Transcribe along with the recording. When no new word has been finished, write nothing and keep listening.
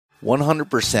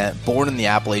100% born in the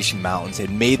Appalachian Mountains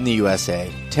and made in the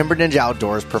USA, Timber Ninja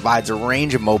Outdoors provides a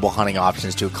range of mobile hunting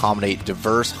options to accommodate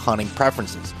diverse hunting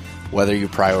preferences. Whether you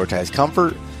prioritize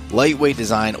comfort, lightweight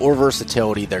design, or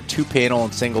versatility, their 2-panel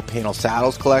and single-panel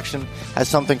saddles collection has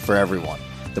something for everyone.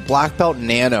 The Black Belt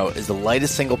Nano is the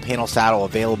lightest single-panel saddle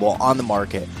available on the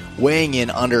market, weighing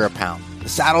in under a pound. The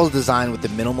saddle is designed with the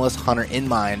minimalist hunter in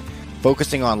mind,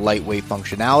 focusing on lightweight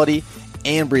functionality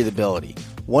and breathability.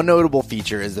 One notable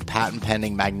feature is the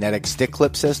patent-pending magnetic stick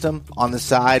clip system on the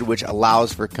side, which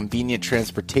allows for convenient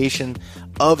transportation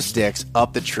of sticks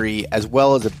up the tree, as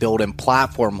well as a built-in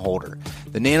platform holder.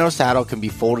 The Nano saddle can be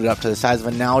folded up to the size of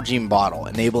a Nalgene bottle,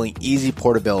 enabling easy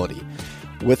portability.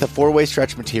 With a 4-way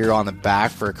stretch material on the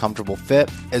back for a comfortable fit,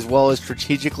 as well as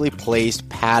strategically placed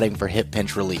padding for hip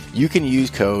pinch relief. You can use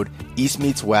code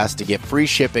EastMeetsWest to get free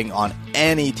shipping on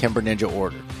any Timber Ninja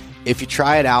order. If you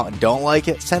try it out and don't like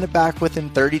it, send it back within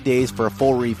 30 days for a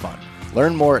full refund.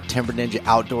 Learn more at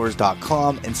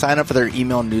timberninjaoutdoors.com and sign up for their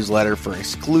email newsletter for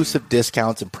exclusive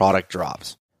discounts and product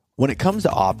drops. When it comes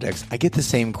to optics, I get the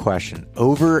same question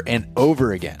over and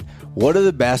over again. What are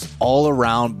the best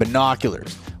all-around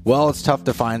binoculars? Well, it's tough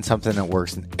to find something that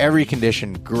works in every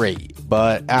condition great,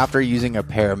 but after using a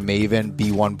pair of Maven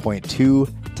B1.2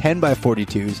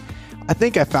 10x42s, I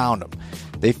think I found them.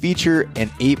 They feature an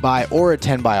 8x or a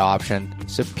 10x option,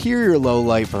 superior low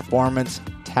light performance,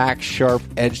 tack sharp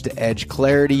edge-to-edge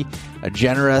clarity, a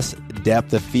generous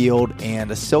depth of field,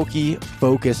 and a silky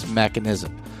focus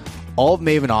mechanism. All of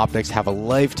Maven optics have a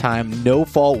lifetime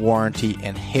no-fault warranty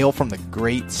and hail from the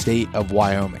great state of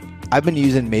Wyoming. I've been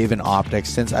using Maven optics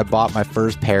since I bought my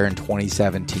first pair in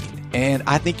 2017, and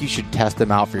I think you should test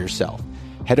them out for yourself.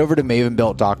 Head over to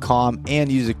mavenbuilt.com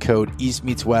and use the code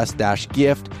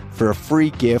EastMeetsWest-gift for a free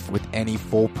gift with any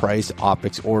full-price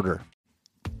optics order.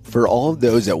 For all of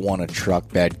those that want a truck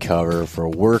bed cover for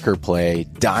work or play,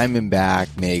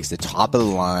 Diamondback makes the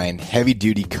top-of-the-line,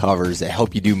 heavy-duty covers that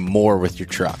help you do more with your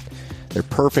truck. They're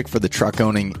perfect for the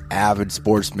truck-owning, avid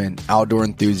sportsmen, outdoor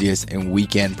enthusiasts, and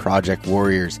weekend project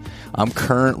warriors. I'm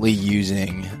currently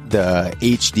using the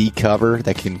HD cover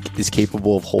that is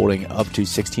capable of holding up to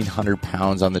 1,600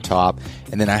 pounds on the top,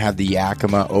 and then I have the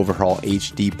Yakima Overhaul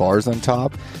HD bars on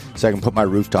top, so I can put my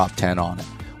rooftop tent on it.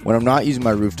 When I'm not using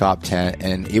my rooftop tent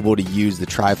and able to use the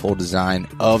trifold design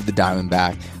of the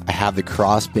Diamondback, I have the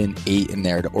Crossbin 8 in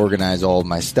there to organize all of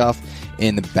my stuff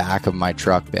in the back of my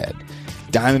truck bed.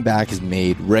 Diamondback is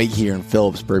made right here in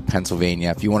Phillipsburg,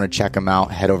 Pennsylvania. If you want to check them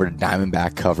out, head over to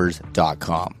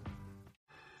diamondbackcovers.com.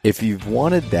 If you've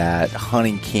wanted that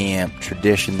hunting camp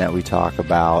tradition that we talk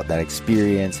about, that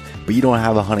experience, but you don't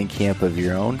have a hunting camp of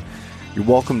your own, you're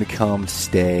welcome to come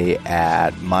stay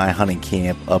at my hunting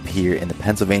camp up here in the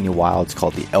Pennsylvania wilds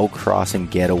called the Elk Crossing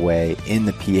Getaway in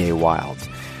the PA wilds.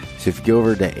 So if you go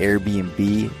over to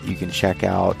Airbnb, you can check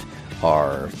out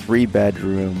our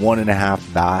 3-bedroom,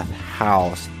 1.5 bath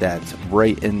house that's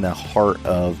right in the heart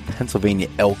of Pennsylvania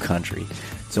elk country.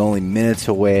 It's only minutes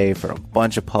away from a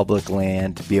bunch of public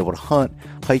land to be able to hunt,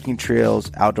 hiking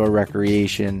trails, outdoor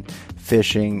recreation,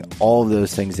 fishing, all of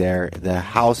those things there. The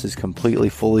house is completely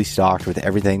fully stocked with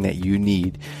everything that you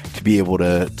need to be able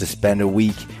to spend a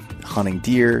week hunting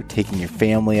deer, taking your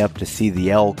family up to see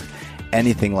the elk,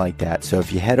 anything like that. So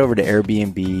if you head over to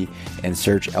Airbnb and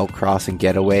search Elk Crossing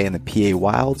Getaway in the PA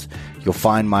Wilds, you'll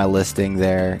find my listing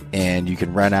there, and you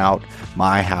can rent out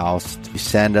my house. You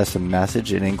send us a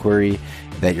message, an inquiry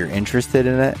that you're interested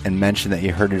in it, and mention that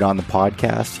you heard it on the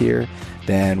podcast here,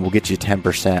 then we'll get you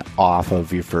 10% off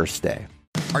of your first stay.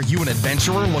 Are you an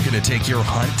adventurer looking to take your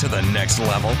hunt to the next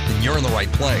level? Then you're in the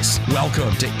right place.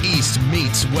 Welcome to East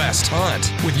Meets West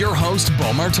Hunt with your host,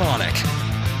 Bo Martonic.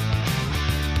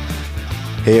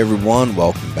 Hey everyone,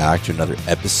 welcome back to another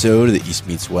episode of the East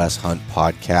Meets West Hunt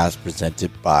podcast presented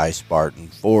by Spartan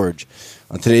Forge.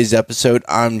 On today's episode,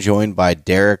 I'm joined by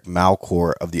Derek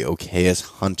Malcore of the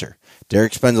Okayest Hunter.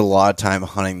 Derek spends a lot of time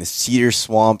hunting the cedar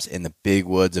swamps in the big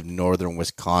woods of northern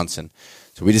Wisconsin.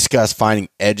 So we discuss finding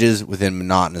edges within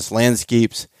monotonous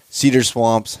landscapes, cedar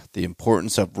swamps, the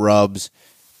importance of rubs,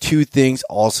 2 things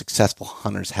all successful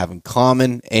hunters have in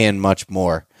common, and much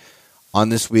more. On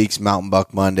this week's Mountain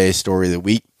Buck Monday Story of the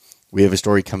Week, we have a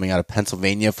story coming out of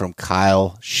Pennsylvania from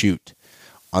Kyle Shute.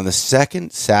 On the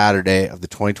second Saturday of the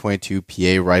 2022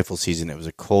 PA rifle season, it was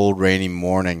a cold, rainy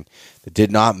morning that did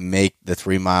not make the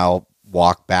 3-mile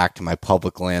walk back to my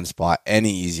public land spot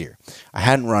any easier. I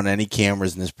hadn't run any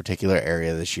cameras in this particular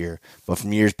area this year, but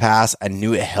from years past, I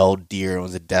knew it held deer and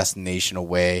was a destination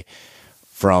away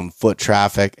from foot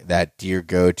traffic that deer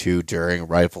go to during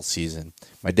rifle season.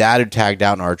 My dad, who tagged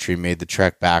out in archery, made the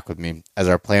trek back with me, as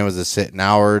our plan was to sit an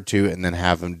hour or two and then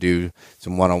have him do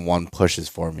some one-on-one pushes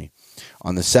for me.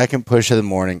 On the second push of the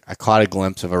morning, I caught a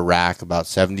glimpse of a rack about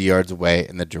 70 yards away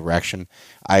in the direction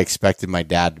I expected my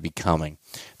dad to be coming.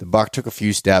 The buck took a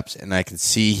few steps, and I could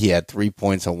see he had 3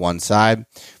 points on one side,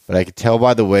 but I could tell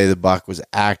by the way the buck was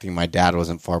acting my dad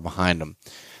wasn't far behind him.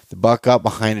 The buck got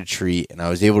behind a tree, and I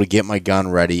was able to get my gun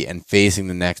ready and facing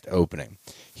the next opening.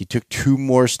 He took 2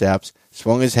 more steps,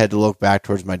 swung his head to look back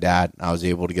towards my dad, and I was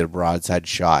able to get a broadside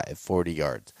shot at 40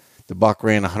 yards. The buck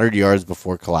ran 100 yards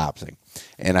before collapsing,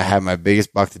 and I had my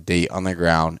biggest buck to date on the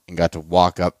ground and got to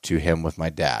walk up to him with my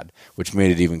dad, which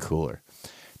made it even cooler.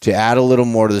 To add a little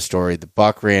more to the story, the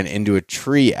buck ran into a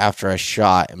tree after I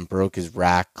shot and broke his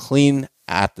rack clean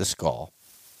at the skull.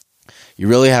 You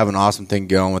really have an awesome thing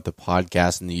going with the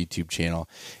podcast and the YouTube channel.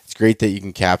 It's great that you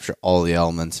can capture all the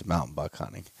elements of mountain buck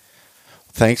hunting.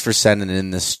 Thanks for sending in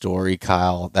this story,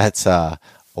 Kyle. That's a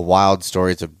wild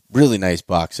story. It's a really nice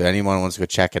buck. So anyone wants to go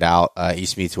check it out,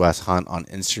 East Meets West Hunt on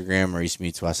Instagram or East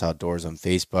Meets West Outdoors on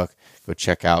Facebook. Go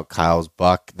check out Kyle's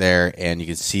buck there, and you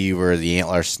can see where the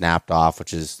antler snapped off,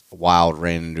 which is wild,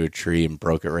 ran into a tree and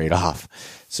broke it right off.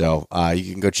 So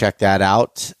you can go check that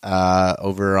out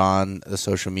over on the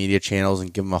social media channels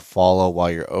and give them a follow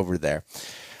while you're over there.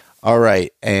 All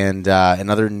right, and in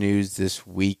other news this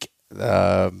week,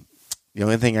 the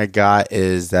only thing I got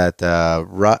is that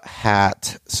Rut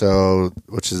hat,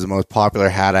 which is the most popular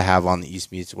hat I have on the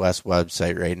East Meets West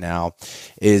website right now,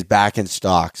 is back in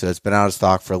stock. So it's been out of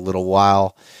stock for a little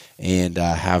while, and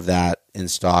have that in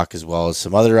stock as well as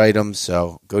some other items.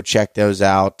 So go check those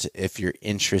out if you're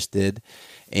interested.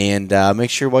 And make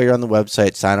sure while you're on the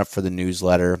website, sign up for the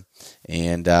newsletter.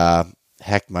 And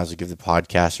heck, might as well give the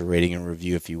podcast a rating and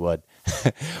review if you would.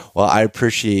 Well, I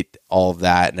appreciate all of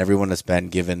that and everyone that's been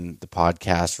giving the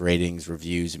podcast ratings,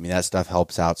 reviews. I mean, that stuff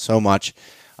helps out so much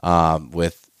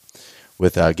with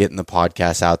getting the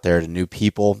podcast out there to new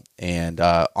people. And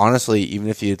honestly, even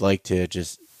if you'd like to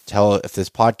just tell if this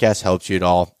podcast helps you at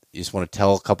all, you just want to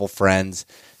tell a couple friends,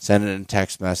 send it in a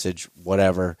text message,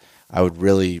 whatever, I would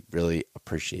really, really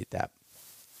appreciate that.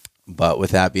 But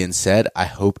with that being said, I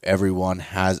hope everyone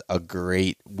has a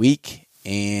great week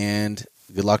and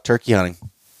good luck turkey hunting.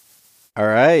 All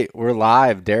right, we're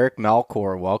live. Derek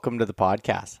Malcore, welcome to the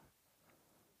podcast.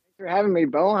 Thanks for having me,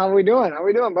 Bo. How are we doing?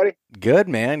 Buddy? Good,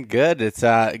 man. Good. It's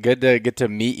good to get to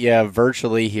meet you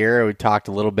virtually here. We talked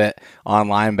a little bit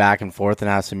online, back and forth, and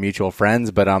have some mutual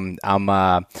friends. But I'm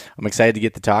excited to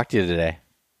get to talk to you today.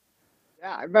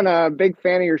 Yeah, I've been a big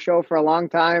fan of your show for a long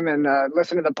time, and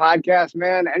listen to the podcast,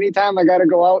 man. Anytime I got to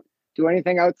go out, do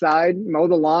anything outside, mow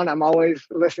the lawn, I'm always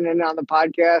listening on the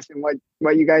podcast and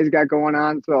what you guys got going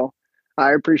on. So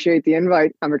I appreciate the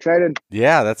invite. I'm excited.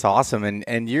 Yeah, that's awesome.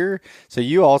 And you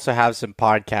also have some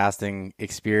podcasting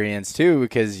experience too,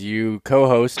 because you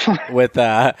co-host with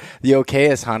the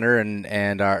Okayest hunter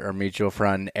and our mutual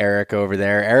friend Eric over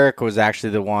there. Eric was actually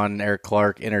the one, Eric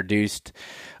Clark, introduced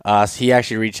us. He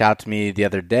actually reached out to me the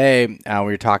other day. We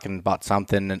were talking about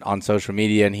something on social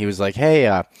media, and he was like,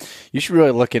 "Hey, you should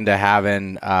really look into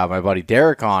having my buddy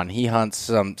Derek on. He hunts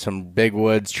some big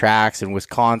woods tracks in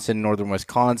Wisconsin, northern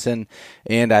Wisconsin,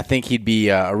 and I think he'd be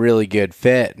a really good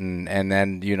fit." And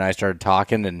then you and I started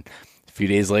talking, and a few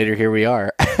days later, here we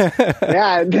are.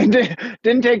 Yeah, it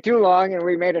didn't take too long, and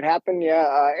we made it happen.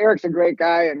 Yeah, Eric's a great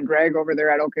guy, and Greg over there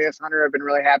at Okayest Hunter, I've been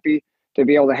really happy to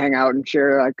be able to hang out and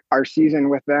share like our season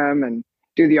with them and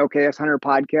do the Okayest Hunter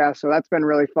podcast. So that's been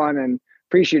really fun, and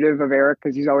appreciative of Eric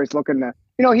because he's always looking to,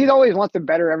 he always wants to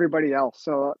better everybody else.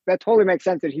 So that totally makes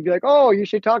sense that he'd be like, "Oh, you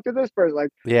should talk to this person." Like,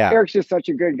 yeah, Eric's just such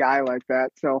a good guy like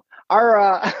that. So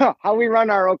our how we run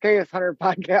our Okayest Hunter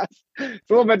podcast, it's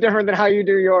a little bit different than how you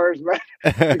do yours,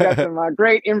 but we got some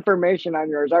great information on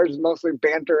yours. Ours is mostly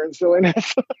banter and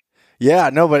silliness.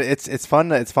 Yeah, no, but it's fun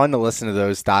to listen to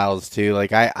those styles too.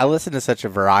 Like I listen to such a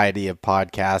variety of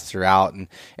podcasts throughout,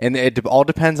 and it all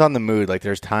depends on the mood. Like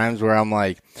there's times where I'm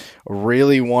like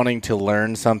really wanting to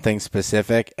learn something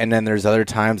specific, and then there's other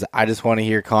times I just want to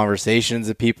hear conversations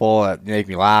of people that make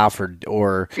me laugh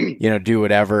or do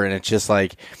whatever. And it's just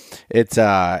like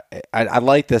I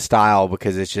like this style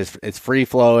because it's free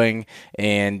flowing,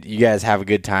 and you guys have a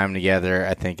good time together.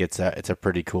 I think it's a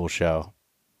pretty cool show.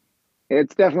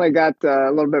 It's definitely got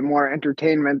a little bit more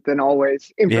entertainment than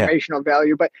always informational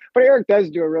value, but Eric does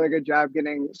do a really good job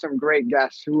getting some great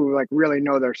guests who like really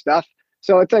know their stuff.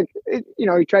 So it's like,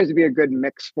 he tries to be a good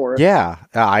mix for it. Yeah,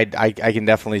 I can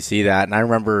definitely see that. And I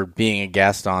remember being a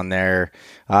guest on there.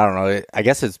 I don't know. I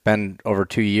guess it's been over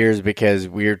 2 years because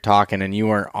we were talking and you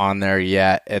weren't on there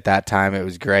yet at that time. It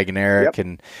was Greg and Eric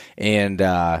Yep.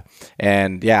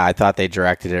 and yeah, I thought they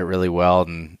directed it really well.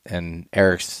 And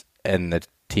Eric's and the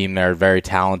team there are very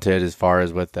talented as far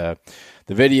as with the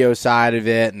video side of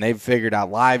it, and they've figured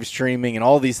out live streaming and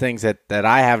all these things that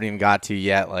I haven't even got to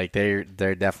yet. Like they're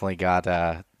definitely got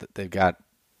they've got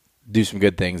do some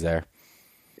good things there.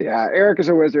 Yeah, Eric is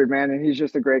a wizard, man, and he's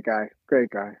just a great guy. Great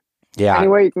guy. Yeah. Any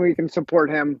way we can support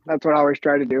him, that's what I always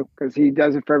try to do because he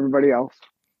does it for everybody else.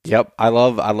 Yep. I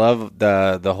love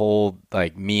the whole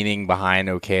like meaning behind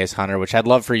Okayest Hunter, which I'd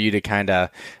love for you to kind of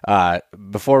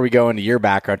before we go into your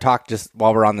background, talk just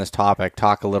while we're on this topic,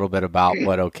 talk a little bit about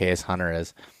what Okayest Hunter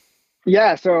is.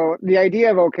 Yeah, so the idea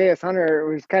of Okayest Hunter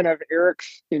was kind of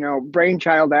Eric's,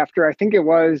 brainchild after I think it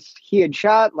was he had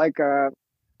shot like a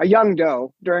young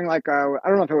doe during like I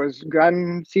don't know if it was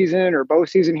gun season or bow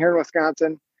season here in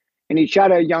Wisconsin, and he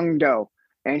shot a young doe,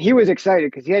 and he was excited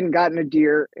because he hadn't gotten a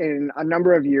deer in a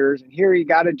number of years, and here he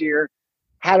got a deer,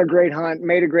 had a great hunt,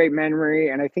 made a great memory,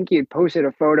 and I think he had posted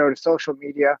a photo to social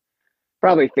media,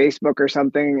 probably Facebook or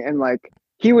something, and like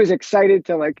he was excited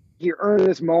to like he earned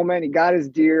this moment. He got his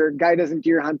deer. Guy doesn't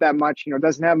deer hunt that much,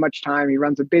 doesn't have much time. He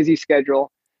runs a busy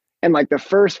schedule. And like the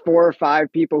first 4 or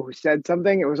 5 people who said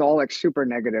something, it was all like super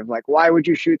negative. Like, why would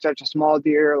you shoot such a small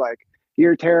deer? Like,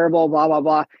 you're terrible, blah, blah,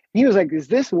 blah. And he was like, is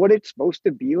this what it's supposed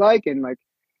to be like? And like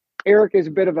Eric is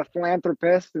a bit of a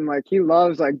philanthropist and like he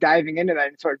loves like diving into that.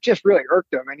 And so it just really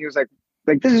irked him. And he was like,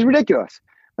 this is ridiculous.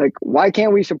 Like, why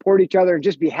can't we support each other and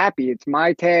just be happy? It's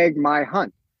my tag, my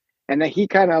hunt. And then he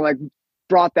kind of like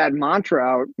brought that mantra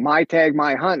out, my tag,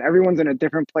 my hunt. Everyone's in a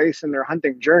different place in their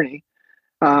hunting journey.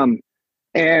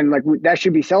 And like that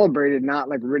should be celebrated, not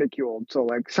like ridiculed. So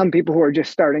like some people who are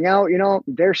just starting out,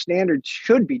 their standards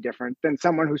should be different than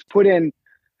someone who's put in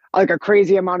like a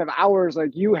crazy amount of hours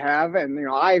like you have. And,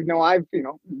 I've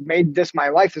made this my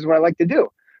life. This is what I like to do.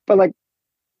 But like,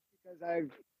 because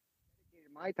I've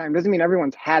dedicated my time doesn't mean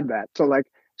everyone's had that. So like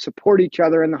support each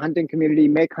other in the hunting community,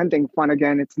 make hunting fun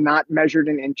again. It's not measured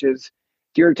in inches.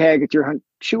 It's your tag, it's your hunt.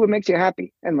 Shoot what makes you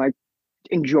happy and like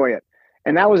enjoy it.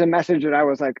 And that was a message that I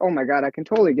was like, oh my God, I can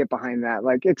totally get behind that.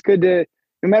 Like, it's good to,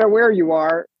 no matter where you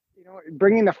are,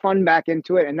 bringing the fun back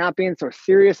into it and not being so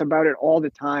serious about it all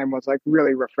the time was like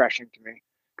really refreshing to me.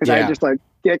 Cause I just like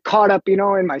get caught up,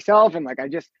 in myself. And like, I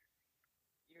just,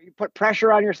 you put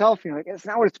pressure on yourself. Like, it's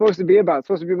not what it's supposed to be about. It's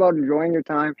supposed to be about enjoying your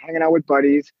time, hanging out with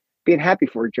buddies, being happy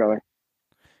for each other.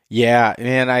 Yeah,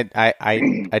 man,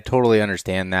 I totally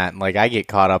understand that. And like I get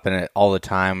caught up in it all the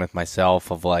time with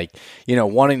myself of like,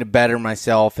 wanting to better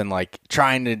myself and like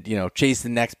trying to, chase the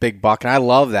next big buck. And I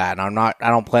love that. And I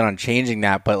don't plan on changing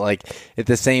that. But like at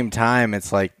the same time,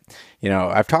 it's like,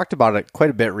 I've talked about it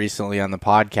quite a bit recently on the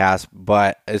podcast,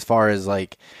 but as far as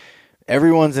like,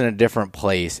 everyone's in a different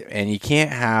place, and you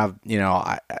can't have,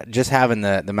 just having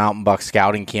the mountain buck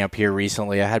scouting camp here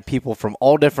recently, I had people from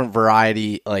all different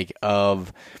variety, like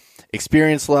of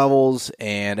experience levels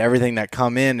and everything that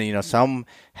come in. Some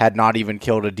had not even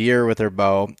killed a deer with their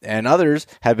bow, and others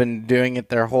had been doing it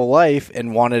their whole life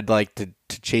and wanted like to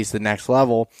chase the next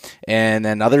level. And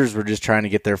then others were just trying to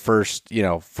get their first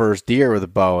deer with a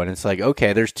bow. And it's like,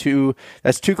 okay, that's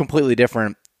two completely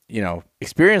different,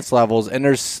 experience levels, and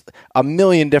there's a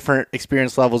million different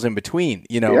experience levels in between,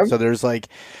 Yep. So there's like,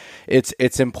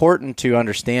 it's important to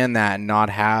understand that and not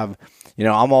have,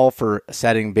 I'm all for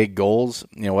setting big goals,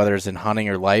 whether it's in hunting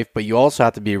or life, but you also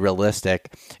have to be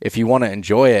realistic if you want to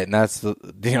enjoy it. And that's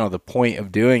the point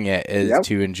of doing it is Yep.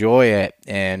 to enjoy it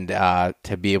and,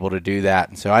 to be able to do that.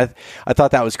 And so I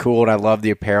thought that was cool. And I love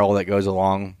the apparel that goes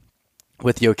along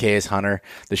with the Okayest Hunter,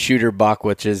 the shooter buck,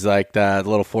 which is like the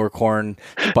little 4-corn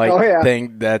spike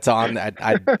thing that's on. You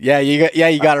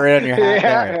got it right on your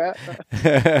hat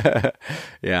there.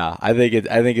 Yeah, I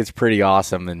think it's pretty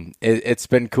awesome, and it's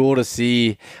been cool to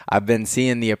see. I've been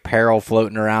seeing the apparel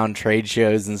floating around trade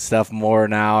shows and stuff more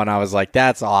now, and I was like,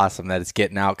 that's awesome that it's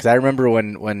getting out. Because I remember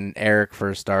when Eric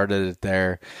first started it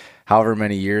there, however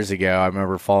many years ago, I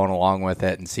remember following along with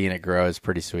it and seeing it grow. It's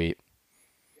pretty sweet.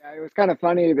 It was kind of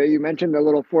funny that you mentioned the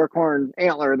little 4-corn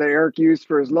antler that Eric used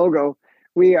for his logo.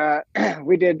 We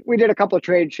we did a couple of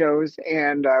trade shows,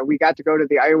 and we got to go to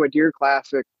the Iowa Deer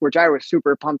Classic, which I was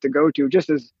super pumped to go to. Just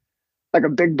as like a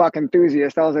big buck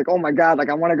enthusiast, I was like, oh my God, like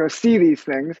I want to go see these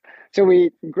things. So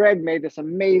Greg made this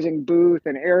amazing booth,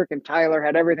 and Eric and Tyler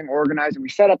had everything organized, and we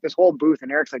set up this whole booth.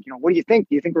 And Eric's like, what do you think?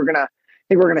 Do you think we're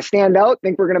gonna stand out?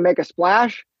 Think we're gonna make a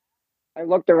splash? I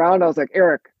looked around. I was like,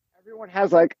 Eric, everyone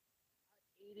has like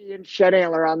and shed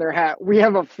antler on their hat. We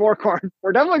have a fork horn.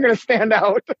 We're definitely going to stand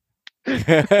out.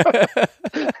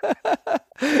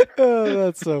 Oh,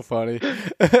 that's so funny.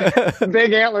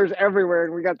 Big antlers everywhere,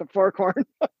 and we got the fork horn.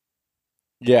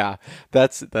 Yeah,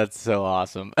 that's so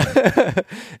awesome.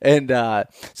 And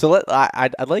so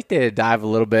I'd like to dive a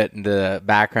little bit into the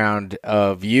background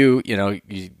of you. You know,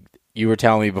 you were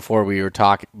telling me before we were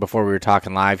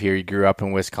talking live here, you grew up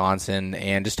in Wisconsin,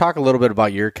 and just talk a little bit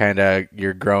about your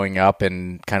growing up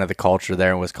and kind of the culture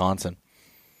there in Wisconsin.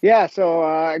 Yeah, so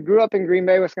I grew up in Green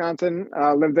Bay, Wisconsin,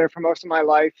 lived there for most of my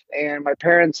life, and my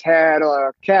parents had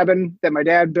a cabin that my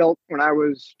dad built when I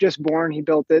was just born. He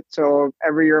built it, so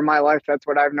every year of my life, that's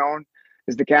what I've known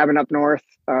is the cabin up north.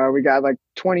 We got like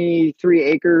 23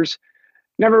 acres.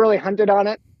 Never really hunted on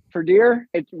it for deer.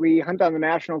 We hunt on the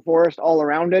national forest all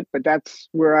around it, but that's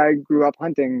where I grew up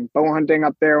hunting, bow hunting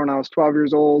up there when I was 12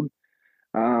 years old.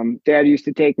 Dad used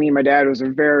to take me. My dad was a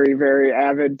very, very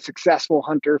avid, successful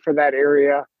hunter for that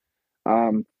area.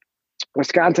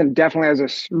 Wisconsin definitely has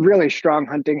a really strong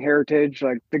hunting heritage.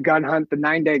 Like the gun hunt, the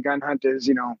 9-day gun hunt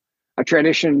is, a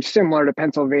tradition similar to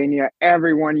Pennsylvania.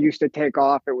 Everyone used to take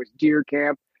off. It was deer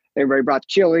camp. Everybody brought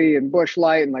chili and bush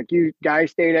light, and like you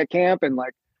guys stayed at camp, and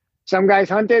like some guys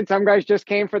hunted, some guys just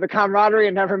came for the camaraderie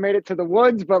and never made it to the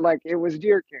woods, but like it was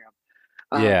deer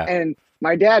camp. Yeah. And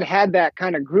my dad had that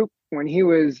kind of group when he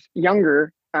was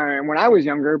younger and when I was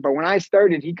younger, but when I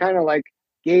started, he kind of like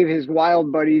gave his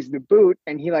wild buddies the boot,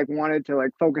 and he like wanted to like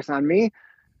focus on me.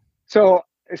 So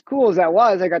as cool as that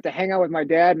was, I got to hang out with my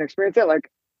dad and experience it. Like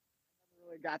I never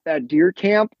really got that deer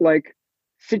camp, like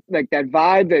that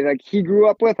vibe that like he grew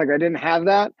up with. Like I didn't have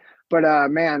that, but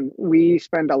man, we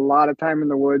spend a lot of time in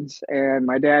the woods, and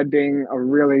my dad being a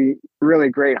really, really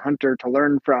great hunter to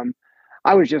learn from.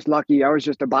 I was just lucky. I was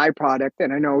just a byproduct.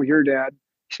 And I know your dad,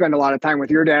 you spend a lot of time with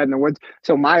your dad in the woods.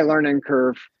 So my learning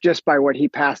curve, just by what he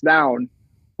passed down,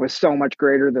 was so much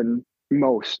greater than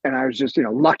most. And I was just,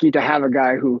 lucky to have a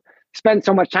guy who spent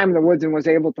so much time in the woods and was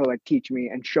able to like teach me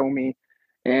and show me.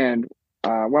 And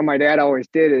what my dad always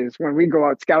did is when we go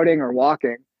out scouting or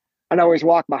walking, I'd always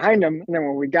walk behind him. And then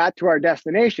when we got to our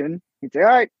destination, he'd say, all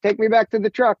right, take me back to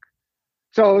the truck.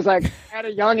 So it was like at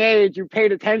a young age, you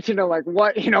paid attention to like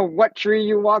what tree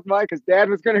you walked by, because dad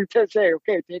was going to say,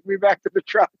 okay, take me back to the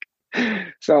truck.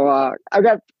 So I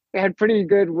had pretty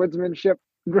good woodsmanship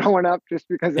growing up just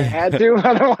because I had to.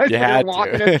 Otherwise, I was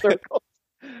walking in circles.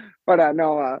 But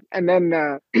no. And then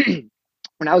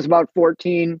when I was about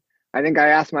 14, I think I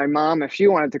asked my mom if she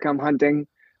wanted to come hunting,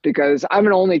 because I'm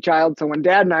an only child. So when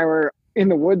dad and I were in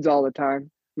the woods all the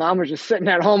time, mom was just sitting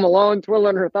at home alone,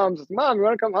 twiddling her thumbs. Says, Mom, you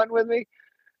want to come hunt with me?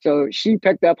 So she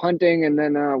picked up hunting, and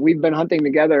then we've been hunting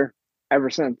together ever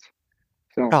since.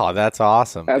 So oh, that's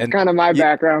awesome. That's kind of my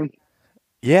background.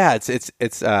 Yeah,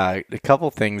 it's a couple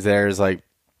things there is like,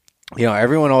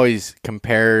 everyone always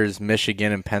compares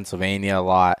Michigan and Pennsylvania a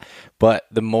lot, but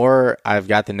the more I've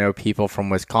got to know people from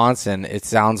Wisconsin, it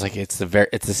sounds like it's the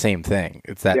same thing.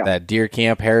 It's that deer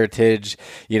camp heritage,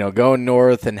 going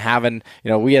north and having,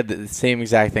 we had the same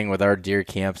exact thing with our deer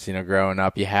camps, growing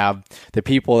up. You have the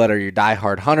people that are your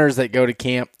diehard hunters that go to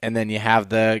camp, and then you have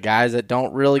the guys that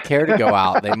don't really care to go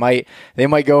out. They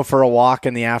might go for a walk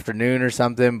in the afternoon or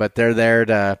something, but they're there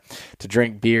to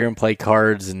drink beer and play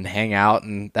cards and hang out,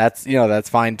 and that's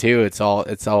fine too. It's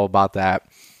all about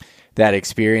that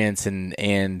experience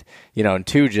and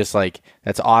two, just like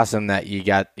that's awesome that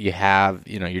you have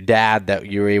your dad that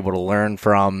you were able to learn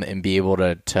from and be able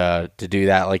to do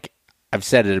that. Like I've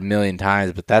said it a million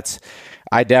times, but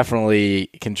I definitely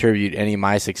contribute any of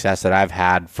my success that I've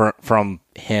had from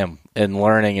him and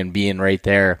learning and being right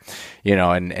there,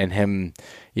 and him,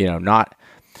 not.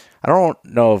 I don't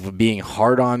know if being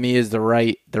hard on me is the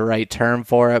right term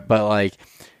for it, but like,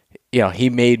 he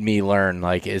made me learn,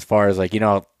 like, as far as like,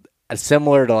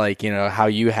 similar to like, how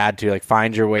you had to like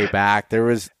find your way back. There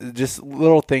was just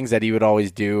little things that he would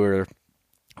always do or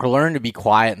learn to be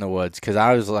quiet in the woods. Cause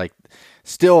I was like,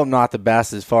 still am not the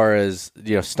best as far as,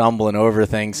 stumbling over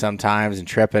things sometimes and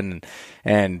tripping.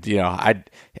 And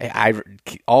I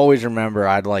always remember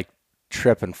I'd like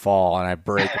trip and fall and I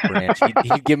break a branch.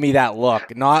 He'd give me that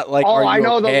look, not like, are you I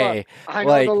know okay? I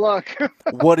know the look.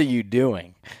 What are you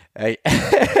doing?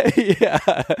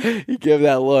 Yeah, you give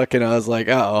that look, and I was like,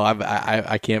 "Oh,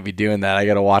 I can't be doing that. I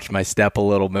got to watch my step a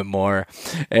little bit more."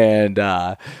 And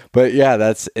but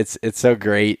yeah, it's so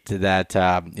great that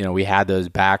we had those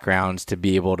backgrounds to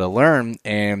be able to learn,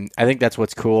 and I think that's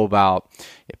what's cool about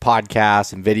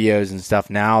podcasts and videos and stuff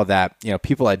now that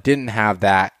people that didn't have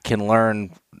that can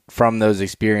learn from those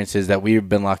experiences that we've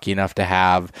been lucky enough to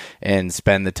have and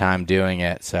spend the time doing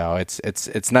it. So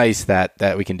it's nice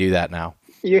that we can do that now.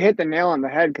 You hit the nail on the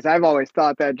head because I've always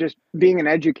thought that just being an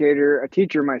educator, a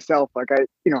teacher myself, like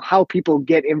how people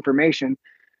get information.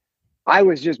 I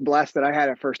was just blessed that I had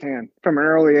it firsthand from an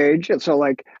early age. And so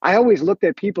like I always looked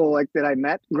at people like that I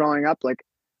met growing up, like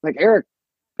Eric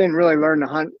didn't really learn to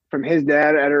hunt from his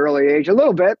dad at an early age, a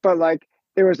little bit, but like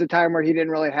there was a time where he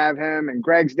didn't really have him, and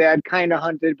Greg's dad kind of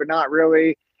hunted, but not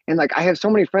really. And like I have so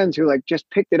many friends who like just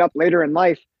picked it up later in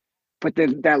life, but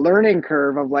that learning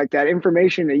curve of like that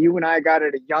information that you and I got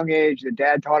at a young age that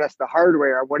dad taught us the hard way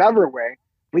or whatever way,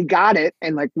 we got it.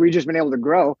 And like, we just been able to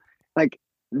grow. Like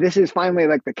this is finally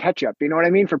like the catch up. You know what I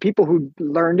mean? For people who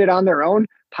learned it on their own,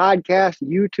 podcast,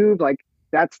 YouTube, like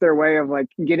that's their way of like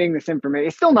getting this information.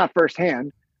 It's still not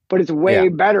firsthand, but it's way Yeah.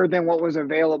 better than what was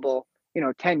available,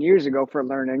 10 years ago for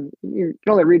learning. You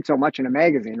can only read so much in a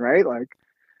magazine, right? Like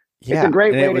it's a Yeah.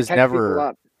 great And way to catch people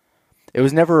up. it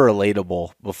was never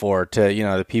relatable before to,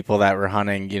 the people that were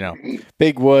hunting,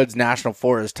 big woods, national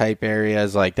forest type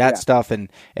areas, like that Yeah. stuff. And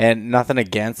nothing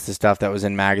against the stuff that was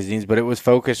in magazines, but it was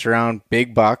focused around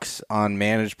big bucks on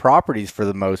managed properties for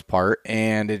the most part.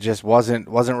 And it just wasn't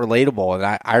relatable.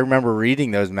 And I remember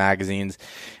reading those magazines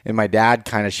and my dad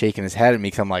kind of shaking his head at me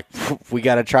because I'm like, we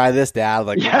got to try this, Dad.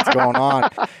 Like, what's going on?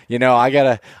 I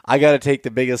gotta take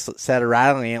the biggest set of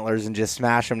rattling antlers and just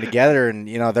smash them together. And,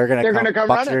 they're going to come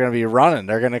bucks running. are going to be running.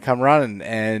 They're going to come running.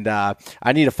 And I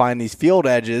need to find these field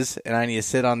edges and I need to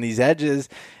sit on these edges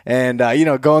and,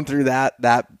 going through that,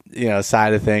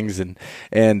 side of things. And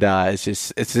it's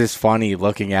just funny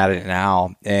looking at it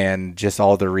now and just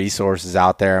all the resources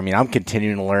out there. I mean, I'm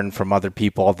continuing to learn from other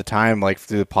people all the time, like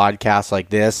through the podcasts like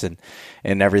this and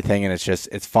everything. And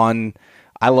it's fun.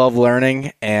 I love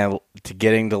learning and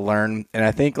getting to learn. And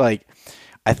I think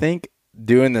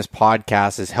doing this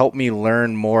podcast has helped me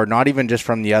learn more, not even just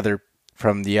from the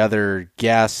other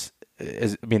guests.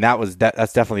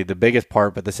 That's definitely the biggest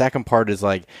part. But the second part is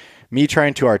like me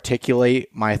trying to articulate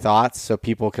my thoughts so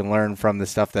people can learn from the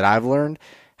stuff that I've learned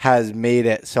has made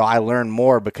it so I learn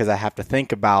more because I have to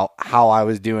think about how I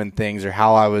was doing things or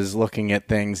how I was looking at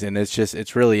things. And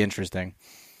it's really interesting.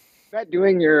 That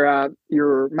doing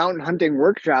your mountain hunting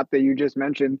workshop that you just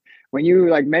mentioned, when you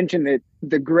like mentioned that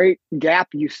the great gap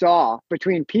you saw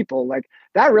between people, like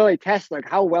that really tests like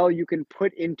how well you can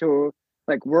put into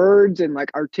like words and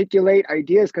like articulate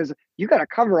ideas, because you got to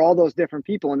cover all those different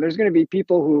people, and there's going to be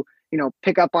people who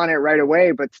pick up on it right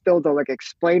away, but still to like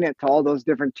explain it to all those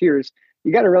different tiers,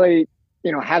 you got to really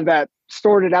have that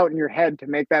sorted out in your head to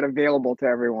make that available to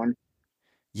everyone.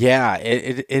 Yeah,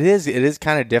 it is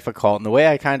kind of difficult. And the way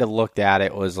I kind of looked at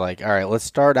it was like, all right, let's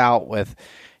start out with,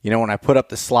 when I put up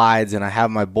the slides and I have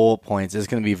my bullet points, it's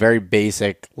going to be very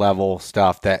basic level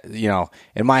stuff that,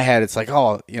 in my head, it's like,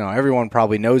 oh, everyone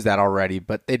probably knows that already,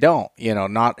 but they don't,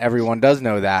 not everyone does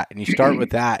know that. And you start with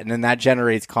that, and then that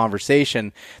generates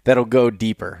conversation that'll go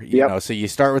deeper, so you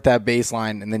start with that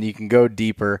baseline and then you can go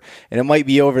deeper, and it might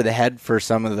be over their head, like for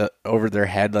some of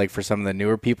the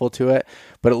newer people to it,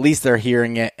 but at least they're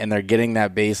hearing it and they're getting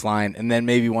that baseline. And then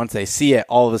maybe once they see it,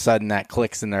 all of a sudden that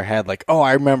clicks in their head, like, oh,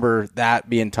 I remember that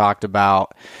being talked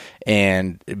about,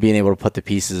 and being able to put the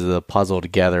pieces of the puzzle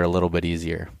together a little bit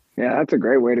easier. Yeah, that's a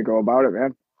great way to go about it,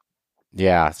 man.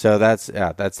 Yeah, so that's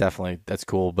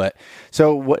cool. But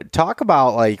so talk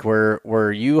about like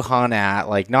where you hunt at,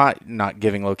 like not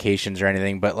giving locations or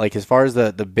anything, but like as far as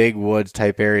the big woods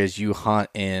type areas you hunt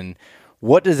in,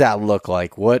 what does that look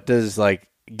like? What does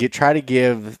try to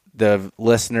give the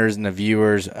listeners and the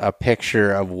viewers a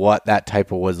picture of what that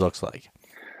type of woods looks like?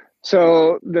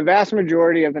 So the vast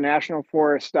majority of the national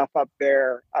forest stuff up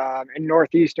there in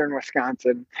northeastern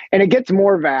Wisconsin, and it gets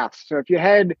more vast. So if you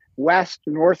head west,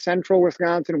 north central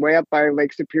Wisconsin, way up by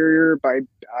Lake Superior, by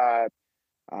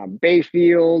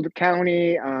Bayfield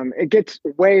County, it gets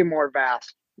way more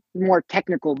vast, more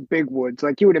technical big woods,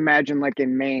 like you would imagine, like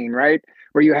in Maine, right,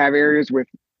 where you have areas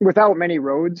without many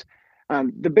roads.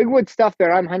 The big wood stuff that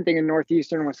I'm hunting in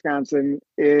northeastern Wisconsin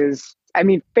is,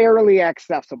 fairly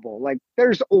accessible. Like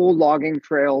there's old logging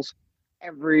trails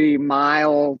every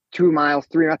mile, 2 miles,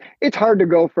 3 miles. It's hard to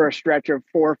go for a stretch of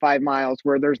 4 or 5 miles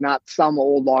where there's not some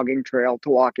old logging trail to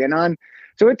walk in on.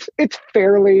 So it's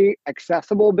fairly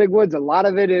accessible big woods. A lot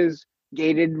of it is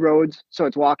gated roads, so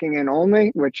it's walking in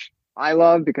only, which I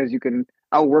love because you can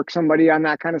outwork somebody on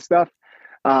that kind of stuff.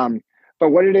 But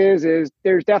what it is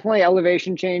there's definitely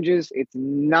elevation changes. It's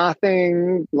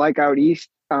nothing like out east.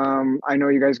 I know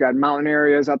you guys got mountain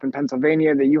areas up in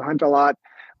Pennsylvania that you hunt a lot.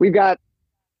 We've got,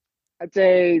 I'd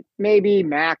say, maybe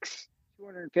max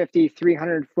 250,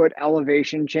 300 foot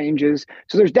elevation changes.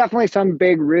 So there's definitely some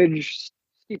big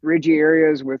steep ridgy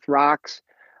areas with rocks.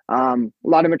 A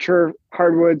lot of mature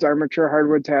hardwoods. Our mature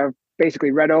hardwoods have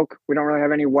basically red oak. We don't really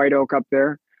have any white oak up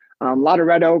there. A lot of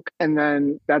red oak, and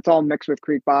then that's all mixed with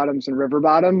creek bottoms and river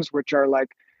bottoms, which are like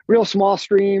real small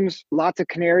streams, lots of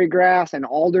canary grass and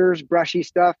alders, brushy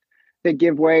stuff that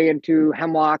give way into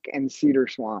hemlock and cedar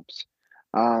swamps.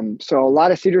 So a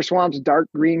lot of cedar swamps, dark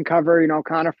green cover,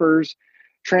 conifers,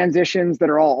 transitions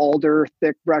that are all alder,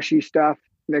 thick, brushy stuff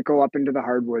that go up into the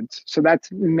hardwoods. So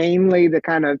that's mainly the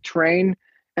kind of terrain.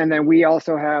 And then we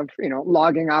also have,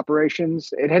 logging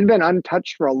operations. It had been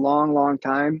untouched for a long, long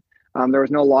time. There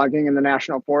was no logging in the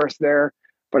national forest there.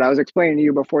 But I was explaining to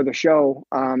you before the show,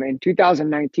 in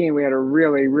 2019, we had a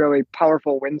really, really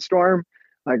powerful windstorm,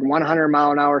 like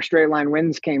 100-mile-an-hour straight line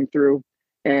winds came through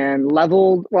and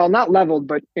leveled, well, not leveled,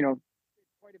 but,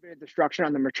 quite a bit of destruction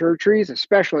on the mature trees,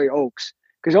 especially oaks,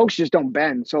 because oaks just don't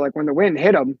bend. So like when the wind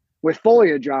hit them with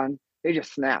foliage on, they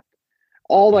just snapped.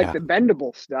 All like Yeah. the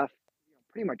bendable stuff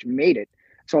pretty much made it.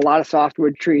 So a lot of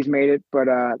softwood trees made it, but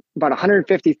about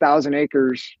 150,000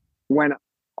 acres went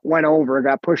over,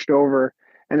 got pushed over.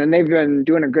 And then they've been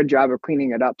doing a good job of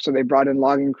cleaning it up. So they brought in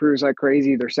logging crews like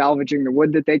crazy. They're salvaging the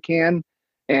wood that they can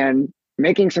and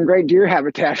making some great deer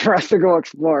habitat for us to go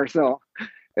explore. So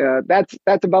that's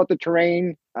about the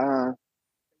terrain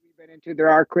we've been into. There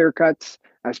are clear cuts,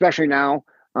 especially now,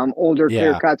 older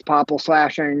clear Yeah. cuts, popple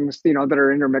slashings, that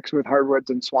are intermixed with hardwoods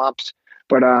and swamps.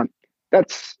 But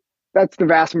that's the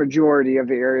vast majority of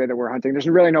the area that we're hunting. There's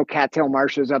really no cattail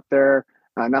marshes up there,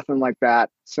 nothing like that.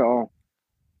 So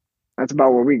that's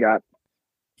about what we got.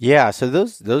 Yeah, so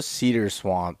those cedar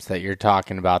swamps that you're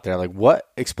talking about there, like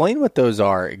explain what those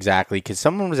are exactly, because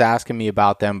someone was asking me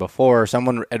about them before.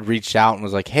 Someone had reached out and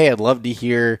was like, "Hey, I'd love to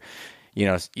hear,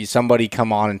 somebody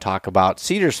come on and talk about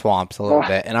cedar swamps a little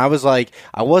bit." And I was like,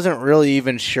 I wasn't really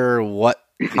even sure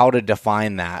how to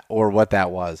define that or what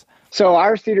that was. So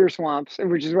our cedar swamps,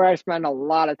 which is where I spend a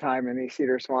lot of time in these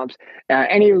cedar swamps,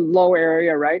 any low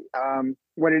area, right?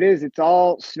 What it is, it's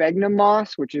all sphagnum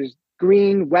moss, which is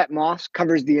green, wet moss,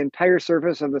 covers the entire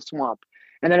surface of the swamp.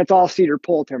 And then it's all cedar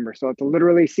pole timber. So it's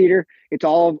literally cedar. It's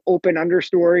all open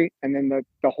understory. And then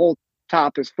the whole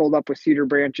top is filled up with cedar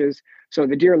branches. So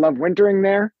the deer love wintering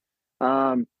there.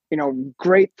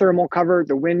 Great thermal cover.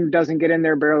 The wind doesn't get in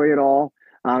there barely at all.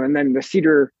 And then the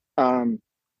cedar, oh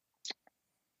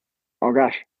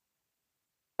gosh,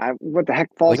 what the heck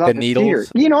falls Like off the a needles? cedar?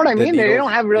 You know what I The mean? They needles?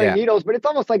 don't have really Yeah. needles, but it's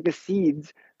almost like the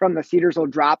seeds from the cedars will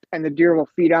drop and the deer will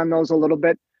feed on those a little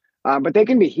bit. But they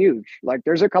can be huge. Like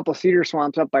there's a couple cedar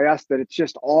swamps up by us that it's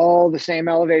just all the same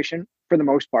elevation for the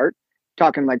most part.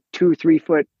 Talking like 2-3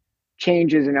 foot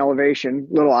changes in elevation,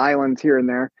 little islands here and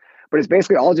there. But it's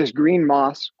basically all just green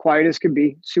moss, quiet as could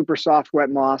be, super soft,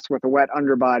 wet moss with a wet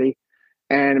underbody.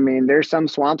 And I mean, there's some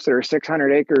swamps that are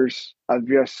 600 acres of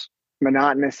just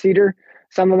monotonous cedar.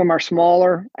 Some of them are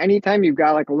smaller. Anytime you've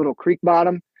got like a little creek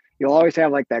bottom, you'll always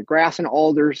have like that grass and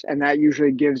alders, and that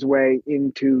usually gives way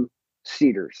into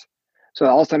cedars. So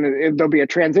all of a sudden there'll be a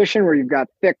transition where you've got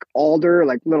thick alder,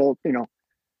 like little,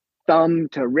 thumb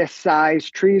to wrist size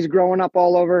trees growing up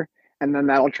all over. And then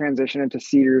that'll transition into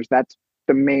cedars. That's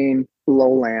the main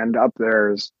lowland up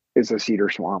there is a cedar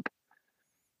swamp.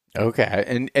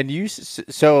 Okay.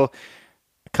 So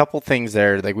a couple things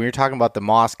there, like when you're talking about the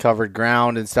moss covered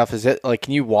ground and stuff, is it like,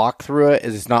 can you walk through it?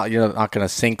 Is it's not, you're not going to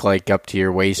sink like up to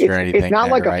your waist or anything? It's not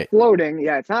there, like right?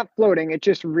 it's not floating. It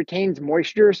just retains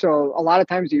moisture. So a lot of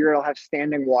times a year it'll have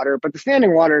standing water, but the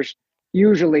standing water's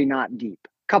usually not deep,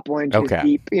 couple inches Okay.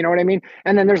 deep. You know what I mean?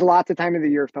 And then there's lots of time of the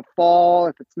year. If the fall,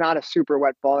 if it's not a super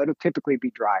wet fall, it'll typically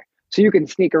be dry. So you can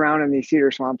sneak around in these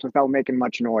cedar swamps without making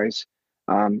much noise,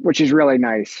 which is really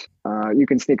nice. You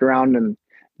can sneak around and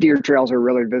deer trails are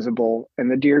really visible, and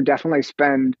the deer definitely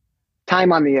spend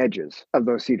time on the edges of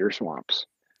those cedar swamps.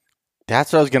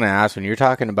 That's what I was going to ask when you're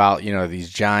talking about, these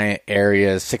giant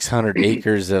areas, 600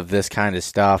 acres of this kind of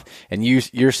stuff. And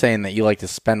you're saying that you like to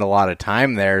spend a lot of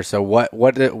time there. So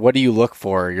what do you look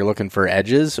for? You're looking for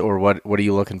edges, or what are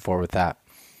you looking for with that?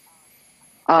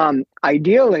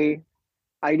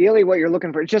 Ideally what you're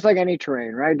looking for, it's just like any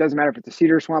terrain, right? It doesn't matter if it's a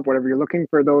cedar swamp, whatever, you're looking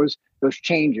for those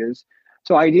changes.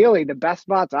 So ideally the best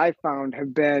spots I've found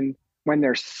have been when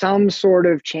there's some sort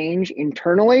of change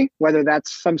internally, whether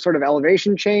that's some sort of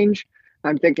elevation change.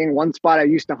 I'm thinking one spot I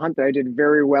used to hunt that I did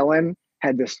very well in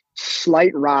had this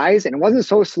slight rise, and it wasn't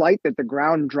so slight that the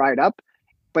ground dried up,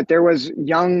 but there was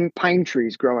young pine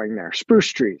trees growing there, spruce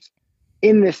trees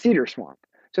in this cedar swamp.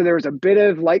 So there was a bit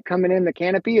of light coming in the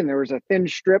canopy, and there was a thin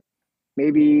strip,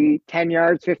 maybe 10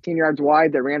 yards, 15 yards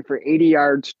wide, that ran for 80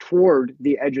 yards toward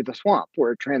the edge of the swamp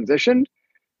where it transitioned.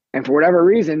 And for whatever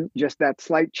reason, just that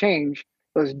slight change,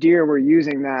 those deer were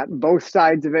using that, both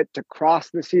sides of it, to cross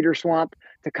the cedar swamp,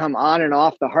 to come on and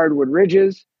off the hardwood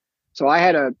ridges. So I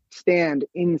had to stand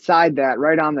inside that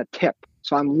right on the tip.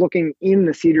 So I'm looking in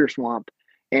the cedar swamp.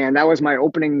 And that was my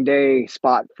opening day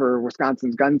spot for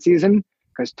Wisconsin's gun season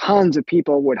because tons of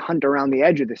people would hunt around the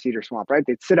edge of the cedar swamp, right?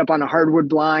 They'd sit up on a hardwood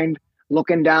blind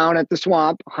looking down at the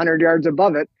swamp 100 yards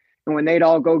above it. And when they'd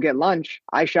all go get lunch,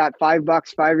 I shot 5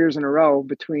 bucks 5 years in a row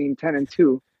between 10 and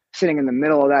 2, sitting in the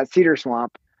middle of that cedar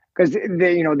swamp because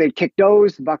they'd kick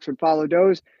does, the bucks would follow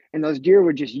does, and those deer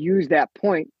would just use that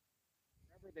point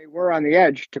wherever they were on the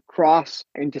edge to cross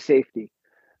into safety.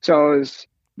 So it was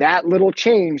that little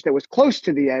change that was close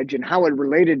to the edge and how it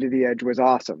related to the edge was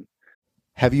awesome.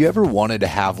 Have you ever wanted to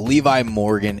have Levi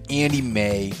Morgan, Andy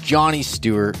May, Johnny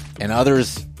Stewart, and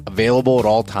others available at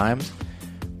all times?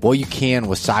 Well, you can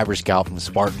with Cyber Scout from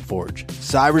Spartan Forge.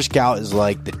 Cyber Scout is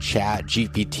like the chat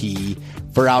GPT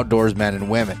for outdoors men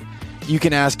and women. You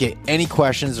can ask it any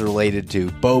questions related to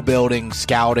bow building,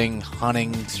 scouting,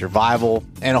 hunting, survival,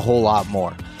 and a whole lot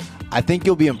more. I think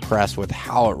you'll be impressed with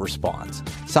how it responds.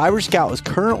 Cyber Scout is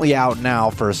currently out now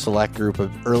for a select group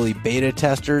of early beta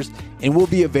testers and will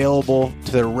be available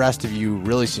to the rest of you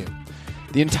really soon.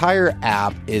 The entire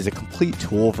app is a complete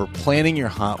tool for planning your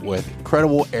hunt with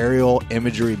incredible aerial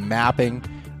imagery mapping,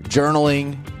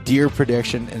 journaling, deer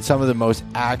prediction, and some of the most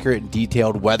accurate and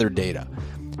detailed weather data.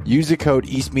 Use the code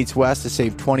EastMeetsWest to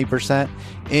save 20%,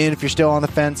 and if you're still on the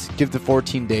fence, give the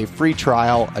 14-day free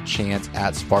trial a chance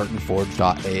at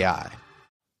SpartanForge.ai.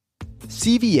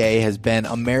 CVA has been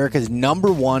America's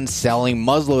 #1 selling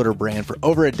muzzleloader brand for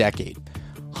over a decade.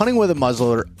 Hunting with a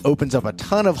muzzleloader opens up a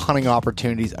ton of hunting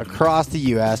opportunities across the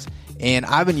U.S., and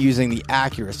I've been using the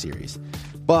Acura series.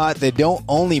 But they don't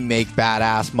only make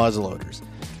badass muzzleloaders.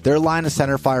 Their line of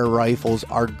centerfire rifles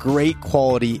are great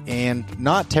quality and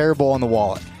not terrible on the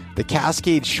wallet. The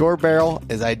Cascade short barrel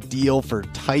is ideal for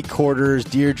tight quarters,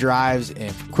 deer drives,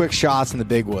 and for quick shots in the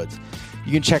big woods.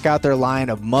 You can check out their line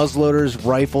of muzzleloaders,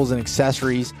 rifles, and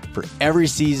accessories for every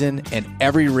season and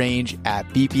every range at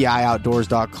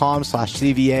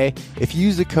bpioutdoors.com/CVA. If you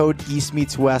use the code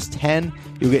EastMeetsWest10,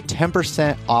 you'll get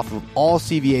 10% off of all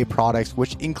CVA products,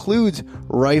 which includes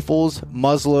rifles,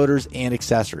 muzzleloaders, and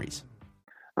accessories.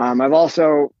 I've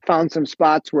also found some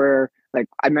spots where, like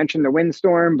I mentioned the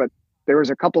windstorm, but there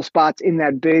was a couple spots in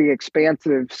that big,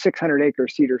 expansive 600-acre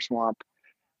cedar swamp.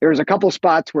 There was a couple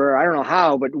spots where I don't know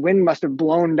how, but wind must have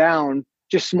blown down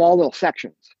just small little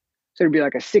sections. So it'd be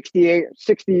like a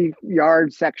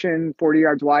 60-yard section, 40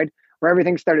 yards wide, where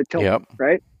everything started tilting,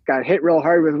 right? Got hit real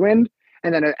hard with wind.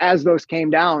 And then as those came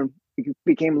down, it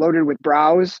became loaded with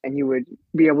browse, and you would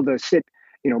be able to sit,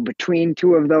 between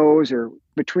two of those or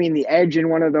between the edge and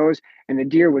one of those, and the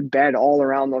deer would bed all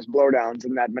around those blowdowns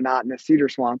in that monotonous cedar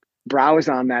swamp, browse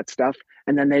on that stuff,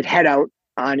 and then they'd head out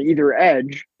on either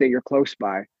edge that you're close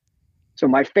by. So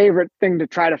my favorite thing to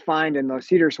try to find in those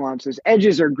cedar swamps is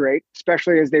edges are great,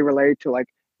 especially as they relate to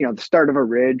the start of a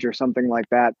ridge or something like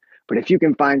that. But if you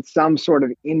can find some sort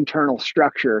of internal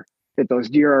structure that those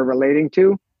deer are relating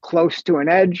to close to an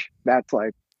edge, that's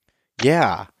like,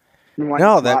 yeah.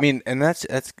 No,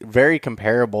 that's very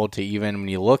comparable to even when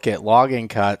you look at logging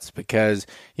cuts, because,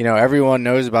 everyone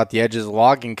knows about the edges of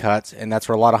logging cuts, and that's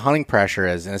where a lot of hunting pressure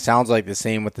is. And it sounds like the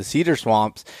same with the cedar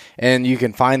swamps. And you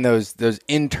can find those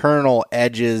internal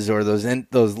edges or those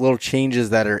little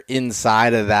changes that are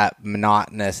inside of that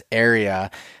monotonous area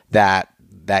that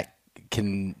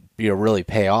can really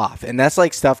pay off. And that's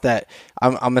like stuff that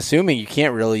I'm assuming you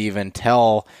can't really even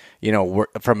tell,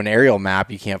 from an aerial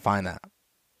map. You can't find that.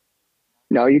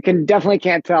 No, you definitely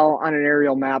can't tell on an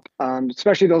aerial map,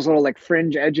 especially those little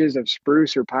fringe edges of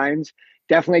spruce or pines.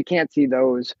 Definitely can't see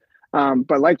those.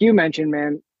 But like you mentioned,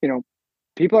 man,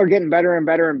 people are getting better and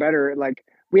better and better. Like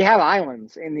we have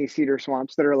islands in these cedar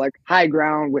swamps that are like high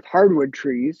ground with hardwood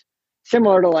trees,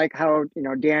 similar to like how,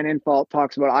 Dan Infalt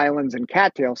talks about islands and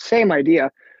cattails, same idea.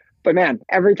 But man,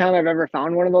 every time I've ever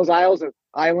found one of those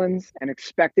islands and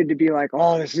expected to be like,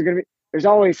 oh, this is going to be, there's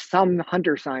always some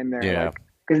hunter sign there. Yeah.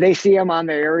 Because they see them on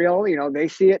the aerial, they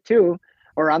see it too,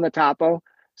 or on the topo.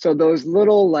 So those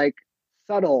little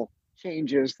subtle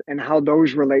changes and how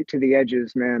those relate to the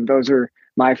edges, man, those are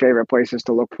my favorite places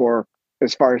to look for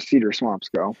as far as cedar swamps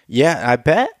go. Yeah,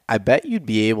 I bet you'd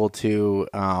be able to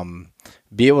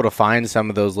find some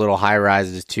of those little high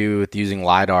rises too with using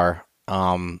LiDAR.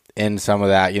 In some of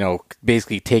that,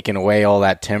 basically taking away all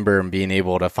that timber and being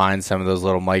able to find some of those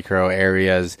little micro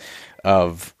areas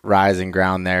of rising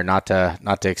ground there, not to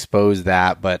expose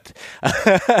that, but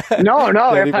no,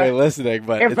 anybody listening,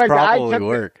 but it's probably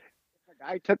work. If a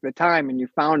guy took the time and you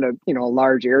found a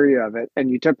large area of it, and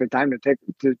you took the time to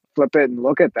flip it and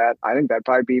look at that, I think that'd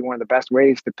probably be one of the best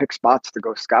ways to pick spots to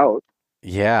go scout.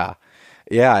 Yeah.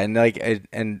 Yeah, and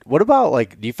and what about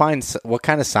like, do you find what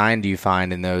kind of sign do you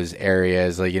find in those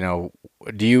areas? Like,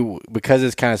 do you, because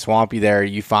it's kind of swampy there, are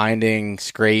you finding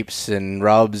scrapes and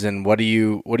rubs, and what are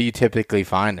you typically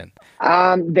finding?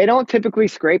 They don't typically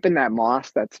scrape in that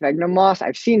moss, that sphagnum moss.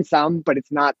 I've seen some, but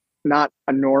it's not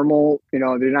a normal, they're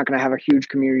not going to have a huge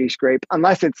community scrape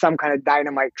unless it's some kind of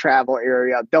dynamite travel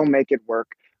area. They'll make it work,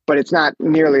 but it's not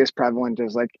nearly as prevalent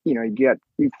as like, you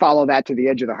follow that to the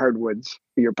edge of the hardwoods,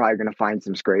 you're probably going to find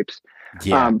some scrapes.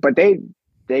 Yeah. But they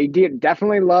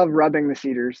definitely love rubbing the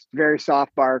cedars. Very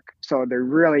soft bark, so they're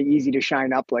really easy to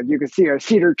shine up. Like you can see a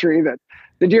cedar tree that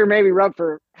the deer maybe rub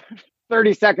for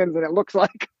 30 seconds and it looks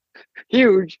like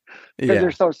huge because they're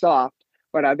Yeah. so soft.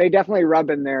 But they definitely rub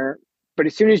in there. But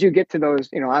as soon as you get to those,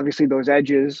 obviously those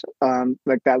edges,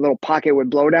 like that little pocket with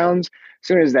blowdowns, as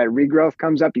soon as that regrowth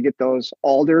comes up, you get those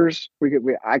alders.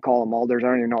 I call them alders. I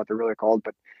don't even know what they're really called,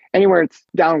 but anywhere it's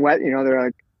down wet, they're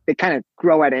like, they kind of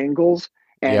grow at angles,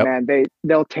 and Yep. then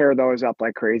they'll tear those up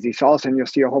like crazy. So all of a sudden you'll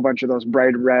see a whole bunch of those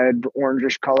bright red,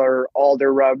 orangish color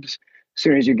alder rubs as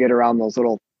soon as you get around those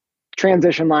little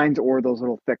transition lines or those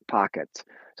little thick pockets.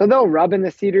 So they'll rub in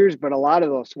the cedars, but a lot of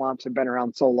those swamps have been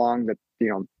around so long that,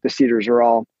 the cedars are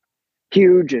all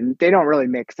huge and they don't really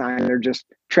make sign. They're just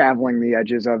traveling the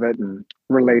edges of it and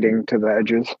relating to the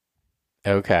edges.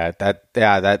 Okay,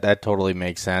 that totally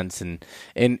makes sense, and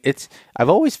I've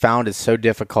always found it's so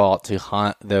difficult to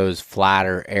hunt those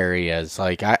flatter areas.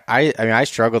 Like I mean I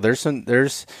struggle. There's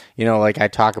like I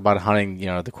talk about hunting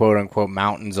the quote unquote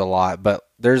mountains a lot, but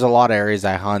there's a lot of areas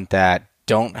I hunt that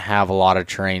don't have a lot of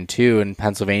terrain too, and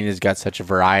Pennsylvania's got such a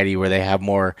variety where they have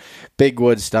more big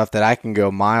wood stuff that I can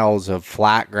go miles of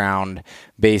flat ground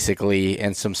basically,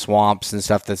 and some swamps and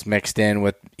stuff that's mixed in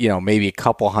with maybe a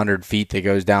couple 100 feet that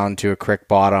goes down to a creek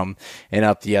bottom and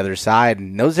up the other side.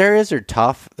 And those areas are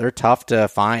tough. They're tough to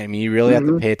find. I mean, you really have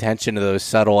to pay attention to those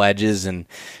subtle edges and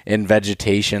in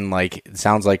vegetation. Like it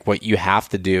sounds like what you have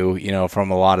to do from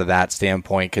a lot of that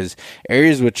standpoint, because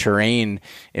areas with terrain,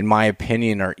 in my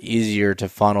opinion, are easier to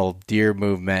funnel deer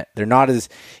movement. They're not as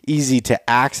easy to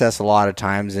access a lot of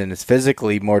times, and it's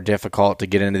physically more difficult to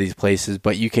get into these places,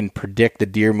 but you can predict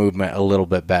the deer movement a little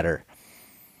bit better.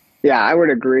 Yeah, I would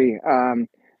agree.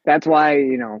 That's why,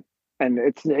 and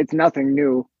it's nothing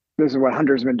new. This is what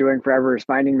hunters have been doing forever, is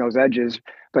finding those edges,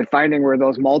 but finding where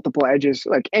those multiple edges,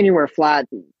 like anywhere flat,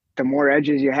 the more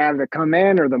edges you have that come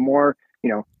in, or the more,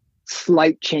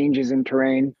 slight changes in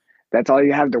terrain, that's all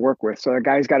you have to work with. So the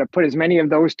guy's got to put as many of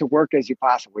those to work as you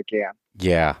possibly can.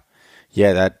 Yeah.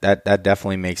 Yeah, that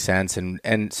definitely makes sense.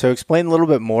 And so explain a little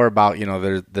bit more about,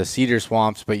 the cedar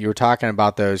swamps, but you were talking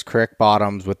about those creek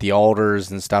bottoms with the alders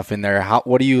and stuff in there.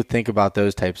 What do you think about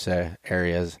those types of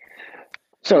areas?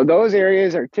 So those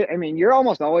areas are, you're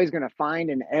almost always going to find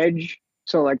an edge.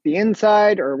 So like the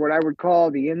inside, or what I would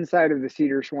call the inside of the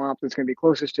cedar swamp that's going to be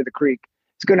closest to the creek,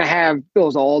 it's going to have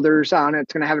those alders on it.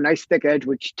 It's going to have a nice thick edge,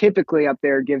 which typically up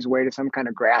there gives way to some kind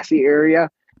of grassy area.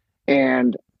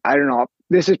 And I don't know,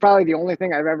 this is probably the only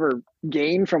thing I've ever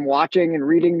gained from watching and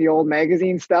reading the old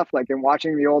magazine stuff, like in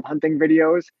watching the old hunting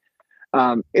videos,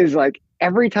 is like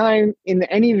every time in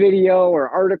any video or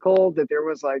article that there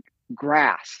was like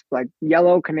grass, like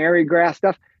yellow canary grass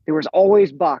stuff, there was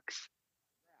always bucks.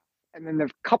 And then the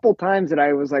couple times that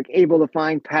I was like able to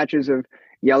find patches of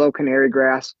yellow canary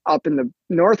grass up in the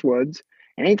Northwoods,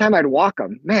 and anytime I'd walk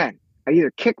them, man, I'd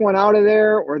either kick one out of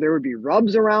there or there would be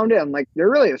rubs around it. I'm like, there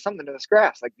really is something to this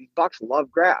grass. Like these bucks love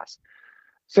grass.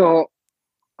 So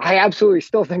I absolutely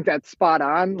still think that's spot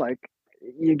on. Like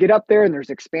you get up there and there's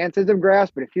expanses of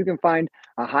grass, but if you can find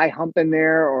a high hump in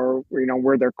there, or,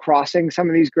 where they're crossing some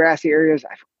of these grassy areas,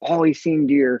 I've always seen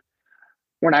deer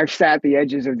when I've sat at the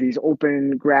edges of these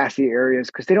open grassy areas,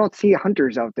 because they don't see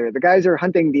hunters out there. The guys are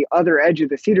hunting the other edge of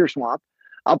the cedar swamp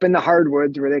up in the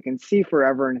hardwoods where they can see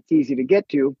forever and it's easy to get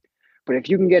to. But if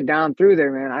you can get down through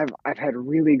there, man, I've had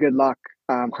really good luck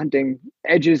hunting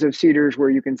edges of cedars where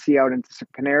you can see out into some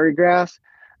canary grass.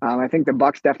 I think the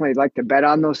bucks definitely like to bet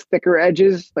on those thicker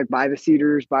edges, like by the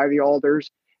cedars, by the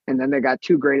alders, and then they got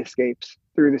two great escapes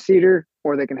through the cedar,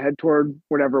 or they can head toward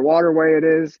whatever waterway it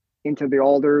is into the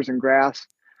alders and grass.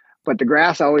 But the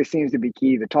grass always seems to be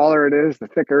key. The taller it is, the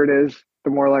thicker it is, the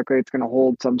more likely it's going to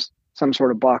hold some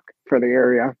sort of buck for the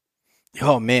area.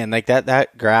 Oh man, like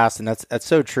that grass, and that's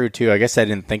so true too. I guess I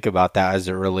didn't think about that as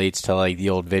it relates to like the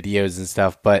old videos and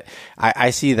stuff, but I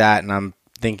see that, and I'm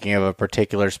thinking of a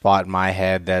particular spot in my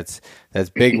head that's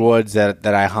big woods that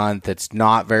I hunt. That's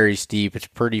not very steep. It's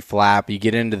pretty flat. You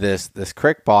get into this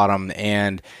creek bottom,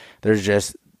 and there's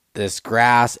just this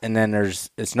grass, and then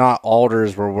it's not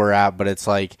alders where we're at, but it's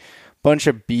like bunch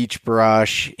of beach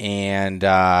brush and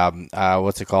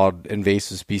what's it called,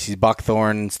 invasive species,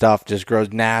 buckthorn and stuff, just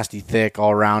grows nasty thick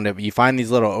all around it. But you find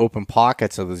these little open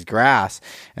pockets of this grass,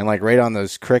 and like right on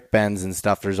those creek bends and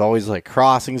stuff, there's always like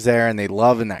crossings there, and they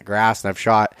love in that grass. And I've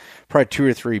shot probably 2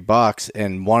 or 3 bucks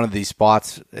in one of these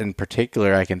spots in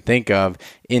particular I can think of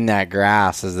in that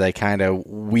grass as they kind of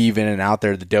weave in and out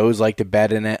there. The does like to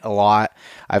bed in it a lot.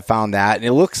 I've found that, and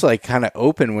it looks like kind of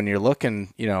open when you're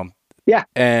looking, Yeah.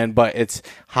 but it's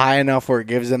high enough where it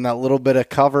gives them that little bit of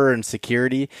cover and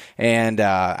security. And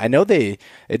I know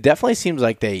it definitely seems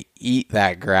like they eat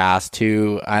that grass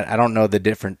too. I don't know the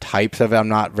different types of it. I'm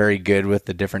not very good with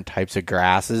the different types of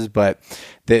grasses, but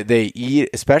they eat,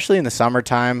 especially in the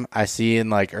summertime. I see in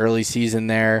like early season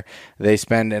there,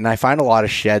 and I find a lot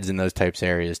of sheds in those types of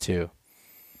areas too.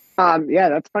 Yeah,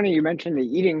 that's funny you mentioned the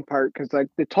eating part, because like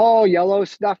the tall yellow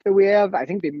stuff that we have, I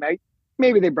think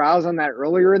maybe they browse on that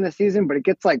earlier in the season, but it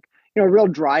gets like, real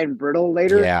dry and brittle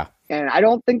later. Yeah. And I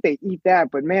don't think they eat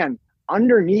that, but man,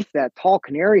 underneath that tall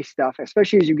canary stuff,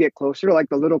 especially as you get closer to like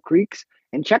the little creeks,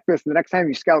 and check this the next time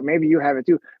you scout, maybe you have it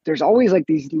too. There's always like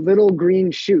these little green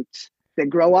shoots that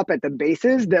grow up at the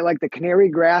bases that like the canary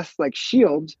grass like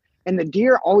shields, and the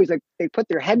deer always like, they put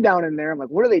their head down in there. I'm like,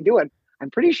 what are they doing? I'm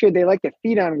pretty sure they like to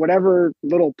feed on whatever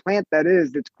little plant that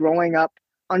is that's growing up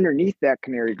underneath that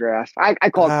canary grass. I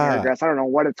call it canary grass. I don't know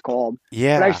what it's called.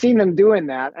 Yeah. But I've seen them doing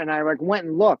that, and I like went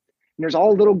and looked, and there's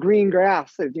all little green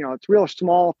grass that, it's real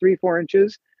small, 3-4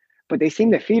 inches, but they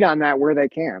seem to feed on that where they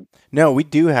can. No, we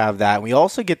do have that. We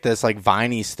also get this like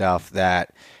viney stuff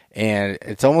and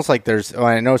it's almost like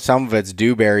I know some of it's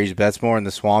dewberries, but that's more in the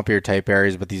swampier type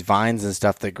areas, but these vines and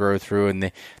stuff that grow through,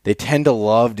 and they tend to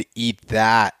love to eat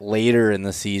that later in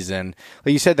the season.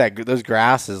 Like you said, that those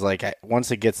grasses, like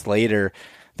once it gets later,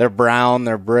 they're brown,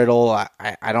 they're brittle.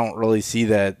 I don't really see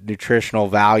the nutritional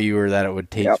value or that it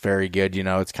would taste very good.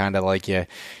 It's kind of like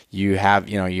you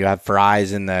have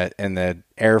fries in the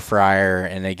air fryer,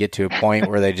 and they get to a point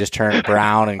where they just turn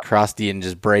brown and crusty and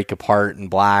just break apart and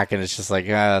black, and it's just like,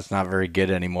 that's not very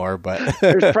good anymore. But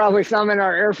there's probably some in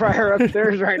our air fryer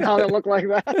upstairs right now that look like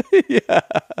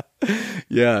that.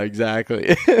 Yeah,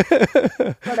 exactly.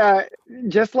 But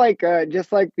just like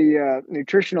the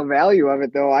nutritional value of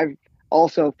it, though, I've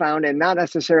also found, and not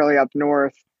necessarily up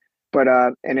north, but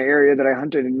in an area that I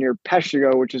hunted near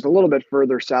Peshigo, which is a little bit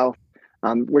further south,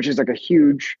 which is like a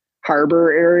huge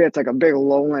harbor area. It's like a big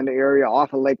lowland area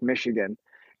off of Lake Michigan,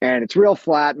 and it's real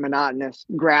flat, monotonous,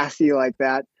 grassy like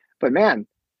that. But man,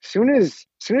 soon as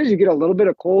you get a little bit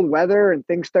of cold weather and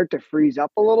things start to freeze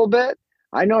up a little bit,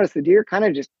 I notice the deer kind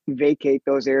of just vacate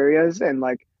those areas. And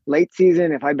like late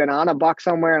season, if I've been on a buck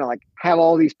somewhere and I like have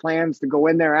all these plans to go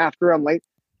in there after them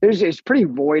it's pretty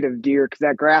void of deer, because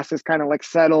that grass is kind of like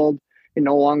settled. It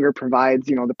no longer provides,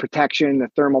 the protection, the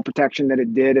thermal protection that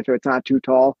it did if it's not too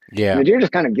tall. Yeah. And the deer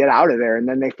just kind of get out of there, and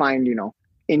then they find,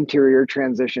 interior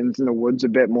transitions in the woods a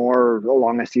bit more, or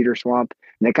along a cedar swamp,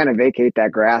 and they kind of vacate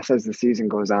that grass as the season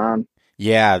goes on.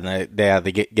 Yeah,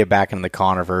 they get back into the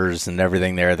conifers and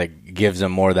everything there that gives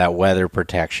them more of that weather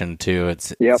protection too.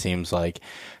 It seems like.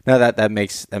 No, that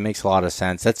makes a lot of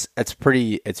sense. It's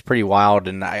pretty wild,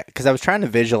 and because I was trying to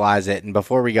visualize it, and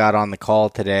before we got on the call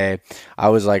today, I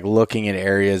was like looking at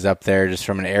areas up there just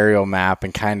from an aerial map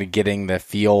and kind of getting the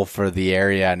feel for the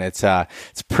area, and it's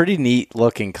pretty neat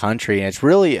looking country, and it's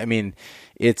really, I mean,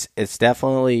 it's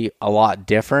definitely a lot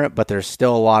different, but there's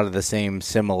still a lot of the same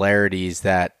similarities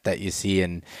that you see.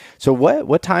 And so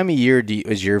what time of year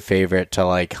is your favorite to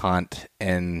like hunt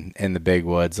in the big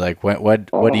woods? Like what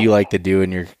do you like to do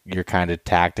in your kind of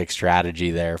tactic strategy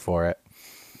there for it?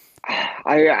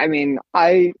 I mean,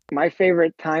 my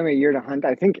favorite time of year to hunt,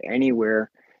 I think anywhere,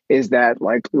 is that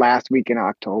like last week in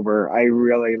October. I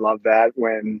really love that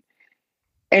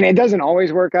and it doesn't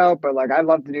always work out, but like I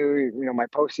love to do, my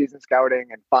postseason scouting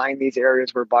and find these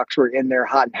areas where bucks were in there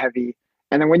hot and heavy.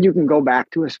 And then when you can go back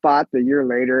to a spot the year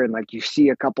later and like you see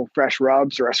a couple fresh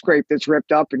rubs or a scrape that's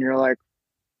ripped up, and you're like,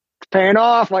 it's paying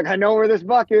off. Like I know where this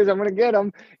buck is. I'm going to get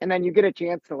him. And then you get a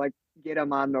chance to like get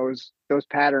them on those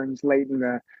patterns late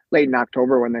in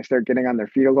October when they start getting on their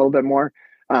feet a little bit more.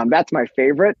 That's my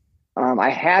favorite.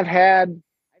 I've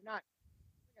not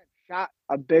shot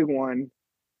a big one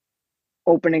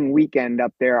opening weekend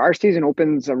up there. Our season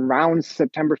opens around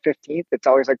September 15th. It's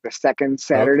always like the second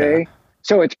Saturday. Okay.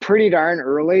 So it's pretty darn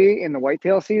early in the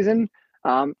whitetail season.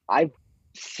 I've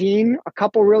seen a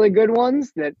couple really good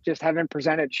ones that just haven't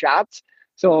presented shots.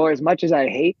 So as much as I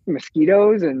hate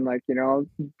mosquitoes and like,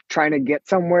 trying to get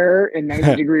somewhere in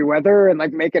 90 degree weather and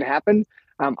like make it happen,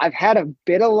 I've had a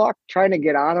bit of luck trying to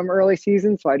get on them early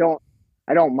season. So I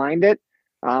don't mind it.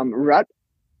 Rut,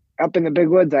 up in the big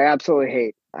woods, I absolutely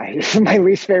hate. It's my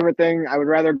least favorite thing. I would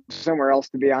rather go somewhere else,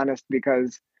 to be honest,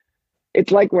 because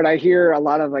it's like what I hear a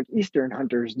lot of like Eastern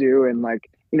hunters do. And like,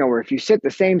 where if you sit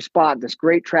the same spot, this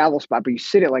great travel spot, but you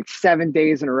sit it like 7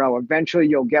 days in a row, eventually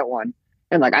you'll get one.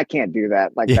 And like, I can't do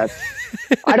that. Like Yeah.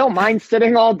 that's, I don't mind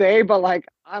sitting all day, but like,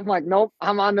 I'm like, nope,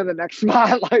 I'm on to the next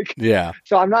spot. Like, Yeah.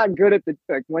 so I'm not good at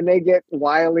like when they get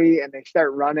wily and they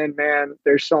start running, man,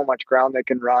 there's so much ground they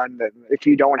can run that if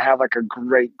you don't have like a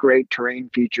great terrain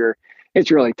feature,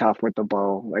 it's really tough with the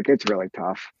bow. Like it's really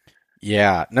tough.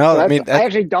 Yeah. No, So I mean, I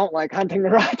actually don't like hunting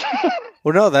the rut.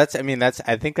 well, no, I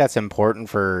think that's important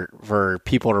for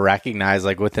people to recognize,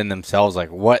 like within themselves,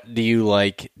 like what do you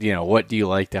like, what do you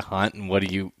like to hunt, and what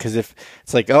do you, because if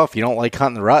it's like, oh, if you don't like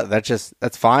hunting the rut,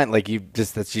 that's fine. Like you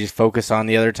just focus on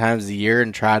the other times of the year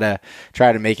and try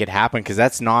to make it happen, because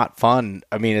that's not fun.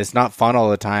 I mean, it's not fun all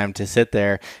the time to sit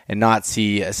there and not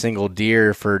see a single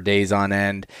deer for days on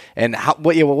end. And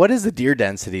what is the deer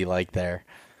density like there?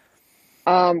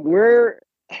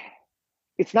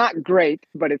 It's not great,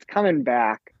 but it's coming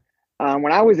back.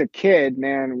 When I was a kid,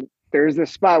 man, there's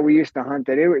this spot we used to hunt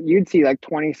that you'd see like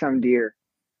 20 some deer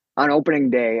on opening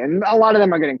day. And a lot of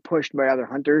them are getting pushed by other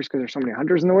hunters because there's so many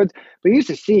hunters in the woods, but you used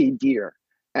to see deer.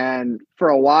 And for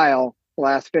a while, the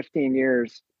last 15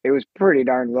 years, it was pretty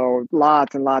darn low.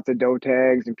 Lots and lots of doe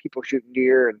tags and people shooting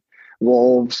deer, and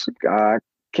wolves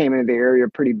came into the area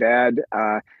pretty bad.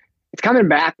 It's coming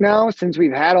back now since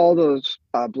we've had all those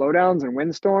blowdowns and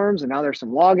windstorms, and now there's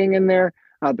some logging in there.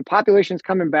 The population's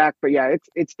coming back, but yeah,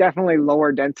 it's definitely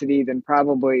lower density than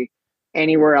probably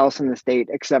anywhere else in the state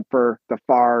except for the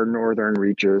far northern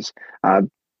reaches. The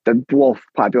wolf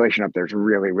population up there is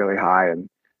really, really high, and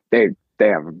they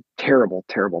have a terrible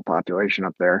population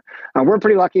up there. We're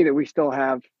pretty lucky that we still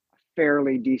have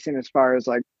fairly decent as far as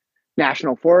like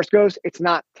national forest goes. It's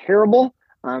not terrible.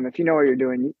 If you know what you're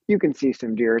doing, you can see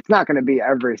some deer. It's not going to be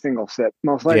every single sit,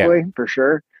 most likely, for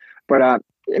sure. But I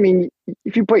mean,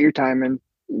 if you put your time in,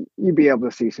 you'd be able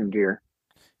to see some deer.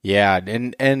 Yeah,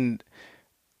 and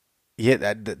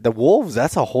yeah, the wolves,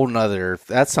 that's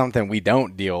something we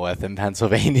don't deal with in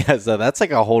Pennsylvania. So that's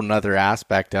like a whole nother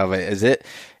aspect of it. Is it,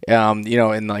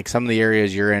 in like some of the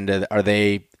areas you're into,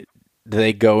 do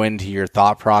they go into your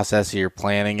thought process, or your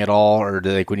planning at all? Or do,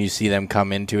 like, when you see them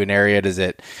come into an area, does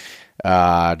it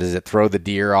throw the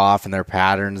deer off and their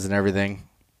patterns and everything?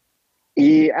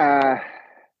 Yeah,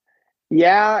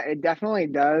 it definitely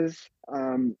does.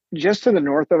 Just to the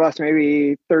north of us,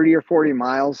 maybe 30 or 40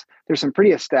 miles, there's some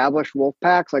pretty established wolf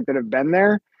packs like that have been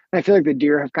there. And I feel like the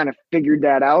deer have kind of figured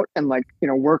that out and like,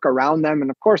 work around them.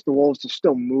 And of course the wolves will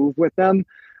still move with them,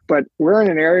 but we're in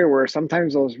an area where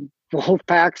sometimes those wolf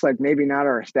packs, like maybe not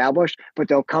are established, but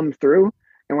they'll come through.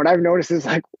 And what I've noticed is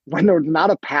like when there's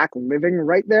not a pack living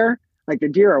right there, like the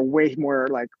deer are way more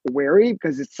like wary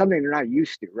because it's something they're not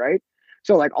used to, right?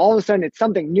 So like all of a sudden it's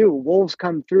something new. Wolves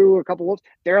come through, a couple wolves,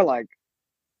 they're like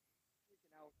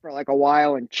for like a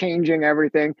while and changing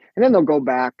everything, and then they'll go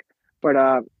back.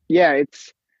 But yeah,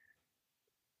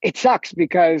 it sucks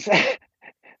because the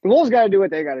wolves got to do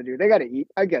what they got to do. They got to eat.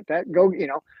 I get that.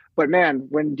 But man,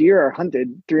 when deer are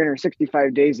hunted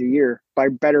 365 days a year by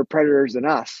better predators than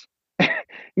us, it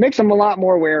makes them a lot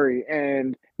more wary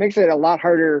and makes it a lot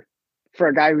harder for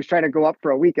a guy who's trying to go up for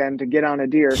a weekend to get on a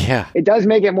deer. Yeah. It does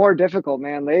make it more difficult,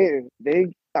 man. They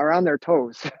are on their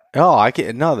toes. Oh,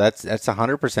 that's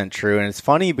 100% true. And it's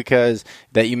funny because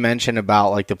that you mentioned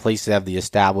about like the places that have the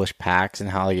established packs and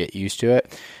how they get used to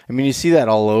it. I mean, you see that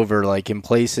all over, like in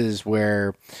places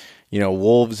where,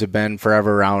 wolves have been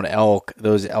forever around elk.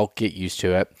 Those elk get used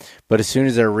to it. But as soon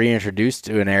as they're reintroduced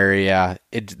to an area,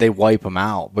 they wipe them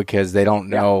out because they don't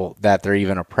know that they're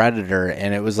even a predator.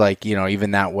 And it was like,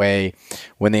 even that way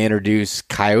when they introduced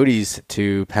coyotes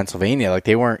to Pennsylvania, like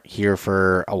they weren't here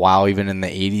for a while, even in the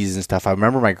 80s and stuff. I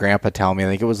remember my grandpa telling me, I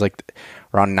think it was like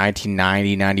around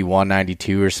 1990, 91,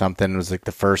 92 or something. It was like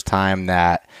the first time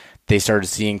that they started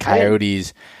seeing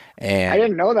coyotes. And I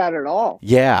didn't know that at all.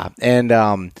 Yeah, and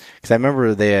because I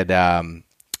remember they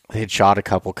had shot a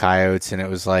couple coyotes, and it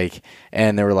was like,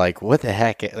 and they were like, "What the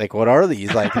heck? Like, what are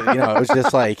these?" Like, it was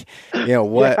just like,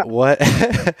 what,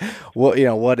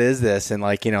 what is this? And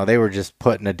like, they were just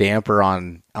putting a damper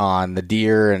on the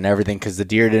deer and everything because the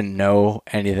deer didn't know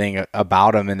anything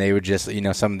about them, and they would just,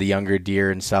 some of the younger deer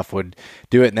and stuff would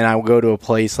do it. And then I would go to a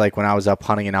place like when I was up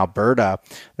hunting in Alberta,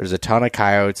 there's a ton of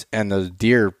coyotes, and those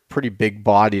deer pretty big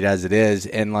bodied as it is,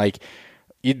 and like.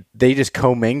 They just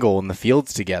commingle in the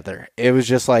fields together. It was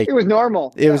just like... It was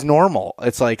normal. It was normal.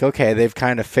 It's like, okay, they've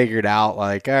kind of figured out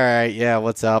like, all right, yeah,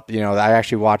 what's up? I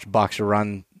actually watched bucks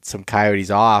run some coyotes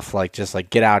off, like just like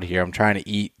get out of here, I'm trying to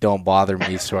eat, don't bother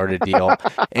me sort of deal.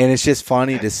 And it's just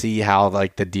funny to see how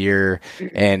like the deer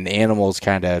and animals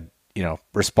kind of, you know,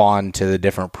 respond to the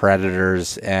different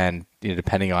predators and, you know,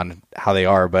 depending on how they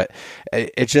are. But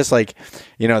it's just like,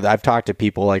 you know, I've talked to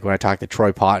people, like when I talked to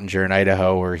Troy Pottinger in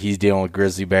Idaho, where he's dealing with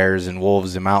grizzly bears and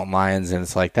wolves and mountain lions, and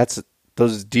it's like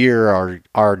those deer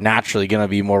are naturally going to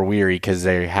be more weary because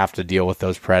they have to deal with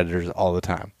those predators all the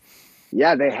time.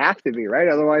 Yeah, they have to be, right?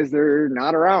 Otherwise they're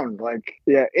not around. Like,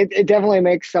 yeah, it definitely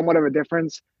makes somewhat of a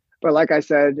difference. But like I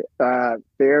said, the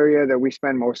area that we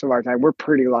spend most of our time, we're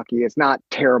pretty lucky. It's not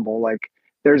terrible. Like,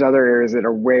 there's other areas that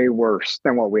are way worse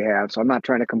than what we have. So I'm not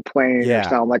trying to complain or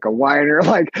sound like a whiner.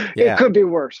 Like, it could be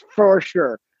worse for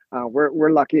sure.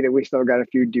 We're lucky that we still got a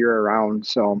few deer around.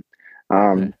 So,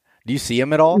 do you see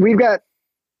them at all? We've got.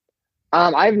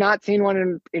 I've not seen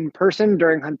one in person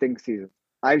during hunting season.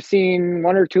 I've seen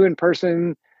one or two in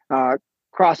person,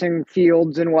 crossing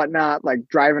fields and whatnot, like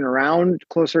driving around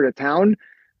closer to town.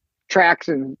 Tracks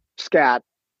and scat,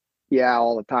 yeah,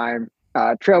 all the time.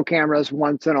 Trail cameras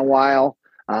once in a while.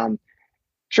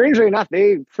 Strangely enough,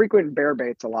 they frequent bear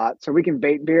baits a lot, so we can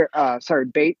bait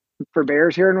for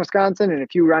bears here in Wisconsin. And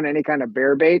if you run any kind of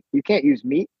bear bait, you can't use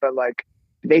meat, but like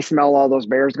they smell all those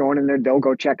bears going in there, they'll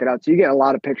go check it out. So you get a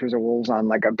lot of pictures of wolves on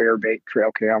like a bear bait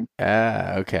trail cam.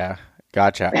 Okay,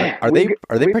 gotcha. Are they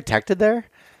protected there?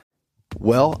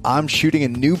 Well, I'm shooting a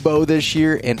new bow this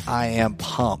year, and I am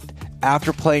pumped.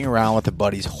 After playing around with a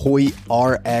buddy's Hoyt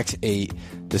RX8,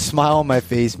 the smile on my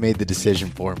face made the decision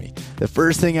for me. The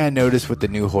first thing I noticed with the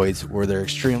new Hoyts were their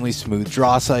extremely smooth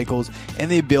draw cycles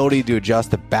and the ability to adjust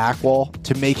the back wall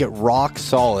to make it rock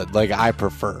solid like I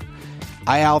prefer.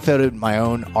 I outfitted my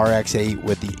own RX8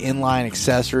 with the inline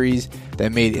accessories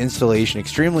that made installation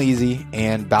extremely easy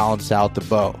and balanced out the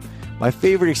bow. My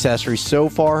favorite accessory so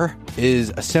far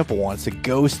is a simple one. It's the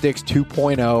Go Sticks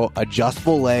 2.0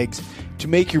 adjustable legs to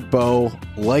make your bow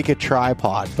like a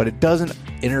tripod, but it doesn't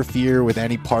interfere with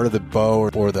any part of the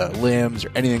bow or the limbs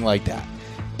or anything like that.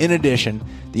 In addition,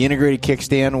 the integrated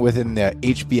kickstand within the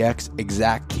HBX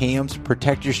Exact cams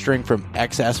protect your string from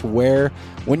excess wear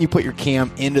when you put your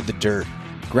cam into the dirt.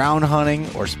 Ground hunting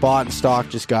or spot and stalk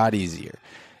just got easier.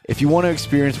 If you want to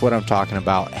experience what I'm talking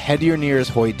about, head to your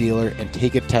nearest Hoyt dealer and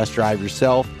take a test drive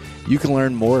yourself. You can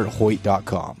learn more at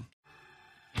Hoyt.com.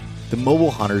 The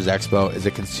Mobile Hunters Expo is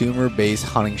a consumer-based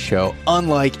hunting show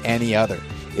unlike any other.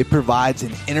 It provides an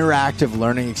interactive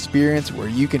learning experience where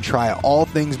you can try all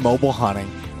things mobile hunting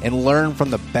and learn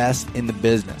from the best in the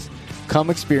business. Come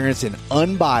experience an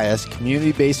unbiased,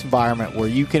 community-based environment where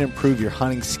you can improve your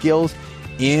hunting skills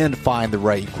and find the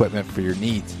right equipment for your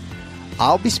needs.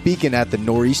 I'll be speaking at the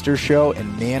Nor'easter Show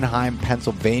in Manheim,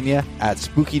 Pennsylvania at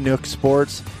Spooky Nook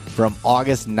Sports from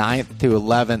August 9th to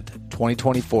 11th,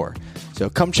 2024. So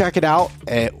come check it out,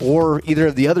 or either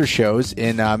of the other shows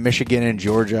in Michigan and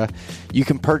Georgia. You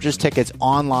can purchase tickets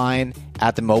online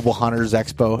at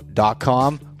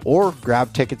themobilehuntersexpo.com or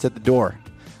grab tickets at the door.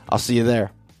 I'll see you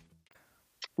there.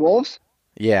 Wolves?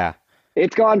 Yeah.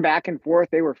 It's gone back and forth.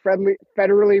 They were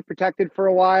federally protected for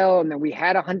a while, and then we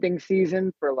had a hunting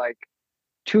season for like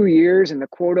 2 years, and the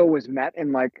quota was met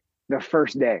in like the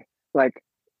first day. Like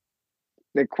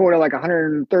the quota, like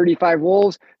 135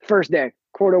 wolves, first day.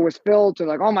 Quota was filled. So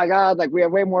like, oh my God, like we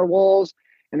have way more wolves.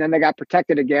 And then they got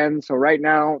protected again. So right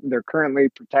now they're currently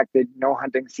protected, no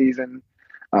hunting season.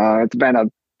 It's been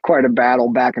quite a battle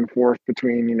back and forth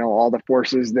between, you know, all the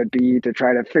forces that be to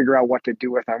try to figure out what to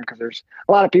do with them. Cause there's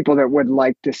a lot of people that would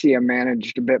like to see them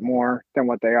managed a bit more than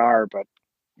what they are, but.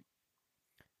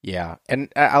 Yeah. And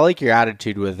I like your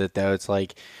attitude with it though. It's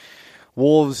like,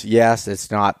 wolves, yes,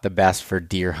 it's not the best for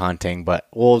deer hunting, but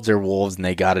wolves are wolves and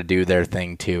they got to do their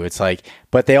thing too. It's like,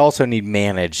 but they also need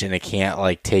managed, and it can't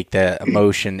like take the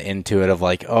emotion into it of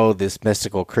like, oh, this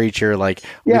mystical creature, like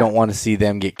we don't want to see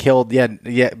them get killed.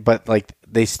 Yeah, but like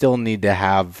they still need to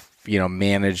have, you know,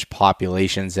 managed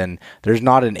populations, and there's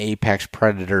not an apex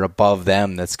predator above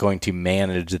them that's going to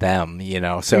manage them, you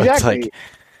know. So exactly. It's like,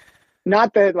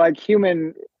 not that like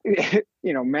human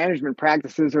management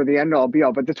practices are the end all be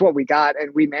all, but that's what we got.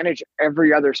 And we manage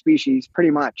every other species pretty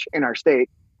much in our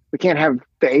state. We can't have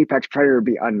the apex predator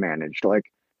be unmanaged. Like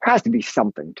there has to be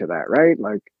something to that, right?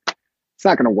 Like it's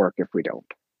not going to work if we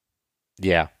don't.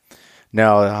 Yeah,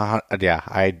 no.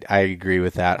 I agree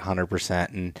with that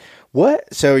 100%. And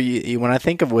so when I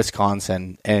think of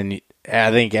Wisconsin, and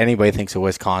I think anybody thinks of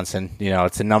Wisconsin, you know,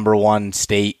 it's the number one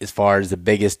state as far as the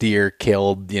biggest deer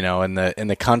killed, you know, in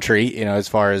the country, you know, as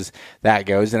far as that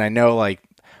goes. And I know like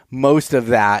most of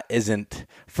that isn't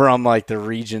from like the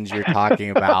regions you're talking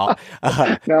about.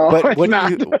 No, but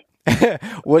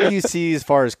What do you see as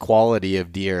far as quality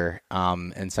of deer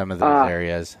in some of those Uh,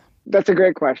 areas? that's a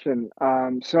great question.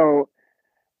 So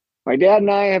my dad and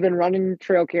I have been running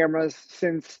trail cameras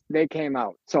since they came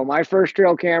out. So my first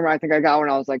trail camera, I think I got when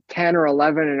I was like 10 or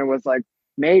 11, and it was like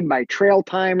made by Trail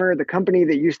Timer, the company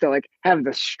that used to like have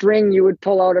the string you would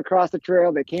pull out across the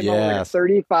trail. They came out with like a Yes.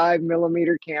 35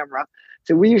 millimeter camera.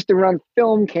 So we used to run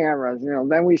film cameras,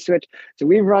 then we switched. So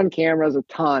we've run cameras a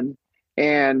ton.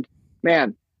 And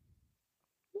man,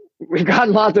 we've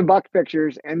gotten lots of buck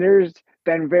pictures, and there's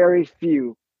been very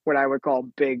few what I would call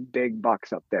big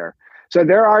bucks up there. So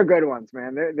there are good ones,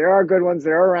 man. There are good ones.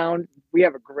 They're around. We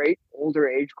have a great older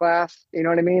age class. You know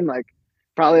what I mean? Like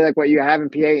probably like what you have in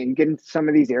PA, and you get into some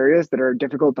of these areas that are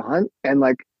difficult to hunt. And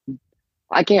like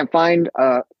I can't find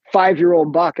a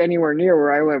 5-year-old buck anywhere near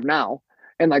where I live now.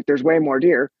 And like there's way more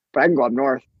deer, but I can go up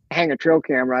north, hang a trail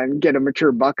camera, and get a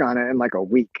mature buck on it in like a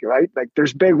week, right? Like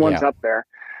there's big ones Yeah. up there.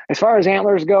 As far as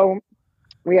antlers go,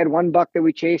 we had one buck that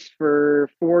we chased for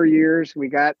 4 years. We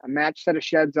got a match set of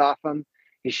sheds off him.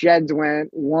 His sheds went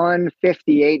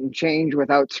 158 and change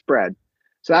without spread.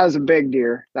 So that was a big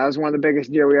deer. That was one of the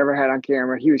biggest deer we ever had on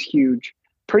camera. He was huge.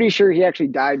 Pretty sure he actually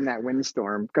died in that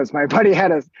windstorm because my buddy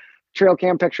had a trail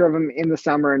cam picture of him in the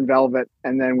summer in velvet,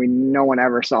 and then no one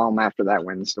ever saw him after that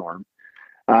windstorm.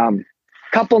 Um,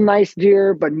 Couple nice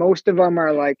deer, but most of them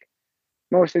are like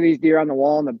most of these deer on the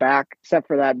wall in the back, except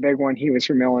for that big one. He was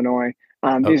from Illinois.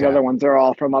 These Okay. other ones are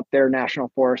all from up there, National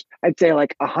Forest. I'd say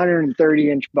like a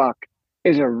 130-inch buck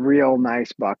is a real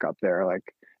nice buck up there. Like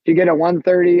if you get a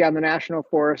 130 on the National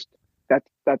Forest,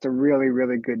 that's a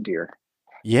really good deer.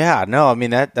 Yeah, no, I mean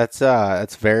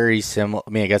that's very similar. I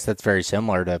mean, I guess that's very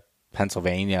similar to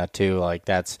Pennsylvania too. Like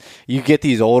that's you get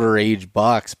these older age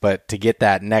bucks, but to get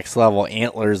that next level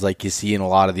antlers like you see in a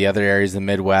lot of the other areas of the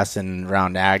Midwest and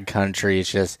around ag country,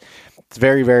 it's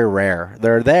very rare.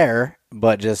 They're there,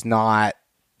 but just not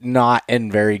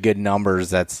in very good numbers.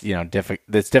 That's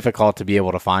that's difficult to be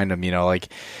able to find them. Like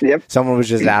Yep. someone was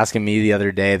just asking me the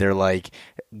other day. They're like,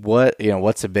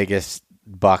 what's the biggest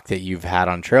buck that you've had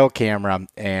on trail camera?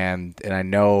 And I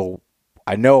know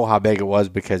how big it was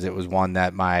because it was one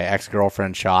that my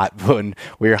ex-girlfriend shot when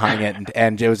we were hunting it,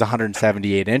 and it was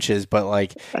 178 inches. But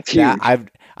like That's that, huge.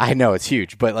 I know it's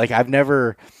huge, but like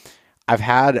I've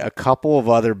had a couple of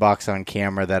other bucks on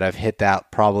camera that have hit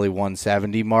that probably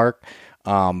 170 mark.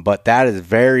 But that is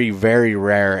very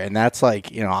rare. And that's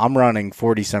like, I'm running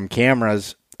 40 some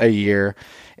cameras a year.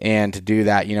 And to do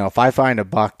that, if I find a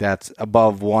buck that's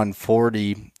above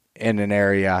 140 in an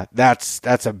area, that's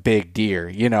a big deer,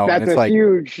 and it's like,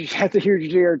 That's a huge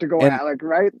deer to go and at, like,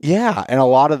 right? yeah, and a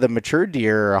lot of the mature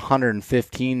deer are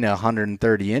 115 to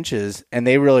 130 inches, and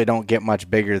they really don't get much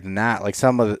bigger than that. Like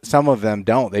some of them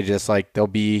don't. They just like they'll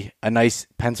be a nice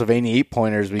Pennsylvania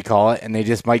 8-pointers we call it, and they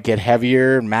just might get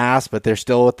heavier in mass, but they're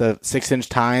still with the 6-inch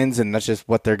tines, and that's just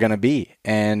what they're gonna be.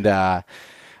 And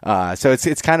so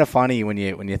it's kind of funny when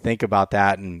you think about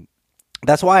that. And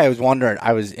that's why I was wondering.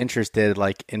 I was interested,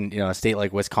 like in a state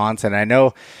like Wisconsin.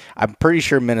 I'm pretty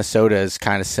sure Minnesota is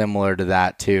kind of similar to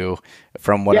that too,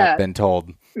 from what I've Yeah. been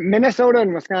told. Minnesota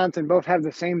and Wisconsin both have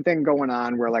the same thing going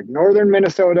on where like northern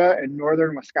Minnesota and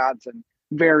northern Wisconsin,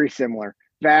 very similar.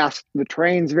 Vast, the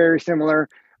terrain's very similar.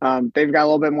 They've got a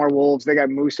little bit more wolves. They got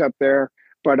moose up there.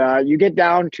 But you get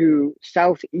down to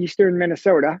southeastern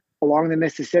Minnesota along the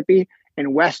Mississippi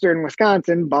and western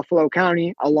Wisconsin, Buffalo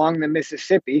County along the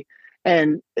Mississippi.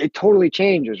 And it totally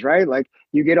changes, right? Like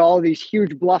you get all these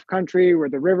huge bluff country where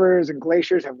the rivers and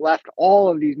glaciers have left all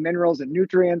of these minerals and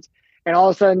nutrients, and all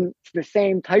of a sudden it's the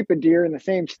same type of deer in the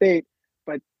same state,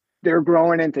 but they're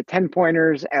growing into 10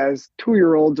 pointers as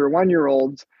 2-year olds or 1-year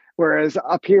olds. Whereas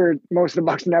up here, most of the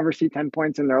bucks never see 10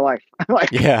 points in their life.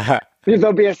 Like Yeah.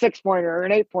 there'll be a 6-pointer or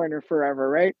an 8-pointer forever,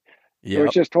 right? So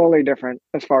it's Yep. just totally different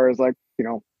as far as like,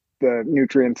 the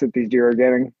nutrients that these deer are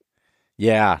getting.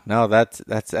 Yeah. No, that's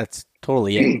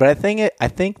totally it. But I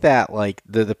think that like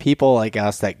the people like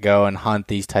us that go and hunt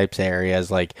these types of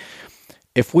areas, like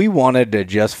if we wanted to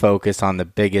just focus on the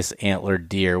biggest antlered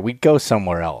deer, we'd go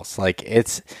somewhere else. Like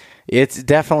it's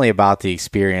definitely about the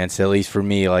experience, at least for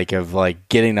me, like of like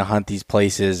getting to hunt these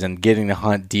places and getting to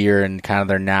hunt deer and kind of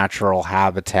their natural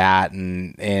habitat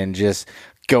and just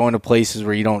going to places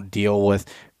where you don't deal with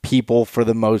people for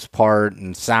the most part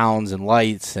and sounds and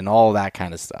lights and all that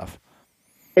kind of stuff.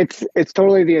 It's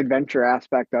totally the adventure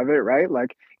aspect of it, right?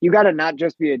 Like you got to not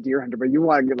just be a deer hunter, but you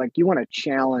want to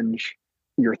challenge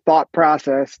your thought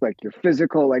process, like your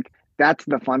physical, like that's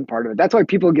the fun part of it. That's why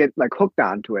people get like hooked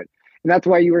onto it. And that's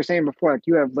why you were saying before, like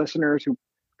you have listeners who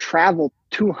travel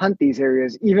to hunt these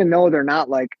areas, even though they're not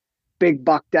like big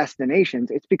buck destinations,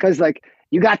 it's because like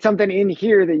you got something in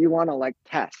here that you want to like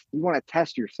test. You want to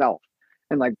test yourself.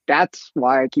 And like that's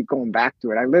why I keep going back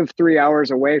to it. I live 3 hours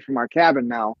away from our cabin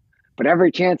now, but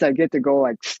every chance I get to go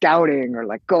like scouting or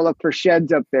like go look for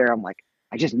sheds up there, I'm like,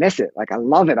 I just miss it. Like I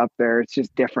love it up there. It's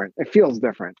just different. It feels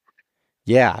different.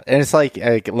 Yeah, and it's like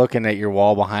looking at your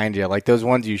wall behind you, like those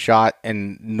ones you shot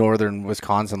in northern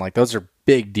Wisconsin, like those are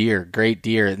big deer, great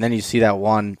deer, and then you see that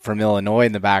one from Illinois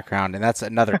in the background, and that's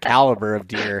another caliber of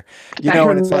deer,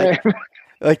 and it's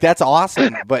like that's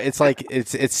awesome, but it's like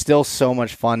it's still so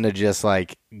much fun to just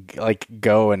like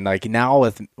go and like now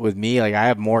with me, like I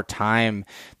have more time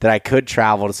that I could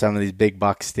travel to some of these big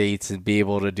buck states and be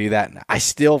able to do that. And I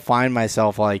still find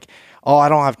myself like, oh, I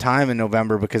don't have time in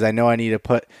November because I know I need to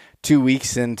put 2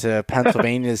 weeks into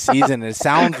Pennsylvania's season. It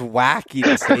sounds wacky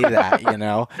to say that,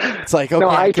 It's like, okay, no,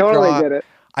 I totally get it.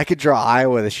 I could draw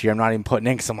Iowa this year. I'm not even putting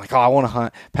in because I'm like, oh, I want to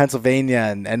hunt Pennsylvania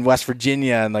and West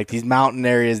Virginia and like these mountain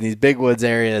areas and these big woods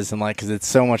areas, and like because it's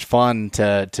so much fun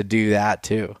to do that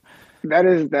too. That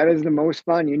is the most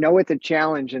fun. It's a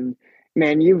challenge, and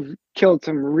man, you've killed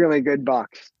some really good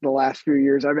bucks the last few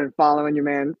years. I've been following you,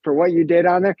 man, for what you did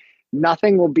on there.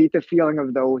 Nothing will beat the feeling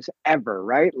of those ever,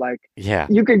 right? Like, yeah,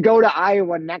 you could go to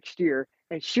Iowa next year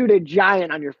and shoot a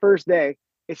giant on your first day.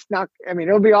 It's not. I mean,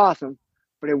 it'll be awesome,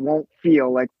 but it won't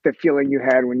feel like the feeling you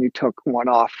had when you took one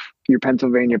off your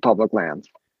Pennsylvania public lands.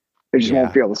 It just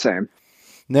won't feel the same.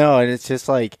 No, and it's just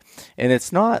like, and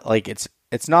it's not like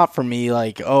it's not for me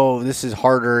like, oh, this is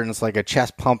harder and it's like a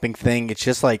chest pumping thing. It's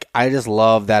just like I just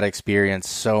love that experience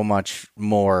so much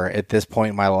more at this point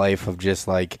in my life of just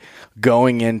like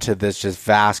going into this just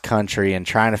vast country and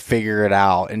trying to figure it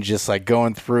out and just like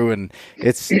going through, and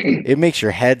it makes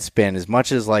your head spin as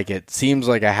much as like it seems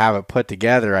like I have it put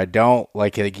together. I don't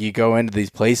like you go into these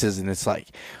places and it's like,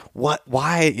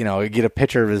 why, you get a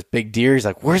picture of this big deer. He's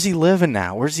like, where's he living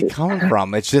now? Where's he coming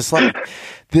from? It's just like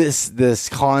this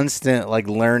constant like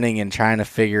learning and trying to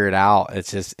figure it out.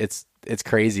 It's just, it's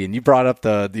crazy. And you brought up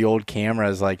the old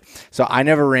cameras. Like, so I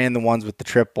never ran the ones with the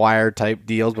tripwire type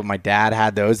deals, but my dad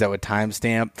had those that would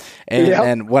timestamp.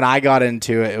 And when I got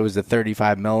into it, it was the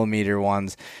 35 millimeter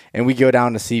ones. And we go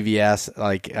down to CVS,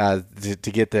 like,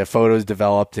 to get the photos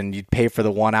developed, and you'd pay for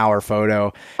the 1 hour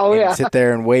photo. Sit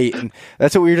there and wait. And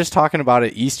that's what we were just talking about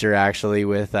at Easter, actually,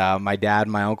 with, my dad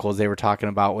and my uncles. They were talking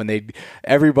about when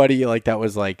everybody like that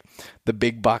was like the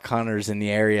big buck hunters in the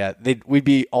area, we'd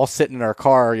be all sitting in our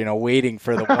car, waiting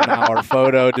for the 1 hour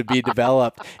photo to be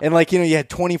developed. And like, you had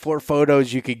 24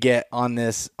 photos you could get on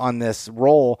this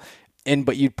roll.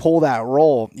 But you'd pull that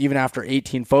roll even after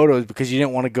 18 photos because you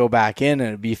didn't want to go back in and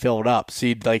it'd be filled up. So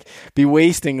you'd like be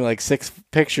wasting like 6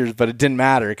 pictures, but it didn't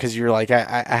matter because you're like,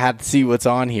 I had to see what's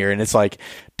on here. And it's like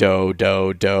doe,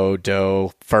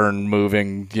 fern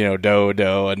moving,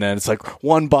 doe. And then it's like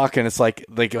one buck and it's like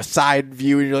a side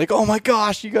view. And you're like, oh my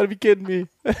gosh, you gotta be kidding me.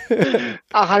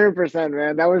 100%,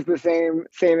 man. That was the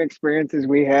same experiences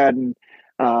we had. And,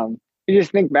 you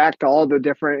just think back to all the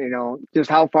different,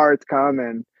 just how far it's come.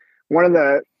 And one of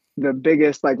the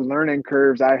biggest like learning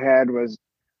curves I had was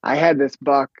I had this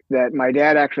buck that my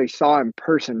dad actually saw in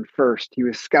person first. He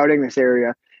was scouting this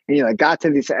area and he like got to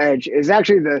this edge. It's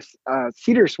actually this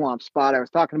cedar swamp spot I was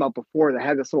talking about before that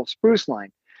had this little spruce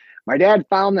line. My dad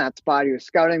found that spot. He was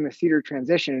scouting the cedar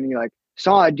transition and he like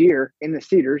saw a deer in the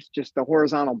cedars, just the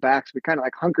horizontal backs. We kind of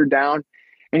like hunkered down.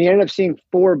 And he ended up seeing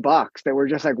 4 bucks that were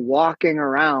just like walking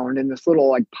around in this little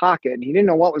like pocket. And he didn't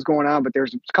know what was going on, but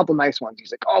there's a couple nice ones.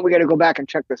 He's like, oh, we got to go back and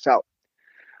check this out.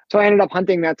 So I ended up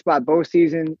hunting that spot bow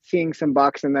season, seeing some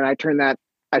bucks. And then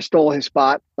I stole his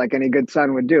spot like any good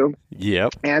son would do.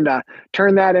 Yep. And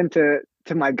turned that into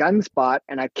my gun spot.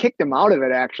 And I kicked him out of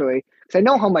it actually. Because I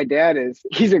know how my dad is.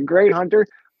 He's a great hunter,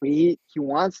 but he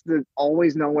wants to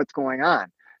always know what's going on.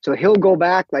 So he'll go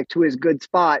back like to his good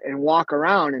spot and walk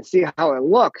around and see how it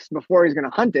looks before he's going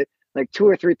to hunt it like 2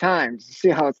 or 3 times to see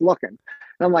how it's looking. And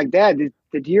I'm like, Dad,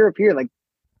 the deer up here, like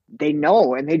they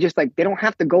know, and they just like, they don't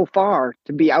have to go far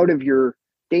to be out of your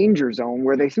danger zone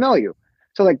where they smell you.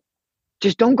 So like,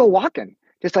 just don't go walking,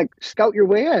 just like scout your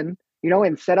way in,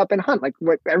 and set up and hunt like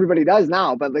what everybody does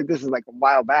now. But like, this is like a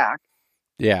while back.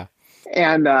 Yeah.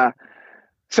 And,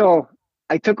 so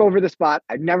I took over the spot.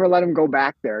 I'd never let him go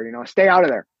back there, stay out of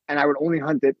there. And I would only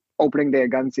hunt it opening day of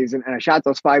gun season. And I shot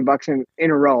those 5 bucks in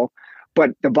a row.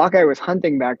 But the buck I was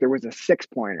hunting back there was a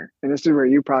 6-pointer. And this is where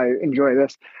you probably enjoy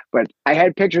this. But I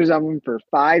had pictures of him for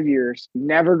 5 years,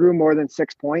 never grew more than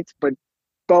 6 points. But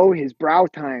his brow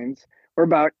tines were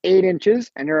about 8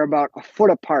 inches and they're about a foot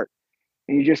apart.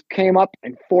 And he just came up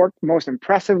and forked, most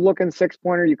impressive looking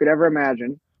 6-pointer you could ever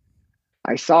imagine.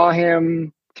 I saw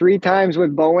him 3 times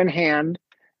with bow in hand.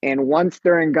 and once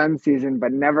during gun season,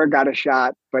 but never got a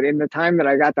shot. But in the time that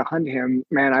I got to hunt him,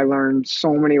 man, I learned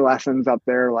so many lessons up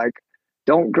there. Like,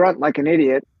 don't grunt like an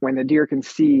idiot when the deer can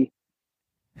see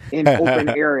in open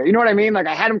area. You know what I mean? Like,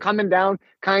 I had him coming down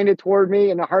kind of toward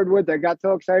me in the hardwoods. I got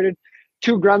so excited.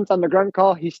 Two grunts on the grunt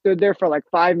call. He stood there for like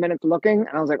 5 minutes looking, and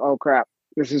I was like, oh crap,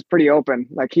 this is pretty open.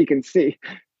 Like, he can see.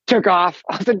 Took off.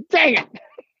 I was like, dang it.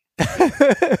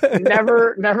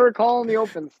 Never call in the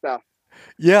open stuff.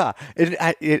 Yeah,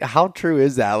 how true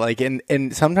is that? Like, and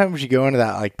sometimes you go into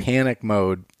that like panic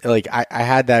mode. Like I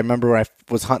had that. I remember when I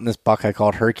was hunting this buck I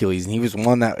called Hercules, and he was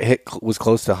one that was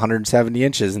close to 170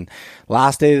 inches. And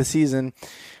last day of the season,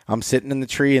 I'm sitting in the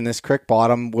tree in this creek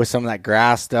bottom with some of that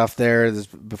grass stuff there.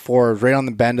 Before it was right on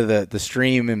the bend of the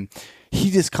stream, and he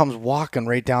just comes walking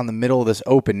right down the middle of this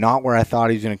open, not where I thought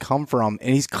he was going to come from.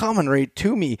 And he's coming right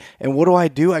to me. And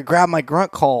what do? I grab my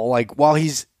grunt call, like, while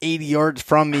he's 80 yards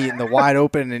from me in the wide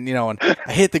open. And, and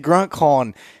I hit the grunt call,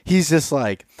 and he's just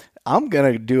like, I'm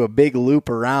going to do a big loop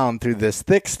around through this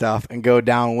thick stuff and go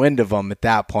downwind of him at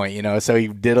that point, So he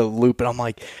did a loop, and I'm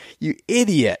like, you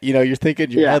idiot. You're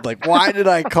thinking in your head, like, why did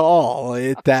I call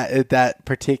at that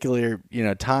particular,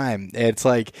 time? It's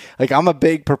like I'm a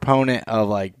big proponent of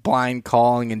like blind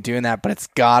calling and doing that, but it's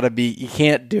gotta be, you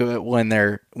can't do it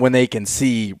when they can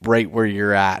see right where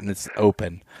you're at and it's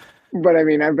open. But I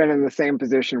mean, I've been in the same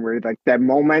position where like that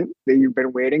moment that you've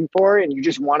been waiting for and you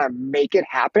just want to make it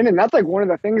happen. And that's like one of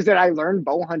the things that I learned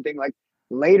bow hunting, like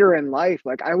later in life.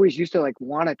 Like I always used to like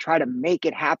want to try to make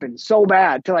it happen so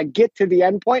bad to like get to the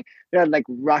end point that I'd like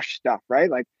rush stuff, right?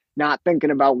 Like not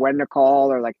thinking about when to call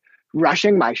or like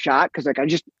rushing my shot. Cause like I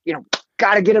just,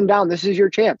 got to get him down. This is your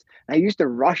chance. And I used to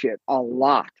rush it a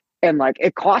lot. And like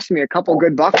it cost me a couple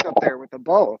good bucks up there with the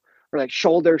bow. Or like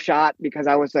shoulder shot because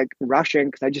I was like rushing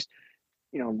because I just,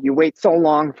 you wait so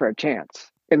long for a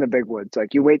chance in the big woods.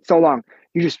 Like you wait so long,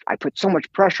 I put so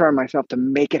much pressure on myself to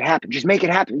make it happen. Just make it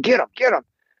happen. Get him.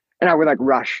 And I would like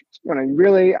rush when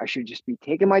I should just be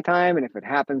taking my time. And if it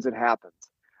happens, it happens.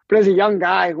 But as a young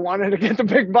guy who wanted to get the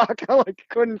big buck, I like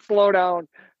couldn't slow down,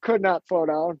 could not slow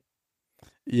down.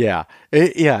 Yeah.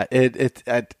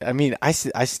 I mean, I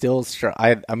still,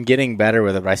 I'm getting better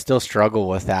with it, but I still struggle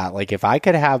with that. Like if I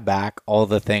could have back all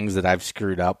the things that I've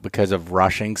screwed up because of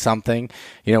rushing something,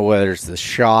 whether it's the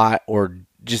shot or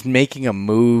just making a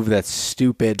move that's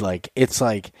stupid, like it's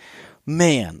like,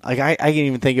 man, like I can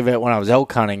even think of it when I was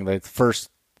elk hunting, the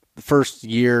first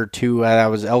year or two that I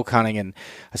was elk hunting, and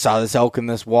I saw this elk in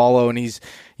this wallow, and he's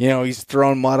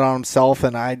throwing mud on himself,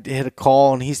 and I hit a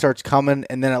call, and he starts coming,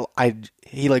 and then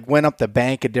he like went up the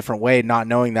bank a different way, not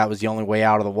knowing that was the only way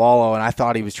out of the wallow, and I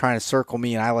thought he was trying to circle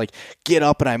me, and I like get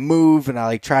up and I move, and I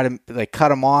like try to like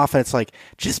cut him off, and it's like,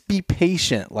 just be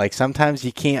patient. Like sometimes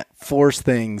you can't force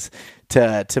things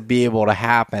to be able to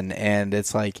happen, and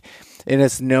it's like, and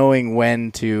it's knowing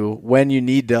when you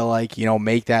need to like,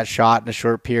 make that shot in a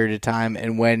short period of time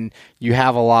and when you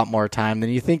have a lot more time than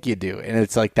you think you do. And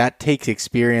it's like, that takes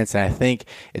experience. And I think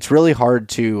it's really hard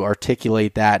to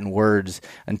articulate that in words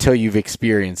until you've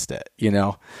experienced it,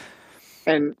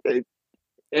 And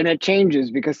it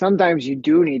changes because sometimes you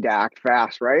do need to act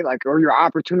fast, right? Like, or your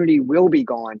opportunity will be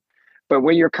gone. But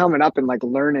when you're coming up and like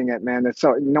learning it, man, it's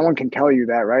so no one can tell you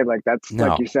that, right? Like that's No.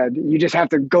 Like you said, you just have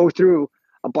to go through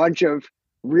a bunch of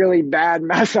really bad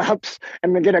mess ups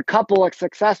and then get a couple of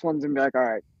success ones and be like, all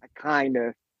right, I kind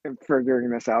of am figuring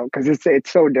this out because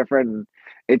it's so different. And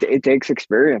it takes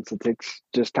experience. It takes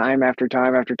just time after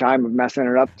time after time of messing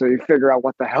it up till you figure out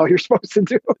what the hell you're supposed to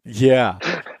do. Yeah.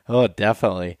 Oh,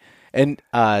 definitely. And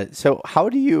so how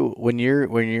do you, when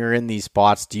you're in these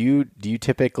spots, do you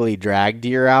typically drag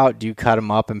deer out? Do you cut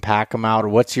them up and pack them out? Or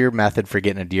what's your method for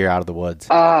getting a deer out of the woods?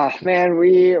 Man,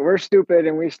 we're stupid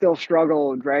and we still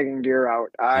struggle dragging deer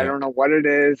out. I don't know what it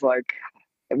is. Like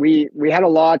we had a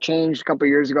law changed a couple of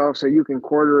years ago, so you can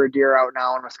quarter a deer out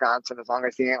now in Wisconsin as long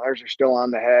as the antlers are still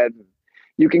on the head.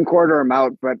 You can quarter them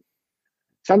out, but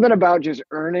something about just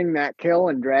earning that kill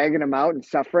and dragging them out and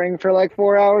suffering for like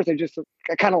 4 hours,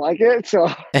 I kind of like it.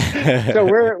 So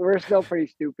we're still pretty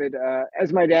stupid.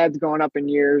 As my dad's going up in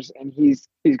years and he's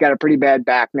got a pretty bad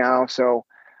back now, so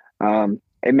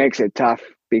it makes it tough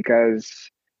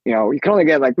because you can only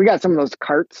get like, we got some of those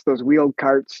carts, those wheeled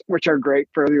carts, which are great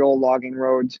for the old logging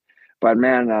roads. But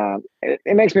man,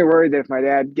 it makes me worried that if my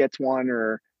dad gets one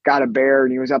or got a bear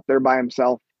and he was up there by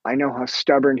himself, I know how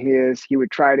stubborn he is. He would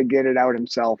try to get it out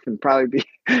himself and probably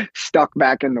be stuck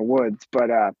back in the woods. But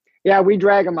yeah, we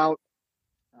drag them out.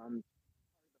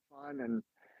 Fun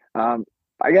and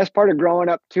I guess part of growing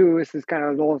up too. This is kind of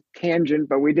a little tangent,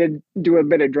 but we did do a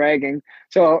bit of dragging.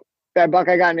 So that buck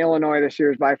I got in Illinois this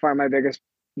year is by far my biggest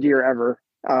deer ever.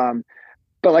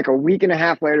 But like a week and a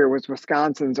half later was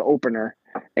Wisconsin's opener.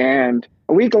 And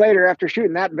a week later, after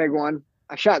shooting that big one,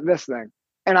 I shot this thing.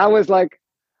 And I was like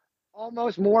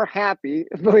almost more happy,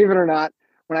 believe it or not,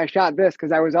 when I shot this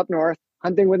because I was up north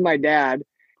hunting with my dad.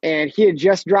 And he had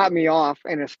just dropped me off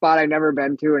in a spot I'd never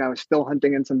been to. And I was still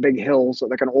hunting in some big hills,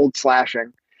 like an old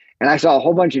slashing. And I saw a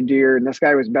whole bunch of deer. And this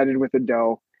guy was bedded with a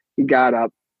doe. He got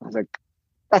up. I was like,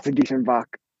 that's a decent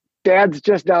buck. Dad's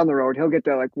just down the road. He'll get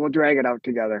there. Like, we'll drag it out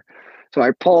together. So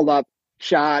I pulled up,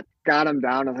 shot, got him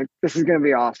down. I was like, this is going to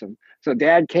be awesome. So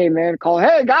dad came in, called,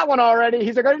 hey, got one already.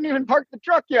 He's like, I didn't even park the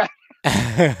truck yet.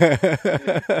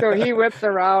 So he whips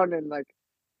around and like,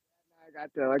 I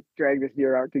got to like drag this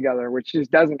deer out together, which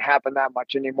just doesn't happen that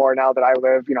much anymore now that I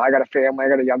live. You know, I got a family, I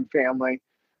got a young family.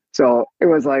 So it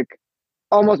was like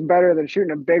almost better than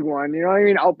shooting a big one. You know what I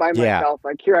mean? Out by Yeah. myself.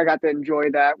 Like here, I got to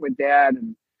enjoy that with dad,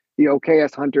 and the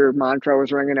Okayest hunter mantra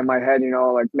was ringing in my head. You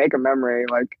know, like make a memory.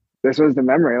 Like this was the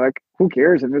memory. Like who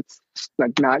cares if it's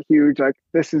like not huge? Like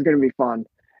this is going to be fun.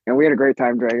 And we had a great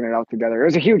time dragging it out together. It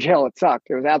was a huge hill. It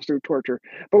sucked. It was absolute torture,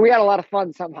 but we had a lot of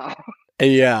fun somehow.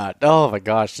 Yeah. Oh my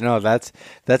gosh. No, that's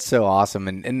so awesome.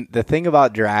 And the thing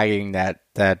about dragging that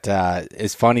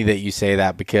is funny that you say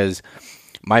that, because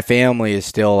my family is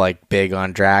still like big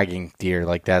on dragging deer.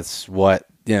 Like that's what,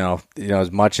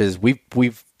 as much as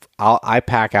I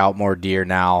pack out more deer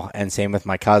now, and same with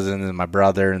my cousins and my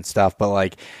brother and stuff. But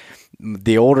like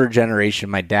the older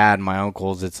generation, my dad and my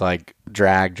uncles, it's like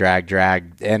drag,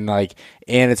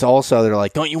 and it's also, they're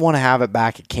like, don't you want to have it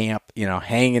back at camp,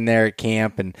 hanging there at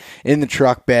camp and in the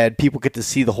truck bed, people get to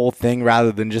see the whole thing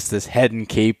rather than just this head and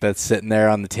cape that's sitting there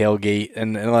on the tailgate.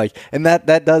 And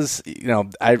that does,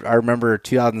 I remember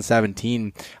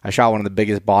 2017, I shot one of the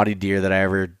biggest body deer that I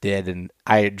ever did, and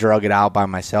I drug it out by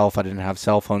myself. I didn't have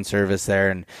cell phone service there,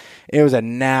 and it was a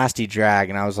nasty drag.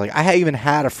 And I was like, I even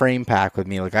had a frame pack with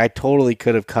me. Like I totally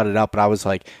could have cut it up, but I was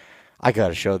like, I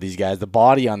gotta show these guys the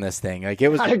body on this thing. Like it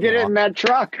was, How to get it in that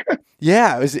truck.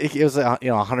 yeah, it was a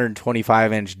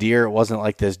 125-inch deer. It wasn't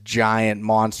like this giant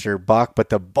monster buck, but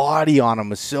the body on him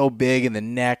was so big in the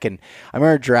neck. And I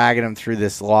remember dragging him through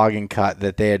this logging cut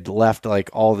that they had left like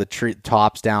all the tree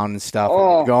tops down and stuff,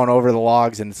 and going over the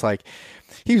logs, and it's like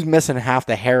he was missing half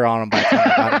the hair on him by the time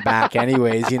I got him back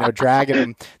anyways, dragging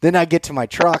him. Then I get to my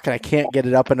truck and I can't get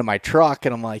it up into my truck,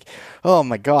 and I'm like, oh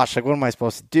my gosh, like what am I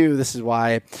supposed to do? This is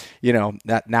why,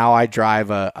 that now I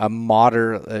drive a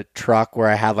modern truck where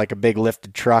I have like a big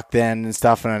lifted truck then and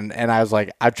stuff, and I was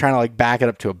like, I'm trying to like back it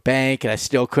up to a bank, and I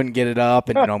still couldn't get it up,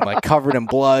 and I'm like covered in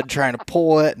blood trying to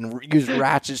pull it, and use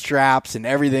ratchet straps and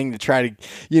everything to try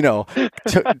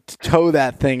to tow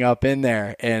that thing up in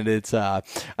there. And it's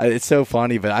so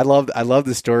funny. But I love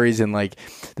the stories, and like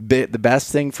the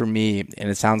best thing for me, and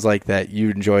it sounds like that you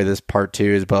enjoy this part too,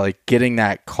 is but like getting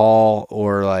that call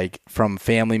or like from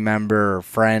family member or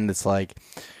friend. It's like,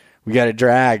 we got to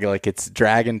drag, like it's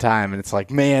dragging time, and it's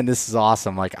like, man, this is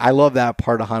awesome. Like I love that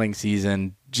part of hunting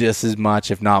season just as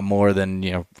much, if not more,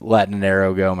 than letting an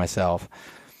arrow go myself.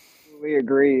 We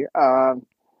agree. I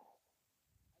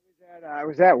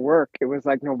was at work. It was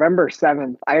like November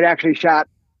 7th. I had actually shot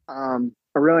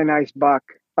a really nice buck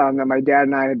that my dad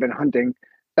and I had been hunting.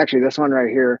 It's actually this one right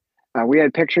here. We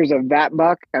had pictures of that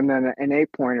buck and then an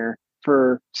 8-pointer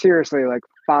for seriously like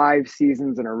 5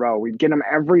 seasons in a row. We'd get them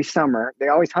every summer. They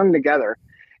always hung together.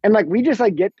 And like we just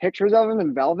like get pictures of them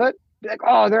in velvet. Like,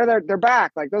 oh, they're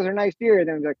back. Like those are nice deer. And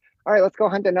then it's like, all right, let's go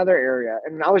hunt another area.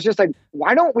 And I was just like,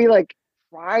 why don't we like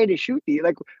try to shoot these?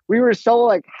 Like we were so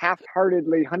like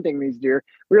half-heartedly hunting these deer.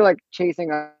 We were like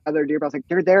chasing other deer. But I was like,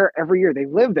 they're there every year. They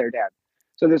live there, Dad.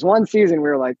 So this one season we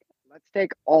were like, let's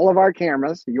take all of our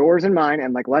cameras, yours and mine,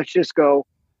 and like let's just go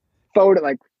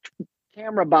like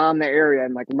camera bomb the area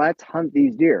and like let's hunt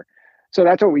these deer. So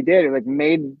that's what we did. It like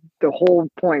made the whole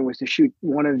point was to shoot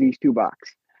one of these 2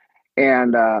 bucks.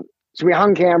 And so we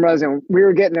hung cameras and we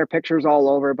were getting their pictures all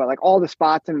over, but like all the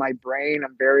spots in my brain,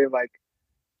 I'm very like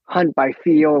hunt by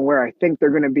feel and where I think they're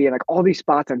going to be. And like all these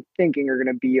spots I'm thinking are going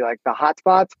to be like the hot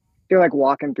spots. They're like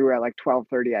walking through at like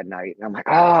 12:30 at night. And I'm like,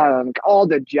 I'm like all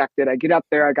dejected. I get up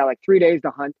there. I got like 3 days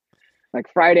to hunt. Like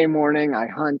Friday morning, I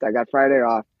hunt. I got Friday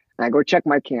off. And I go check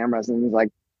my cameras. And he's like,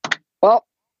 well,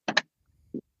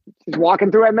 he's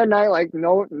walking through at midnight. Like,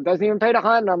 no, it doesn't even pay to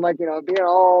hunt. And I'm like, being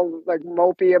all like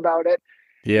mopey about it.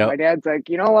 Yeah. My dad's like,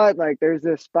 you know what? Like, there's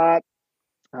this spot.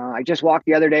 I just walked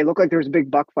the other day. Looked like there was a big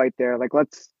buck fight there. Like,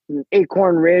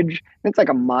 Acorn Ridge. It's like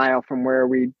a mile from where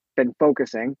we'd been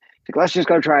focusing. He's like, let's just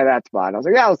go try that spot. I was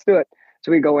like, yeah, let's do it.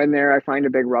 So we go in there. I find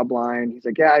a big rub line. He's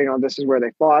like, yeah, this is where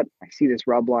they fought. I see this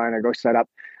rub line. I go set up.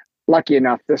 Lucky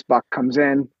enough, this buck comes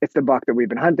in. It's the buck that we've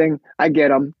been hunting. I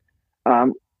get him.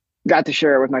 got to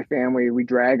share it with my family. We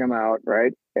drag them out,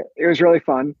 right? It was really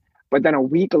fun. But then a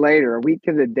week to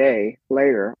the day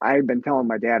later, I had been telling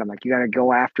my dad, I'm like, you got to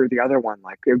go after the other one.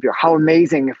 Like, it'd be, how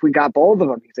amazing if we got both of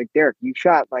them. He's like, Derek, you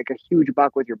shot like a huge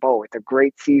buck with your bow. It's a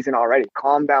great season already.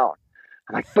 Calm down.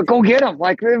 I'm like, but go get him.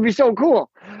 Like, it'd be so cool.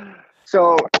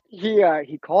 So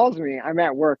he calls me. I'm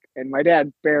at work, and my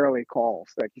dad barely calls.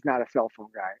 Like, he's not a cell phone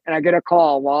guy. And I get a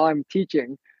call while I'm teaching,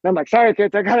 and I'm like, sorry,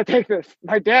 kids, I gotta take this.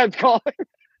 My dad's calling.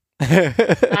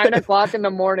 9 o'clock in the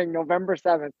morning, November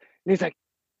 7th. And he's like,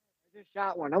 I just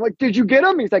shot one. I'm like, did you get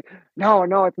him? He's like, no,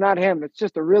 it's not him. It's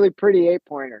just a really pretty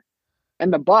 8-pointer.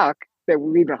 And the buck that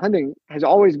we've been hunting has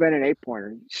always been an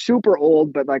 8-pointer. Super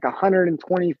old, but like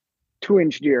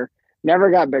 122-inch deer.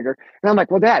 Never got bigger. And I'm like,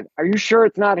 well, Dad, are you sure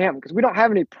it's not him? Because we don't have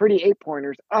any pretty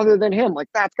 8-pointers other than him. Like,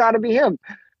 that's got to be him.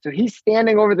 So he's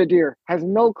standing over the deer, has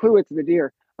no clue it's the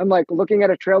deer. I'm like looking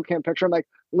at a trail cam picture. I'm like,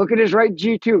 look at his right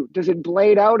G2. Does it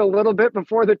blade out a little bit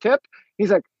before the tip? He's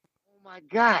like, oh my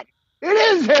God, it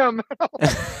is him.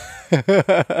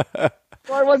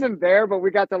 Well, I wasn't there, but we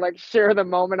got to like share the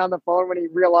moment on the phone when he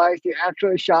realized he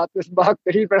actually shot this buck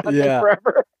that he'd been hunting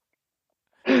forever.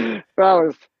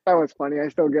 That was funny. I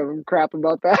still give him crap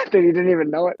about that he didn't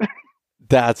even know it.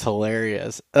 That's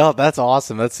hilarious. Oh, that's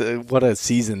awesome. That's what a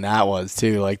season that was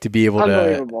too. Like to be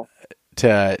able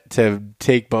to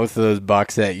take both of those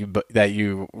bucks that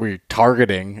you were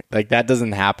targeting. Like that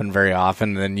doesn't happen very often.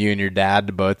 And then you and your dad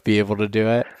to both be able to do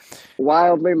it.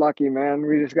 Wildly lucky, man.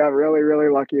 We just got really, really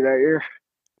lucky that year.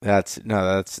 That's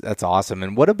awesome.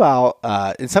 And what about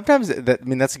and sometimes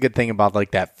that's a good thing about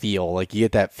like that feel. Like you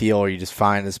get that feel where you just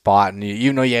find the spot and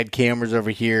you know you had cameras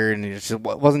over here and it just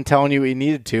wasn't telling you what you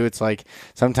needed to. It's like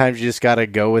sometimes you just got to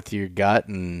go with your gut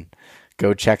and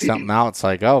go check something out. It's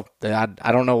like, oh,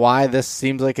 I don't know why this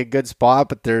seems like a good spot,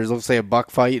 but looks like a buck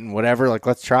fight and whatever. Like,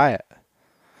 let's try it.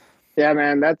 Yeah,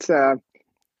 man, that's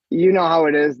you know how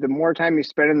it is. The more time you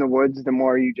spend in the woods, the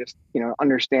more you just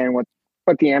understand what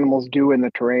the animals do in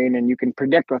the terrain, and you can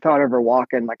predict without ever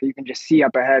walking. Like you can just see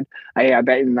up ahead. I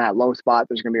bet in that low spot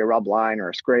there's going to be a rub line or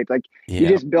a scrape. Like you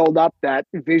just build up that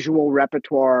visual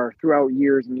repertoire throughout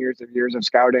years and years of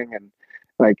scouting, and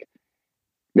like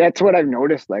that's what I've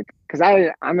noticed. Like because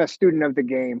I'm a student of the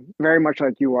game, very much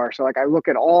like you are. So like I look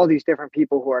at all these different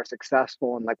people who are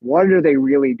successful and like what are they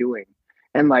really doing,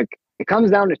 and like it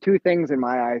comes down to two things in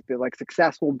my eyes that like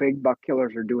successful big buck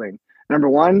killers are doing. Number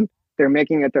one, they're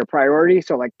making it their priority.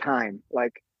 So like time,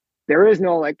 like there is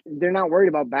no, like, they're not worried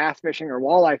about bass fishing or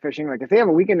walleye fishing. Like if they have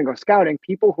a weekend to go scouting,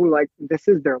 people who like, this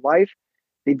is their life,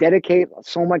 they dedicate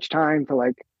so much time to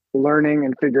like learning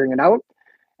and figuring it out.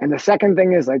 And the second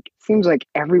thing is like, seems like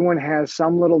everyone has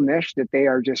some little niche that they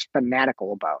are just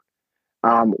fanatical about.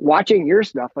 Watching your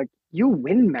stuff, like you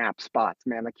wind map spots,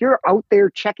 man. Like you're out there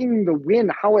checking the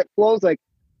wind, how it flows. Like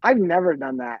I've never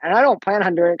done that. And I don't plan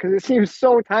on doing it because it seems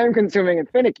so time consuming and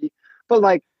finicky. But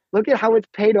like, look at how it's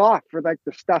paid off for like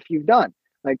the stuff you've done.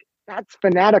 Like that's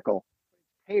fanatical.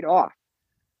 It's paid off.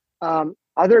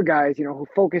 Other guys, who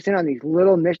focus in on these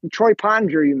little niche, Troy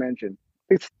Pottinger, you mentioned,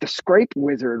 it's the scrape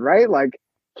wizard, right? Like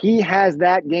he has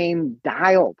that game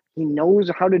dialed. He knows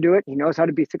how to do it. He knows how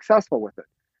to be successful with it.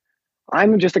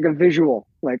 I'm just like a visual,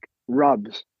 like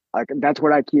rubs. Like that's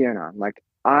what I key in on. Like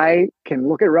I can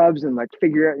look at rubs and like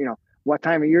figure out, what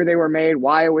time of year they were made,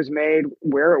 why it was made,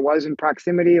 where it was in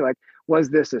proximity. Like, was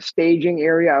this a staging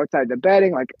area outside the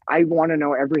bedding? Like, I want to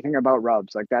know everything about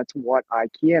rubs. Like, that's what I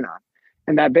key in on.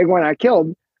 And that big one I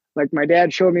killed, like my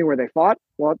dad showed me where they fought.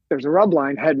 Well, there's a rub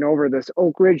line heading over this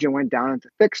oak ridge and went down into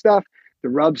thick stuff. The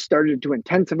rubs started to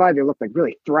intensify. They looked like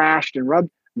really thrashed and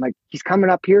rubbed. I'm like, he's coming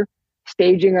up here,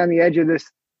 staging on the edge of this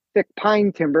thick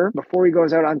pine timber before he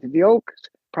goes out onto the oaks,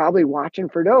 probably watching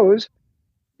for those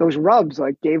rubs.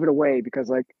 Like gave it away because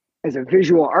like as a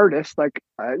visual artist, like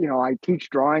I teach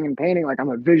drawing and painting, like I'm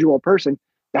a visual person.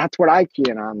 That's what I key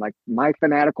in on. Like my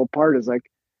fanatical part is like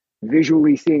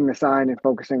visually seeing the sign and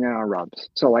focusing in on rubs.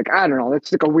 So like I don't know,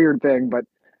 that's like a weird thing, but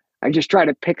I just try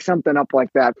to pick something up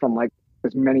like that from like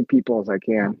as many people as I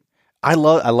can. I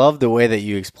love the way that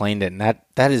you explained it, and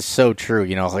that is so true.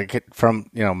 Like from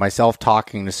myself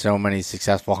talking to so many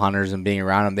successful hunters and being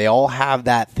around them, they all have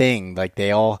that thing. Like they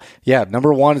all,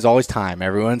 number one is always time.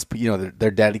 Everyone's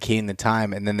they're dedicating the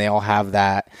time, and then they all have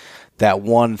that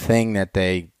one thing that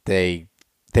they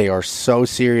are so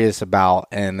serious about,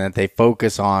 and that they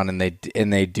focus on, and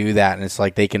they do that, and it's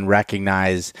like they can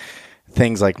recognize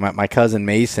things like my cousin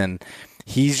Mason.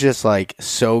 He's just like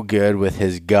so good with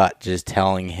his gut, just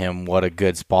telling him what a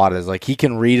good spot is. Like he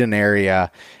can read an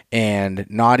area and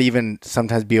not even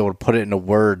sometimes be able to put it into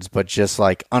words, but just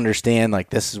like understand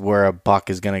like this is where a buck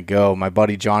is going to go. My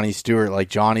buddy Johnny Stewart, like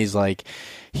Johnny's like,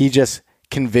 he just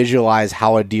can visualize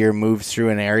how a deer moves through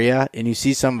an area, and you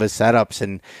see some of his setups,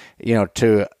 and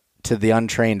to the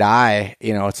untrained eye,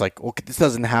 it's like, okay, this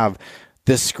doesn't have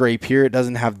this scrape here, it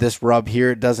doesn't have this rub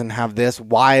here, it doesn't have this.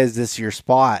 Why is this your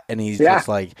spot? And he's just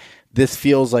like, this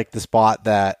feels like the spot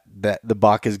that the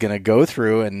buck is going to go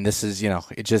through, and this is,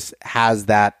 it just has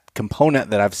that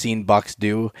component that I've seen bucks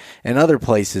do in other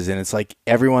places, and it's like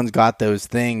everyone's got those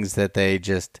things that they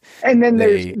just. And then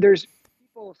there's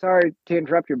people. Sorry to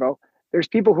interrupt you, Bo. There's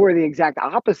people who are the exact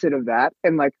opposite of that,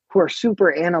 and like who are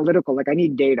super analytical. Like, I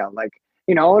need data. Like,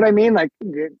 you know what I mean? Like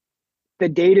the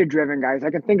data-driven guys. I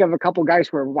can think of a couple guys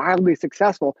who are wildly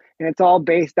successful, and it's all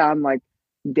based on like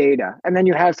data. And then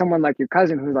you have someone like your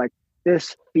cousin who's like,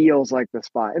 this feels like the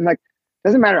spot, and like,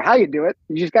 doesn't matter how you do it.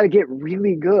 You just got to get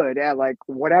really good at like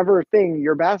whatever thing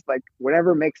you're best, like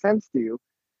whatever makes sense to you,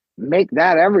 make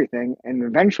that everything. And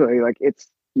eventually like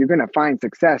you're going to find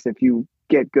success if you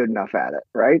get good enough at it.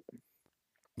 Right.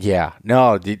 Yeah,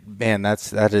 no, man,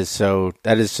 that is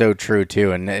so true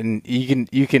too. And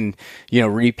you can,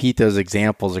 repeat those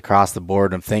examples across the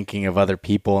board. I'm thinking of other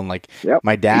people, and like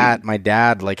my dad,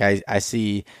 like I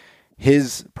see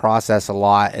his process a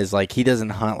lot is like, he doesn't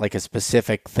hunt like a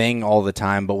specific thing all the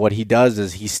time, but what he does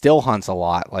is he still hunts a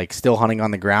lot, like still hunting on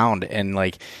the ground. And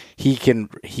like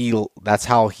that's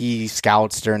how he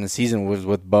scouts during the season, was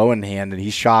with bow in hand, and he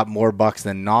shot more bucks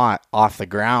than not off the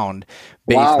ground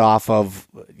based off of,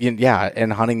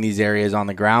 and hunting these areas on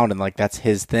the ground. And like, that's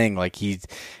his thing. Like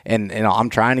and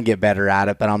I'm trying to get better at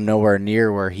it, but I'm nowhere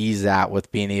near where he's at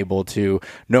with being able to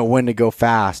know when to go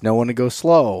fast, know when to go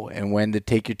slow, and when to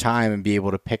take your time and be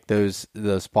able to pick those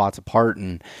spots apart.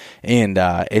 And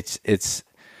it's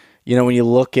when you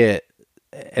look at,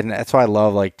 and that's why I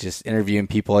love like just interviewing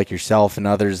people like yourself and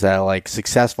others that are like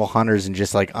successful hunters, and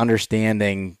just like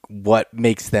understanding what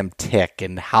makes them tick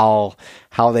and how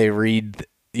they read,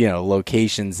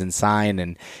 locations and sign.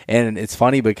 And it's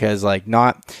funny because like,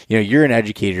 not, you're an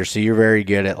educator, so you're very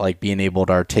good at like being able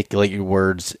to articulate your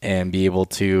words and be able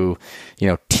to,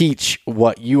 teach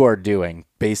what you are doing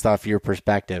based off your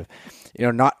perspective.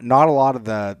 Not a lot of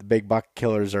the big buck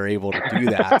killers are able to do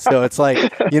that. So it's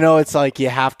like, it's like you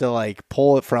have to like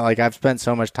pull it from, like, I've spent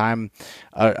so much time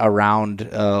around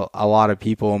a lot of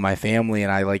people in my family,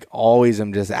 and I like always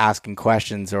am just asking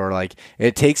questions, or like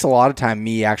it takes a lot of time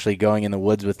me actually going in the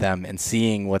woods with them and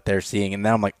seeing what they're seeing. And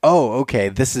then I'm like, oh, okay,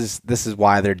 this is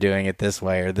why they're doing it this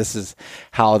way, or this is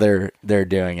how they're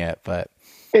doing it. But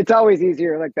it's always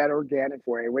easier like that organic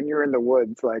way when you're in the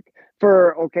woods. Like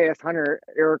for Okayest Hunter,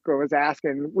 Eric was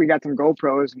asking, we got some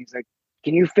GoPros, and he's like,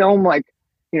 can you film like,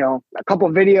 a couple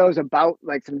of videos about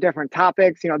like some different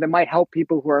topics, that might help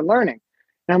people who are learning.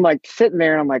 And I'm like sitting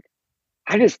there and I'm like,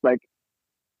 I just like,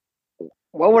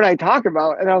 what would I talk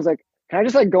about? And I was like, can I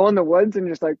just like go in the woods and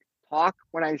just like talk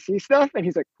when I see stuff? And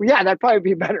he's like, well, yeah, that'd probably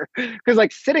be better. Cause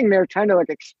like sitting there trying to like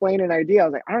explain an idea, I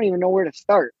was like, I don't even know where to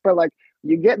start. But like,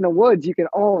 you get in the woods, you can,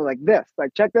 like this,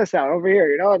 like check this out over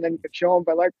here, and then you can show them.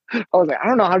 But like, I was like, I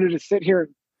don't know how to just sit here and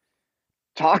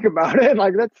talk about it.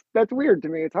 Like that's weird to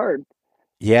me. It's hard.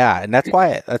 Yeah, and that's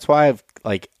why I've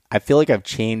like, I feel like I've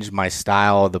changed my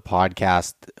style of the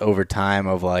podcast over time,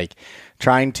 of like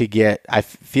trying to get, I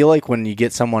feel like when you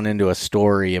get someone into a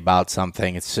story about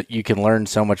something, you can learn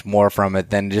so much more from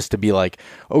it than just to be like,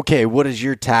 okay, what is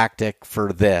your tactic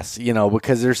for this?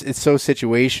 Because it's so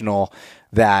situational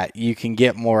that you can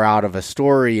get more out of a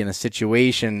story and a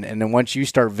situation. And then once you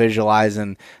start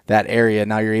visualizing that area,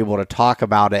 now you're able to talk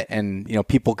about it, and,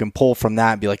 people can pull from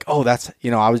that and be like, oh, that's,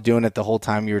 I was doing it the whole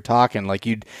time you were talking. Like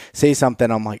you'd say something,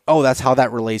 I'm like, oh, that's how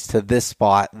that relates to this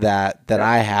spot that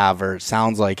I have, or it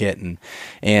sounds like it.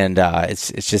 And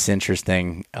it's just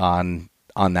interesting on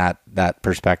that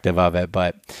perspective of it.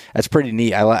 But that's pretty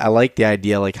neat. I like the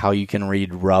idea, like how you can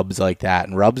read rubs like that,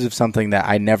 and rubs of something that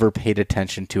I never paid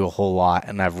attention to a whole lot.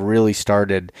 And I've really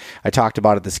started, I talked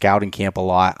about at the scouting camp a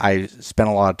lot. I spent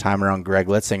a lot of time around Greg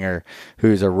Litzinger,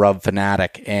 who's a rub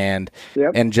fanatic, and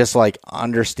just like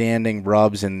understanding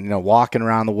rubs, and, walking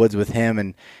around the woods with him,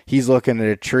 and he's looking at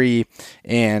a tree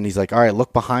and he's like, all right,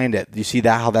 look behind it. You see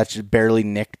that, how that's just barely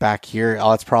nicked back here?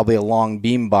 Oh, it's probably a long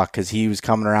beam buck, because he was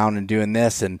coming around and doing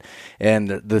this, and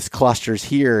this cluster's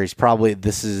here.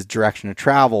 This is direction of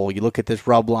travel. You look at this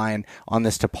rub line on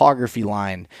this topography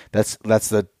line. That's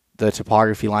the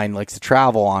topography line likes to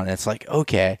travel on. It's like,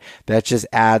 okay, that just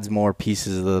adds more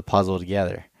pieces of the puzzle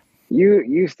together.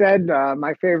 You said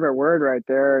my favorite word right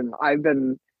there, and I've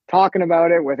been talking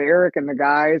about it with Eric and the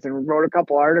guys, and wrote a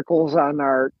couple articles on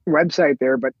our website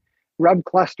there. But rub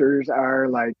clusters are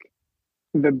like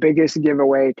the biggest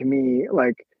giveaway to me.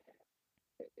 Like,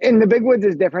 in the big woods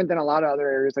is different than a lot of other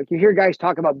areas. Like you hear guys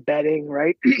talk about bedding,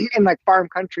 right? In like farm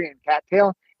country and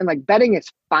cattail, and like bedding is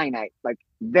finite. Like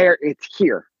there, it's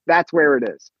here. That's where it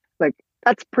is. Like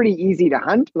that's pretty easy to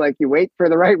hunt. Like you wait for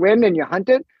the right wind and you hunt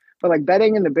it. But like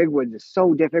bedding in the big woods is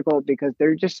so difficult because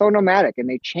they're just so nomadic and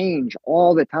they change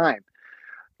all the time.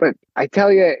 But I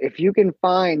tell you, if you can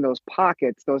find those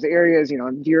pockets, those areas,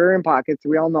 deer are in pockets,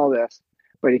 we all know this.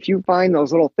 But if you find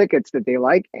those little thickets that they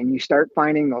like and you start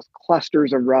finding those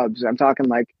clusters of rubs, I'm talking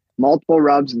like multiple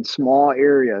rubs in small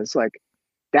areas, like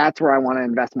that's where I want to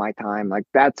invest my time. Like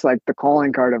that's like the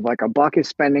calling card of like a buck is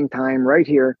spending time right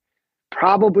here,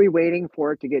 probably waiting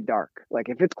for it to get dark. Like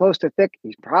if it's close to thick,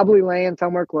 he's probably laying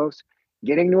somewhere close,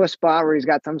 getting to a spot where he's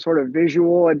got some sort of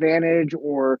visual advantage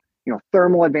or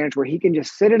thermal advantage where he can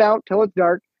just sit it out till it's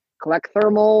dark, collect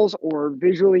thermals or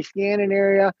visually scan an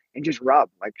area and just rub,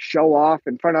 like show off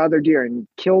in front of other deer and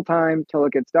kill time till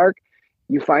it gets dark.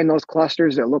 You find those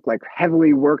clusters that look like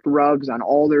heavily worked rubs on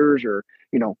alders or,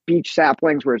 beech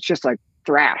saplings where it's just like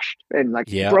thrashed and like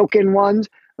broken ones.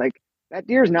 Like that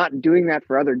deer's not doing that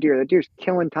for other deer. That deer's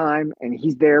killing time and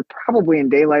he's there probably in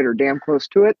daylight or damn close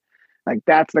to it. Like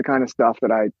that's the kind of stuff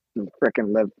that I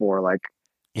freaking live for. Like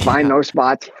find those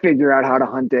spots, figure out how to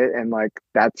hunt it. And like,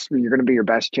 you're going to be your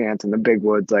best chance in the big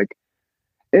woods. Like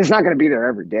it's not going to be there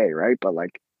every day. Right. But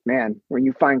like, man, when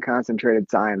you find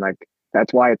concentrated sign, like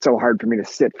that's why it's so hard for me to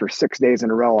sit for 6 days in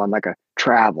a row on like a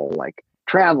travel, like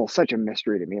travel's such a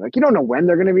mystery to me. Like you don't know when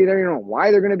they're going to be there. You don't know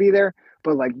why they're going to be there,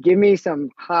 but like, give me some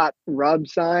hot rub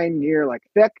sign near like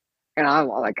thick. And I'm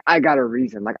like, I got a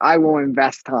reason. Like I will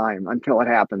invest time until it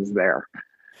happens there.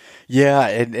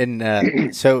 Yeah,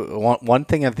 so one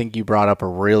thing I think you brought up a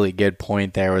really good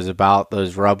point there was about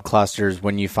those rub clusters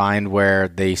when you find where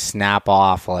they snap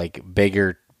off like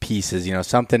bigger pieces,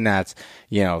 something that's,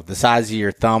 the size of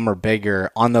your thumb or bigger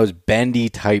on those bendy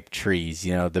type trees,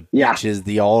 the beeches,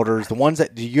 the alders, the ones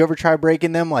that, do you ever try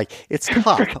breaking them? Like it's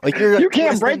tough. Like you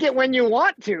can't break it when you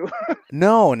want to.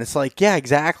 No. And it's like, yeah,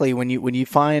 exactly. When you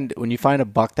find a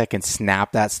buck that can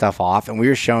snap that stuff off, and we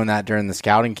were showing that during the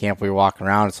scouting camp, we were walking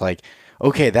around, it's like,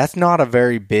 okay, that's not a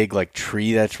very big like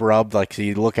tree that's rubbed. Like, so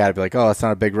you look at it, be like, oh, that's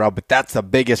not a big rub, but that's the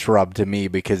biggest rub to me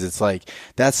because it's like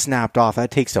that's snapped off. That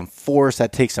takes some force,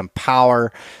 that takes some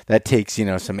power, that takes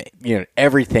some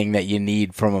everything that you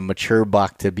need from a mature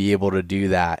buck to be able to do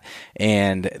that,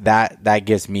 and that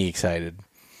gets me excited.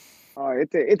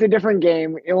 It's a different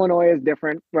game. Illinois is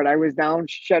different, but I was down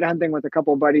shed hunting with a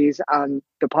couple of buddies on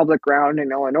the public ground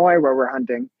in Illinois where we're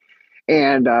hunting.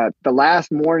 And the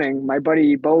last morning, my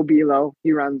buddy Bo Bilo,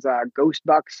 he runs Ghost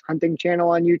Bucks hunting channel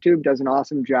on YouTube, does an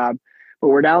awesome job. But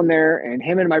we're down there, and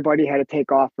him and my buddy had to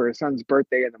take off for his son's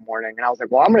birthday in the morning. And I was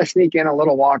like, well, I'm going to sneak in a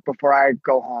little walk before I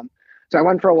go home. So I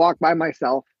went for a walk by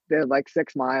myself, did like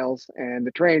 6 miles, and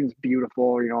the terrain's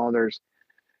beautiful. There's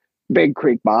big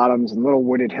creek bottoms and little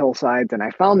wooded hillsides. And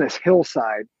I found this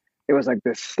hillside. It was like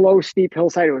this slow, steep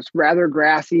hillside. It was rather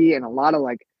grassy and a lot of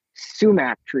like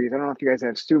sumac trees. I don't know if you guys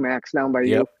have sumacs down by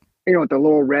you. With the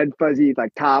little red fuzzy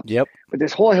like tops. Yep. But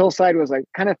this whole hillside was like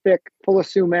kind of thick, full of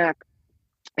sumac.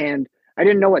 And I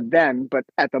didn't know it then, but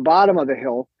at the bottom of the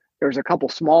hill, there was a couple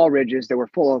small ridges that were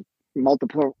full of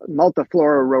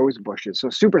multiflora rose bushes. So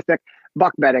super thick.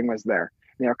 Buck bedding was there.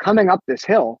 And they were coming up this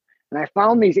hill. And I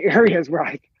found these areas where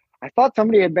I thought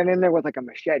somebody had been in there with like a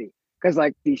machete. Because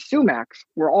like these sumacs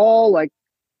were all like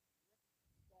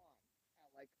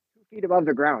 2 feet above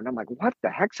the ground. I'm like, what the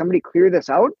heck? Somebody clear this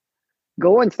out?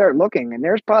 Go and start looking. And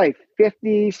there's probably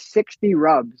 50, 60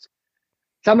 rubs.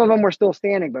 Some of them were still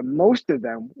standing, but most of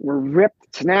them were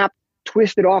ripped, snapped,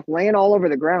 twisted off, laying all over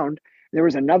the ground. There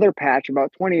was another patch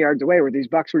about 20 yards away where these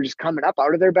bucks were just coming up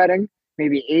out of their bedding,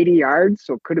 maybe 80 yards.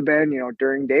 So it could have been,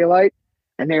 during daylight.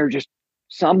 And they were just,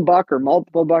 some buck or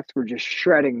multiple bucks were just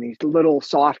shredding these little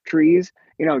soft trees,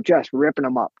 just ripping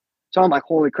them up. So I'm like,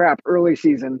 holy crap, early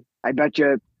season. I bet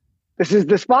you this is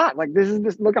the spot. Like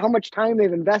look at how much time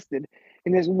they've invested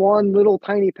in this one little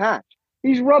tiny patch.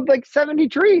 He's rubbed like 70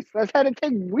 trees. That's had to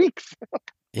take weeks.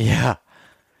 Yeah.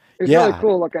 It's really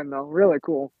cool looking though. Really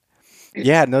cool.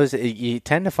 Yeah, and those you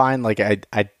tend to find like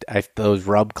I those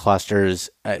rub clusters.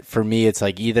 For me, it's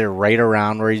like either right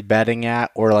around where he's bedding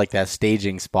at, or like that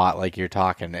staging spot, like you're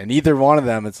talking. And either one of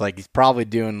them, it's like he's probably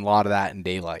doing a lot of that in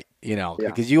daylight.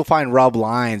 Because you'll find rub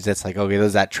lines that's like, okay,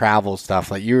 there's that travel stuff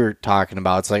like you were talking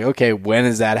about. It's like, okay, when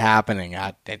is that happening?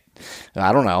 I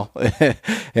don't know.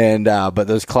 And but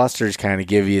those clusters kind of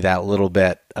give you that little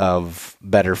bit of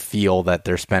better feel that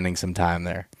they're spending some time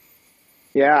there.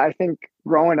 Yeah, I think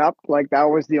growing up, like that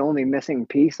was the only missing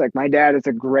piece. Like my dad is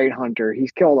a great hunter.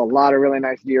 He's killed a lot of really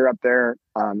nice deer up there.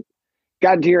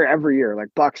 Got deer every year, like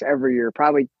bucks every year,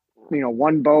 probably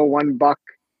one bow, one buck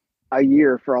a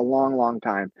year for a long, long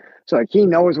time. So like he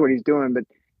knows what he's doing, but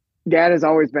dad has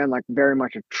always been like very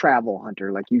much a travel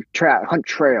hunter. Like you hunt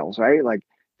trails, right? Like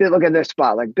look at this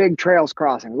spot, like big trails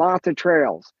crossing, lots of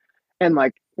trails. And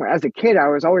like as a kid, I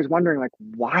was always wondering like,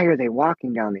 why are they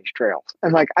walking down these trails?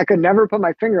 And like I could never put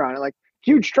my finger on it. Like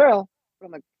huge trail, but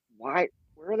I'm like, why?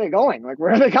 Where are they going? Like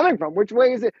where are they coming from? Which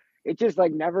way is it? It just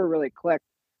like never really clicked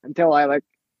until I like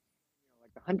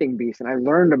the hunting beast and I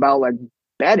learned about like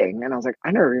bedding, and I was like,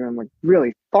 I never even like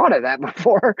really thought of that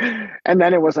before. And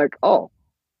then it was like, oh,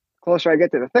 closer I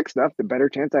get to the thick stuff, the better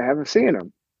chance I have of seeing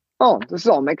them. Oh, this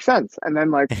all makes sense. And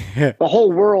then like the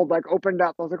whole world like opened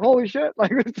up. I was like, holy shit,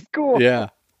 like this is cool. Yeah.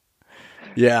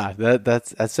 Yeah,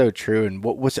 that's so true. And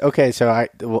what was okay? So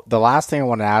the last thing I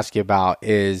want to ask you about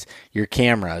is your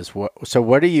cameras.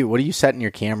 What are you setting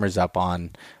your cameras up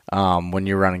on when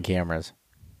you're running cameras?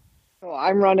 So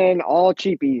I'm running all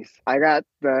cheapies. I got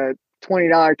the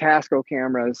 $20 Tasco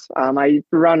cameras. I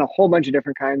run a whole bunch of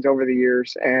different kinds over the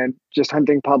years, and just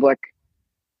hunting public,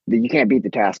 you can't beat the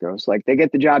Tascos. Like they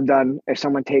get the job done. If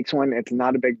someone takes one, it's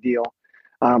not a big deal.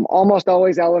 Almost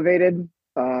always elevated.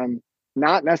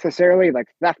 Not necessarily like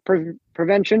theft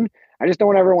prevention. I just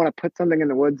don't ever want to put something in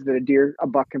the woods that a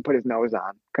buck can put his nose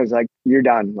on, because like you're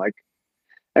done. Like,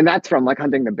 and that's from like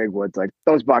hunting the big woods. Like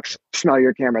those bucks smell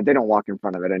your camera, they don't walk in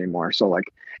front of it anymore. So like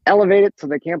elevate it so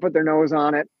they can't put their nose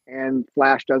on it and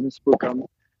flash doesn't spook them.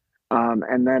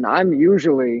 And then I'm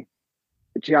usually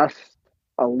just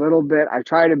a little bit. I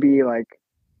try to be like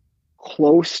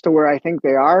close to where I think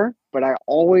they are, but I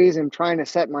always am trying to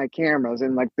set my cameras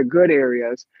in like the good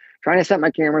areas, trying to set my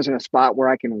cameras in a spot where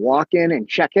I can walk in and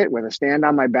check it with a stand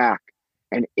on my back.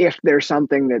 And if there's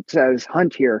something that says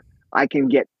hunt here, I can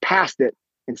get past it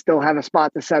and still have a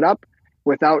spot to set up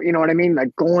without, you know what I mean? Like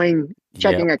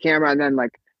checking a camera and then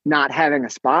like not having a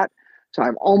spot. So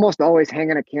I'm almost always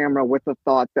hanging a camera with the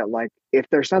thought that like, if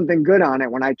there's something good on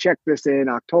it, when I check this in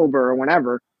October or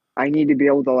whenever, I need to be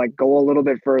able to like go a little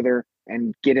bit further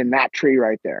and get in that tree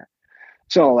right there.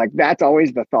 So like, that's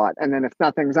always the thought. And then if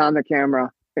nothing's on the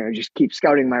camera, just keep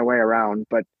scouting my way around.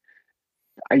 But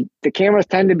the cameras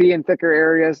tend to be in thicker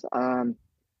areas.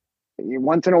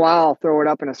 Once in a while, I'll throw it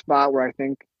up in a spot where I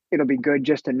think it'll be good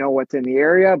just to know what's in the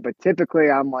area. But typically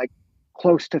I'm like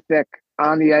close to thick,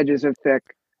 on the edges of thick,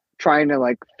 trying to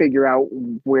like figure out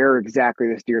where exactly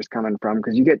this deer is coming from.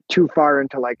 Because you get too far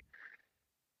into like,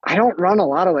 I don't run a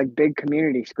lot of like big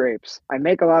community scrapes. I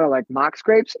make a lot of like mock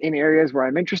scrapes in areas where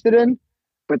I'm interested in,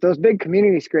 but those big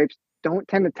community scrapes don't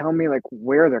tend to tell me like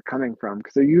where they're coming from,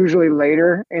 because they're usually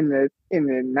later in the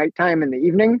nighttime, in the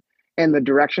evening, and the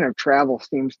direction of travel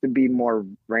seems to be more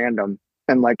random.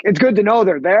 And like, it's good to know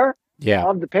they're there. Yeah. I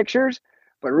love the pictures,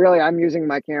 but really I'm using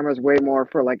my cameras way more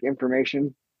for like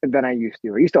information than I used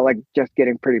to. I used to like just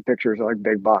getting pretty pictures of like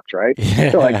big bucks, right?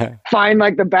 So like find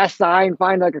like the best sign,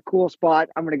 find like a cool spot.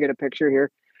 I'm going to get a picture here.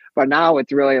 But now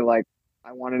it's really like,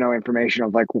 I want to know information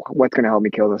of like what's going to help me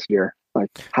kill this deer.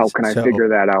 Like, how can I figure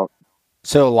that out?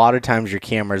 So a lot of times your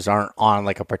cameras aren't on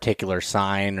like a particular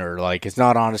sign, or like it's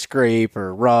not on a scrape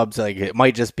or rubs. Like it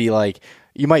might just be like,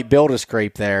 you might build a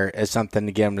scrape there as something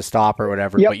to get them to stop or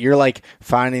whatever, but you're like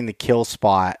finding the kill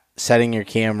spot, setting your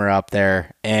camera up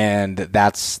there, and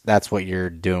that's what you're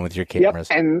doing with your cameras.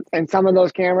 Yep. And some of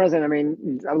those cameras, and I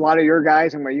mean, a lot of your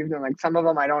guys and what you've done, like some of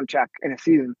them I don't check in a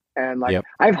season. And like,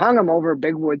 I've hung them over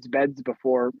big woods beds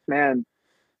before, man.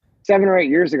 7 or 8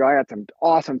 years ago, I got some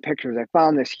awesome pictures. I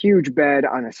found this huge bed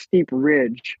on a steep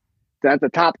ridge at the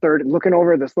top third, looking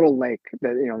over this little lake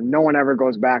that, no one ever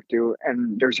goes back to.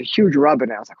 And there's a huge rub in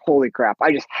it. I was like, holy crap,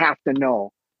 I just have to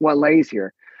know what lays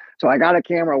here. So I got a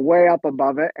camera way up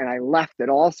above it, and I left it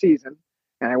all season.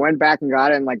 And I went back and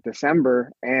got it in like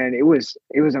December, and it was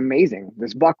amazing.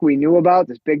 This buck we knew about,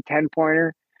 this big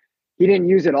 10-pointer, he didn't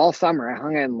use it all summer. I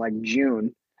hung it in like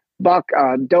June. Buck,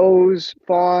 does,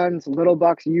 fawns, little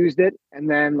bucks used it. And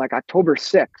then like October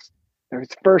 6th, it was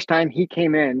the first time he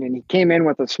came in, and he came in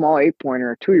with a small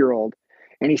 8-pointer, a 2-year-old,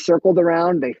 and he circled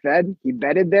around. They fed, he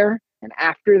bedded there. And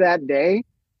after that day,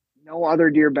 no other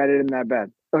deer bedded in that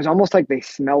bed. It was almost like they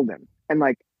smelled him, and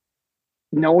like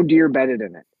no deer bedded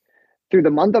in it. Through the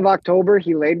month of October,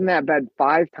 he laid in that bed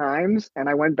 5 times. And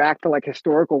I went back to like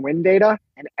historical wind data,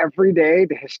 and every day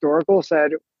the historical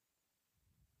said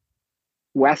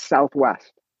west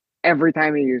southwest every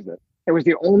time he used it. It was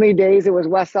the only days it was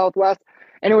west southwest,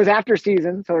 and it was after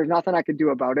season, so there's nothing I could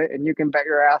do about it. And you can bet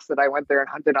your ass that I went there and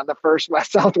hunted on the first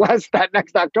west southwest that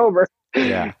next October.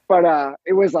 Yeah. But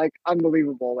it was like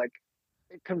unbelievable. Like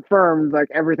it confirmed like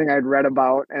everything I'd read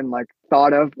about and like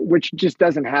thought of, which just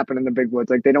doesn't happen in the big woods.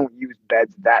 Like they don't use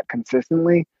beds that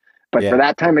consistently. But for Yeah.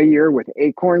 that time of year with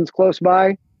acorns close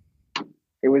by,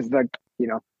 it was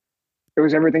it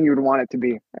was everything you would want it to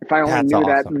be. If I only That's knew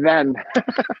that awesome. then.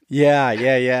 Yeah,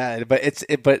 yeah, yeah. But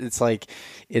it's like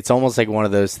it's almost like one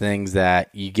of those things that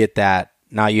you get that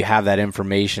now you have that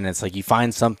information. It's like you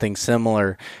find something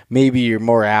similar. Maybe you're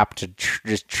more apt to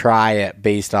just try it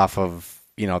based off of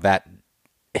that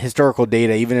historical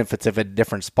data, even if it's a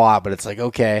different spot. But it's like,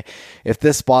 okay, if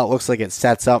this spot looks like it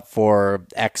sets up for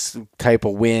X type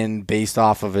of wind based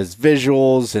off of his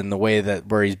visuals and the way that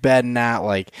where he's bedding at,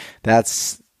 like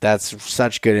that's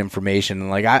such good information. And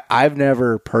like I've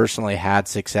never personally had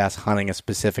success hunting a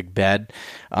specific bed,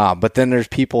 but then there's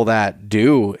people that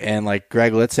do, and like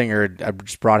Greg Litzinger, I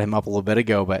just brought him up a little bit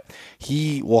ago, but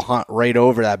he will hunt right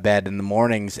over that bed in the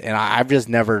mornings, and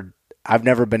I've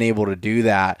never been able to do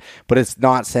that. But it's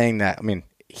not saying that. I mean,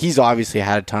 he's obviously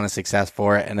had a ton of success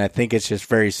for it, and I think it's just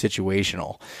very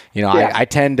situational. Yeah. I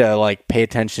tend to like pay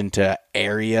attention to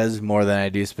areas more than I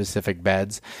do specific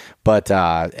beds, but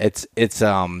it's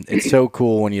so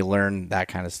cool when you learn that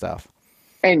kind of stuff.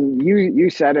 And you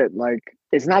said it, like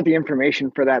it's not the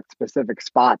information for that specific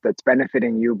spot that's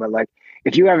benefiting you, but like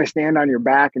if you have a stand on your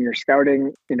back and you're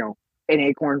scouting, an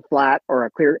acorn flat or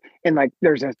a clear, and like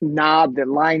there's a knob that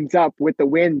lines up with the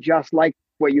wind just like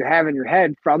what you have in your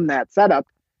head from that setup,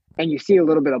 and you see a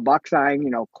little bit of buck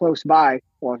sign, close by.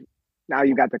 Well, now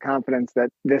you got the confidence that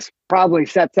this probably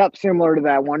sets up similar to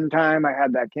that one time I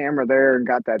had that camera there and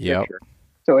got that Yep. picture.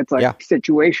 So it's like Yeah.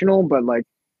 situational, but like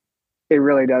it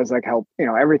really does like help,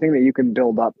 everything that you can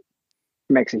build up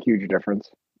makes a huge difference.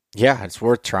 Yeah, it's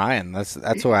worth trying. That's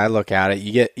the way I look at it.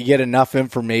 You get enough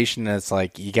information and it's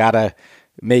like you gotta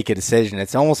make a decision.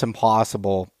 It's almost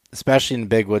impossible, especially in the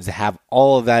big woods, to have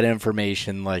all of that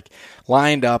information like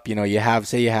lined up. You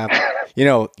have you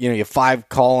have 5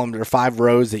 columns or 5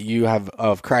 rows that you have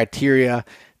of criteria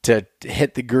to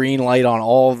hit the green light on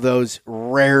all of those.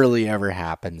 Rarely ever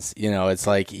happens. It's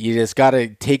like you just got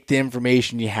to take the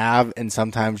information you have and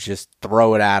sometimes just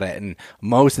throw it at it. And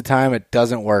most of the time it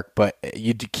doesn't work, but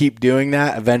you keep doing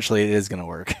that, eventually it is going to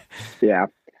work. Yeah.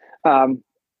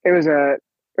 It was a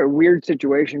weird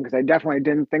situation because I definitely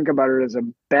didn't think about it as a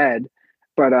bed,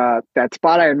 but that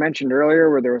spot I had mentioned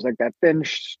earlier where there was like that thin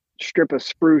strip of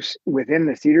spruce within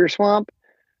the cedar swamp.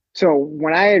 So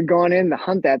when I had gone in to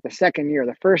hunt that the second year,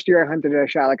 the first year I hunted it, I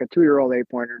shot like a 2-year-old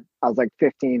 8-pointer. I was like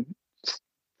 15,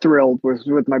 thrilled, was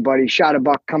with my buddy, shot a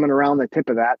buck coming around the tip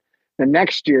of that. The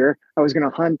next year I was going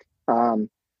to hunt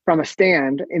from a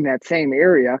stand in that same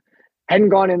area. Hadn't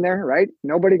gone in there, right?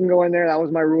 Nobody can go in there. That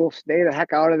was my rule. Stay the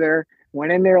heck out of there.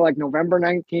 Went in there like November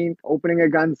 19th, opening a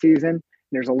gun season.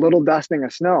 There's a little dusting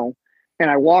of snow. And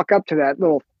I walk up to that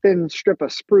little thin strip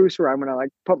of spruce where I'm going to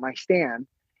like put my stand.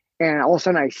 And all of a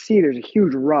sudden I see there's a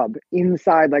huge rub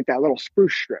inside like that little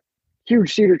spruce strip.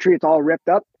 Huge cedar tree. It's all ripped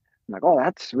up. I'm like, oh,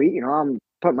 that's sweet. I'm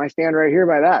putting my stand right here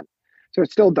by that. So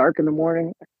it's still dark in the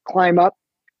morning. I climb up.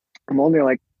 I'm only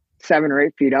like 7 or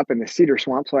 8 feet up in the cedar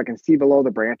swamp so I can see below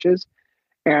the branches.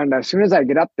 And as soon as I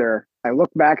get up there, I look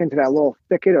back into that little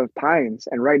thicket of pines,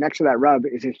 and right next to that rub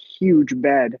is a huge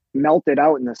bed melted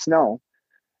out in the snow.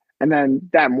 And then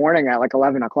that morning at like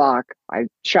 11 o'clock, I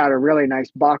shot a really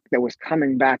nice buck that was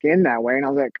coming back in that way. And I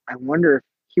was like, I wonder if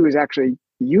he was actually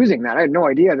using that. I had no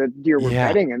idea that deer were Yeah.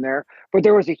 bedding in there, but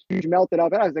there was a huge melted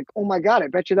out bed. I was like, oh my God, I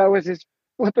bet you that was his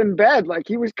flipping bed. Like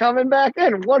he was coming back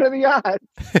in. What are the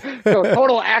odds? So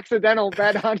total accidental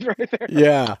bed hunt right there.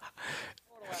 Yeah.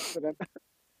 Total accident.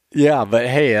 Yeah, but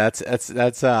hey, that's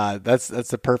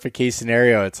the perfect case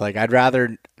scenario. It's like I'd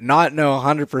rather not know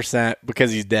 100%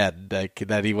 because he's dead, like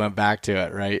that he went back to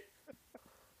it, right?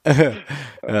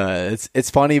 It's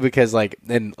funny because like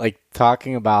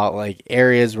talking about like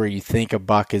areas where you think a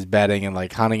buck is bedding and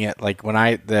like hunting it, like when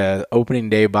the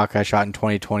opening day buck I shot in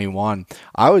 2021,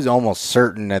 I was almost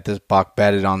certain that this buck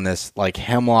bedded on this like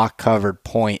hemlock covered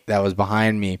point that was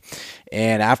behind me.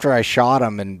 And after I shot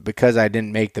him, and because I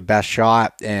didn't make the best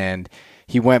shot, and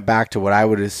he went back to what I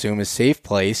would assume is safe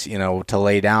place, to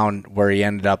lay down where he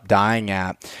ended up dying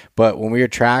at. But when we were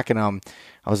tracking him,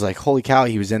 I was like, holy cow,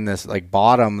 he was in this like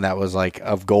bottom that was like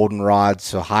of goldenrod,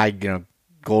 so high,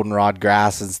 goldenrod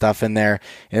grass and stuff in there.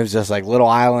 And it was just like little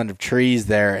island of trees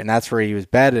there, and that's where he was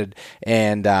bedded.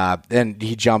 And then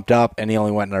he jumped up and he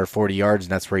only went another 40 yards,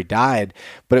 and that's where he died.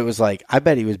 But it was like, I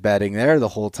bet he was bedding there the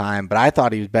whole time, but I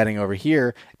thought he was bedding over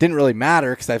here. It didn't really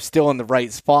matter because I'm still in the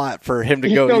right spot for him to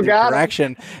go either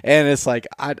direction. And it's like,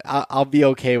 I'll be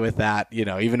okay with that,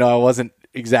 even though I wasn't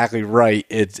exactly right,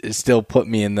 it still put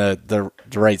me in the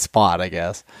right spot, I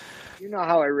guess. You know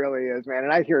how it really is, man.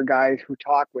 And I hear guys who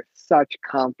talk with such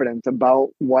confidence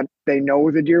about what they know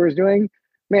the deer was doing,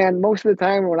 man, most of the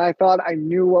time when I thought I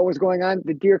knew what was going on,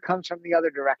 the deer comes from the other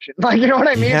direction. Like, you know what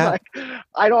I mean? Yeah. Like,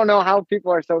 I don't know how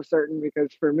people are so certain,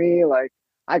 because for me, like,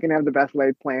 I can have the best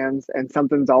laid plans and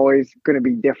something's always going to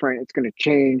be different. It's going to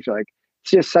change. Like,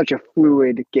 it's just such a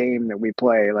fluid game that we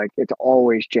play. Like, it's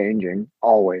always changing,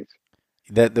 always.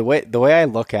 The way I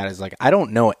look at it is like, I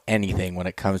don't know anything when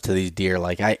it comes to these deer.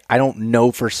 Like I don't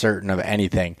know for certain of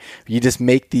anything. You just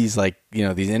make these, like, you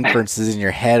know, these inferences in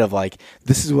your head of like,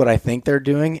 this is what I think they're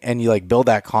doing, and you like build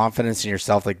that confidence in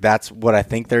yourself, like that's what I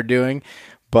think they're doing,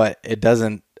 but it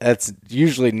doesn't. That's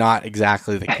usually not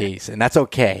exactly the case, and that's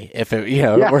okay if it, you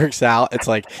know, it works out. It's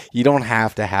like you don't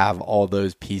have to have all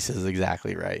those pieces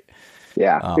exactly right.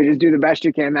 Yeah, you just do the best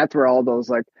you can. That's where all those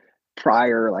like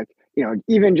prior, like, you know,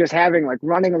 even just having like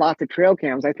running lots of trail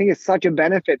cams, I think is such a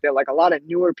benefit that like a lot of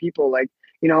newer people, like,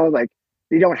 you know, like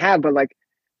they don't have, but like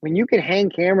when you can hang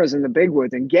cameras in the big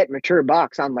woods and get mature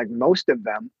bucks on like most of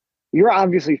them, you're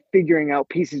obviously figuring out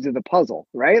pieces of the puzzle,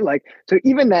 right? Like, so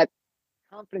even that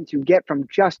confidence you get from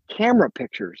just camera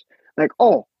pictures, like,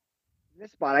 oh, in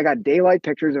this spot I got daylight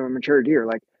pictures of a mature deer,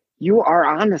 like you are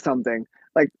onto something.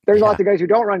 Like there's lots of guys who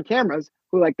don't run cameras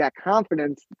who like that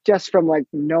confidence just from like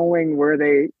knowing where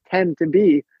they tend to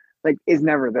be, like is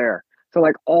never there. So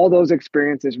like all those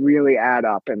experiences really add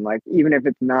up. And like, even if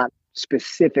it's not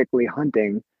specifically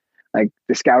hunting, like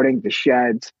the scouting, the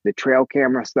sheds, the trail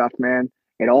camera stuff, man,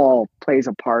 it all plays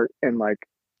a part. And like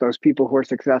those people who are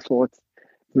successful, it's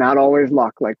not always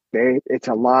luck. Like it's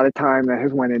a lot of time that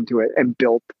has went into it and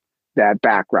built that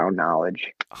background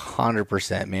knowledge.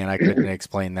 100%, man. I couldn't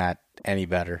explain that any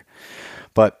better.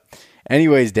 But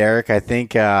anyways, Derek, I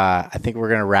think we're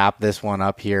gonna wrap this one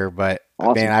up here. But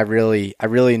awesome. Man, I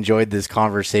really enjoyed this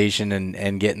conversation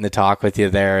and getting to talk with you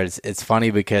there. It's funny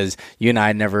because you and I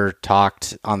had never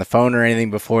talked on the phone or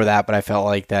anything before that, but I felt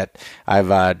like that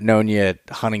I've known you at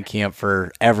hunting camp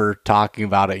forever, talking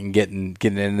about it and getting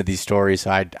into these stories. So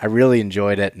I really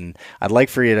enjoyed it, and I'd like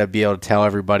for you to be able to tell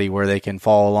everybody where they can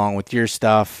follow along with your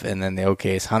stuff, and then the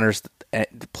Okayest Hunters.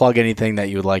 Plug anything that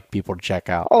you would like people to check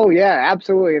out. Oh yeah,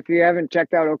 absolutely. If you haven't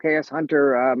checked out Okayest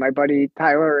Hunter, my buddy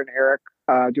Tyler and Eric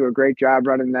do a great job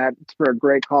running that. It's for a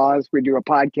great cause. We do a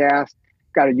podcast,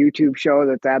 got a YouTube show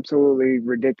that's absolutely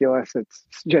ridiculous. It's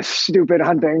just stupid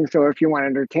hunting. So if you want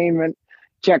entertainment,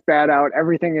 check that out.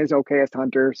 Everything is Okayest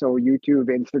Hunter. So YouTube,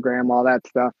 Instagram, all that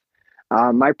stuff.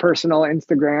 My personal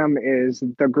Instagram is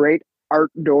The Great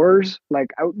Outdoors,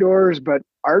 like outdoors, but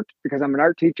art, because I'm an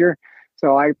art teacher.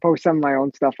 So I post some of my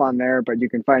own stuff on there, but you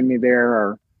can find me there,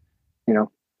 or, you know,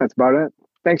 that's about it.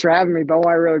 Thanks for having me, Bo.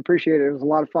 I really appreciate it. It was a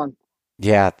lot of fun.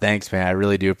 Yeah, thanks, man. I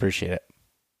really do appreciate it.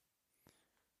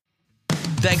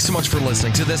 Thanks so much for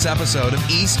listening to this episode of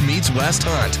East Meets West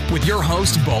Hunt with your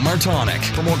host, Bo Martonic.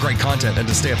 For more great content and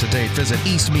to stay up to date, visit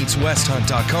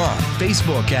eastmeetswesthunt.com,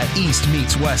 Facebook at East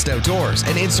Meets West Outdoors,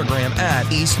 and Instagram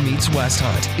at East Meets West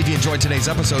Hunt. If you enjoyed today's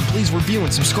episode, please review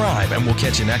and subscribe, and we'll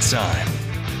catch you next time.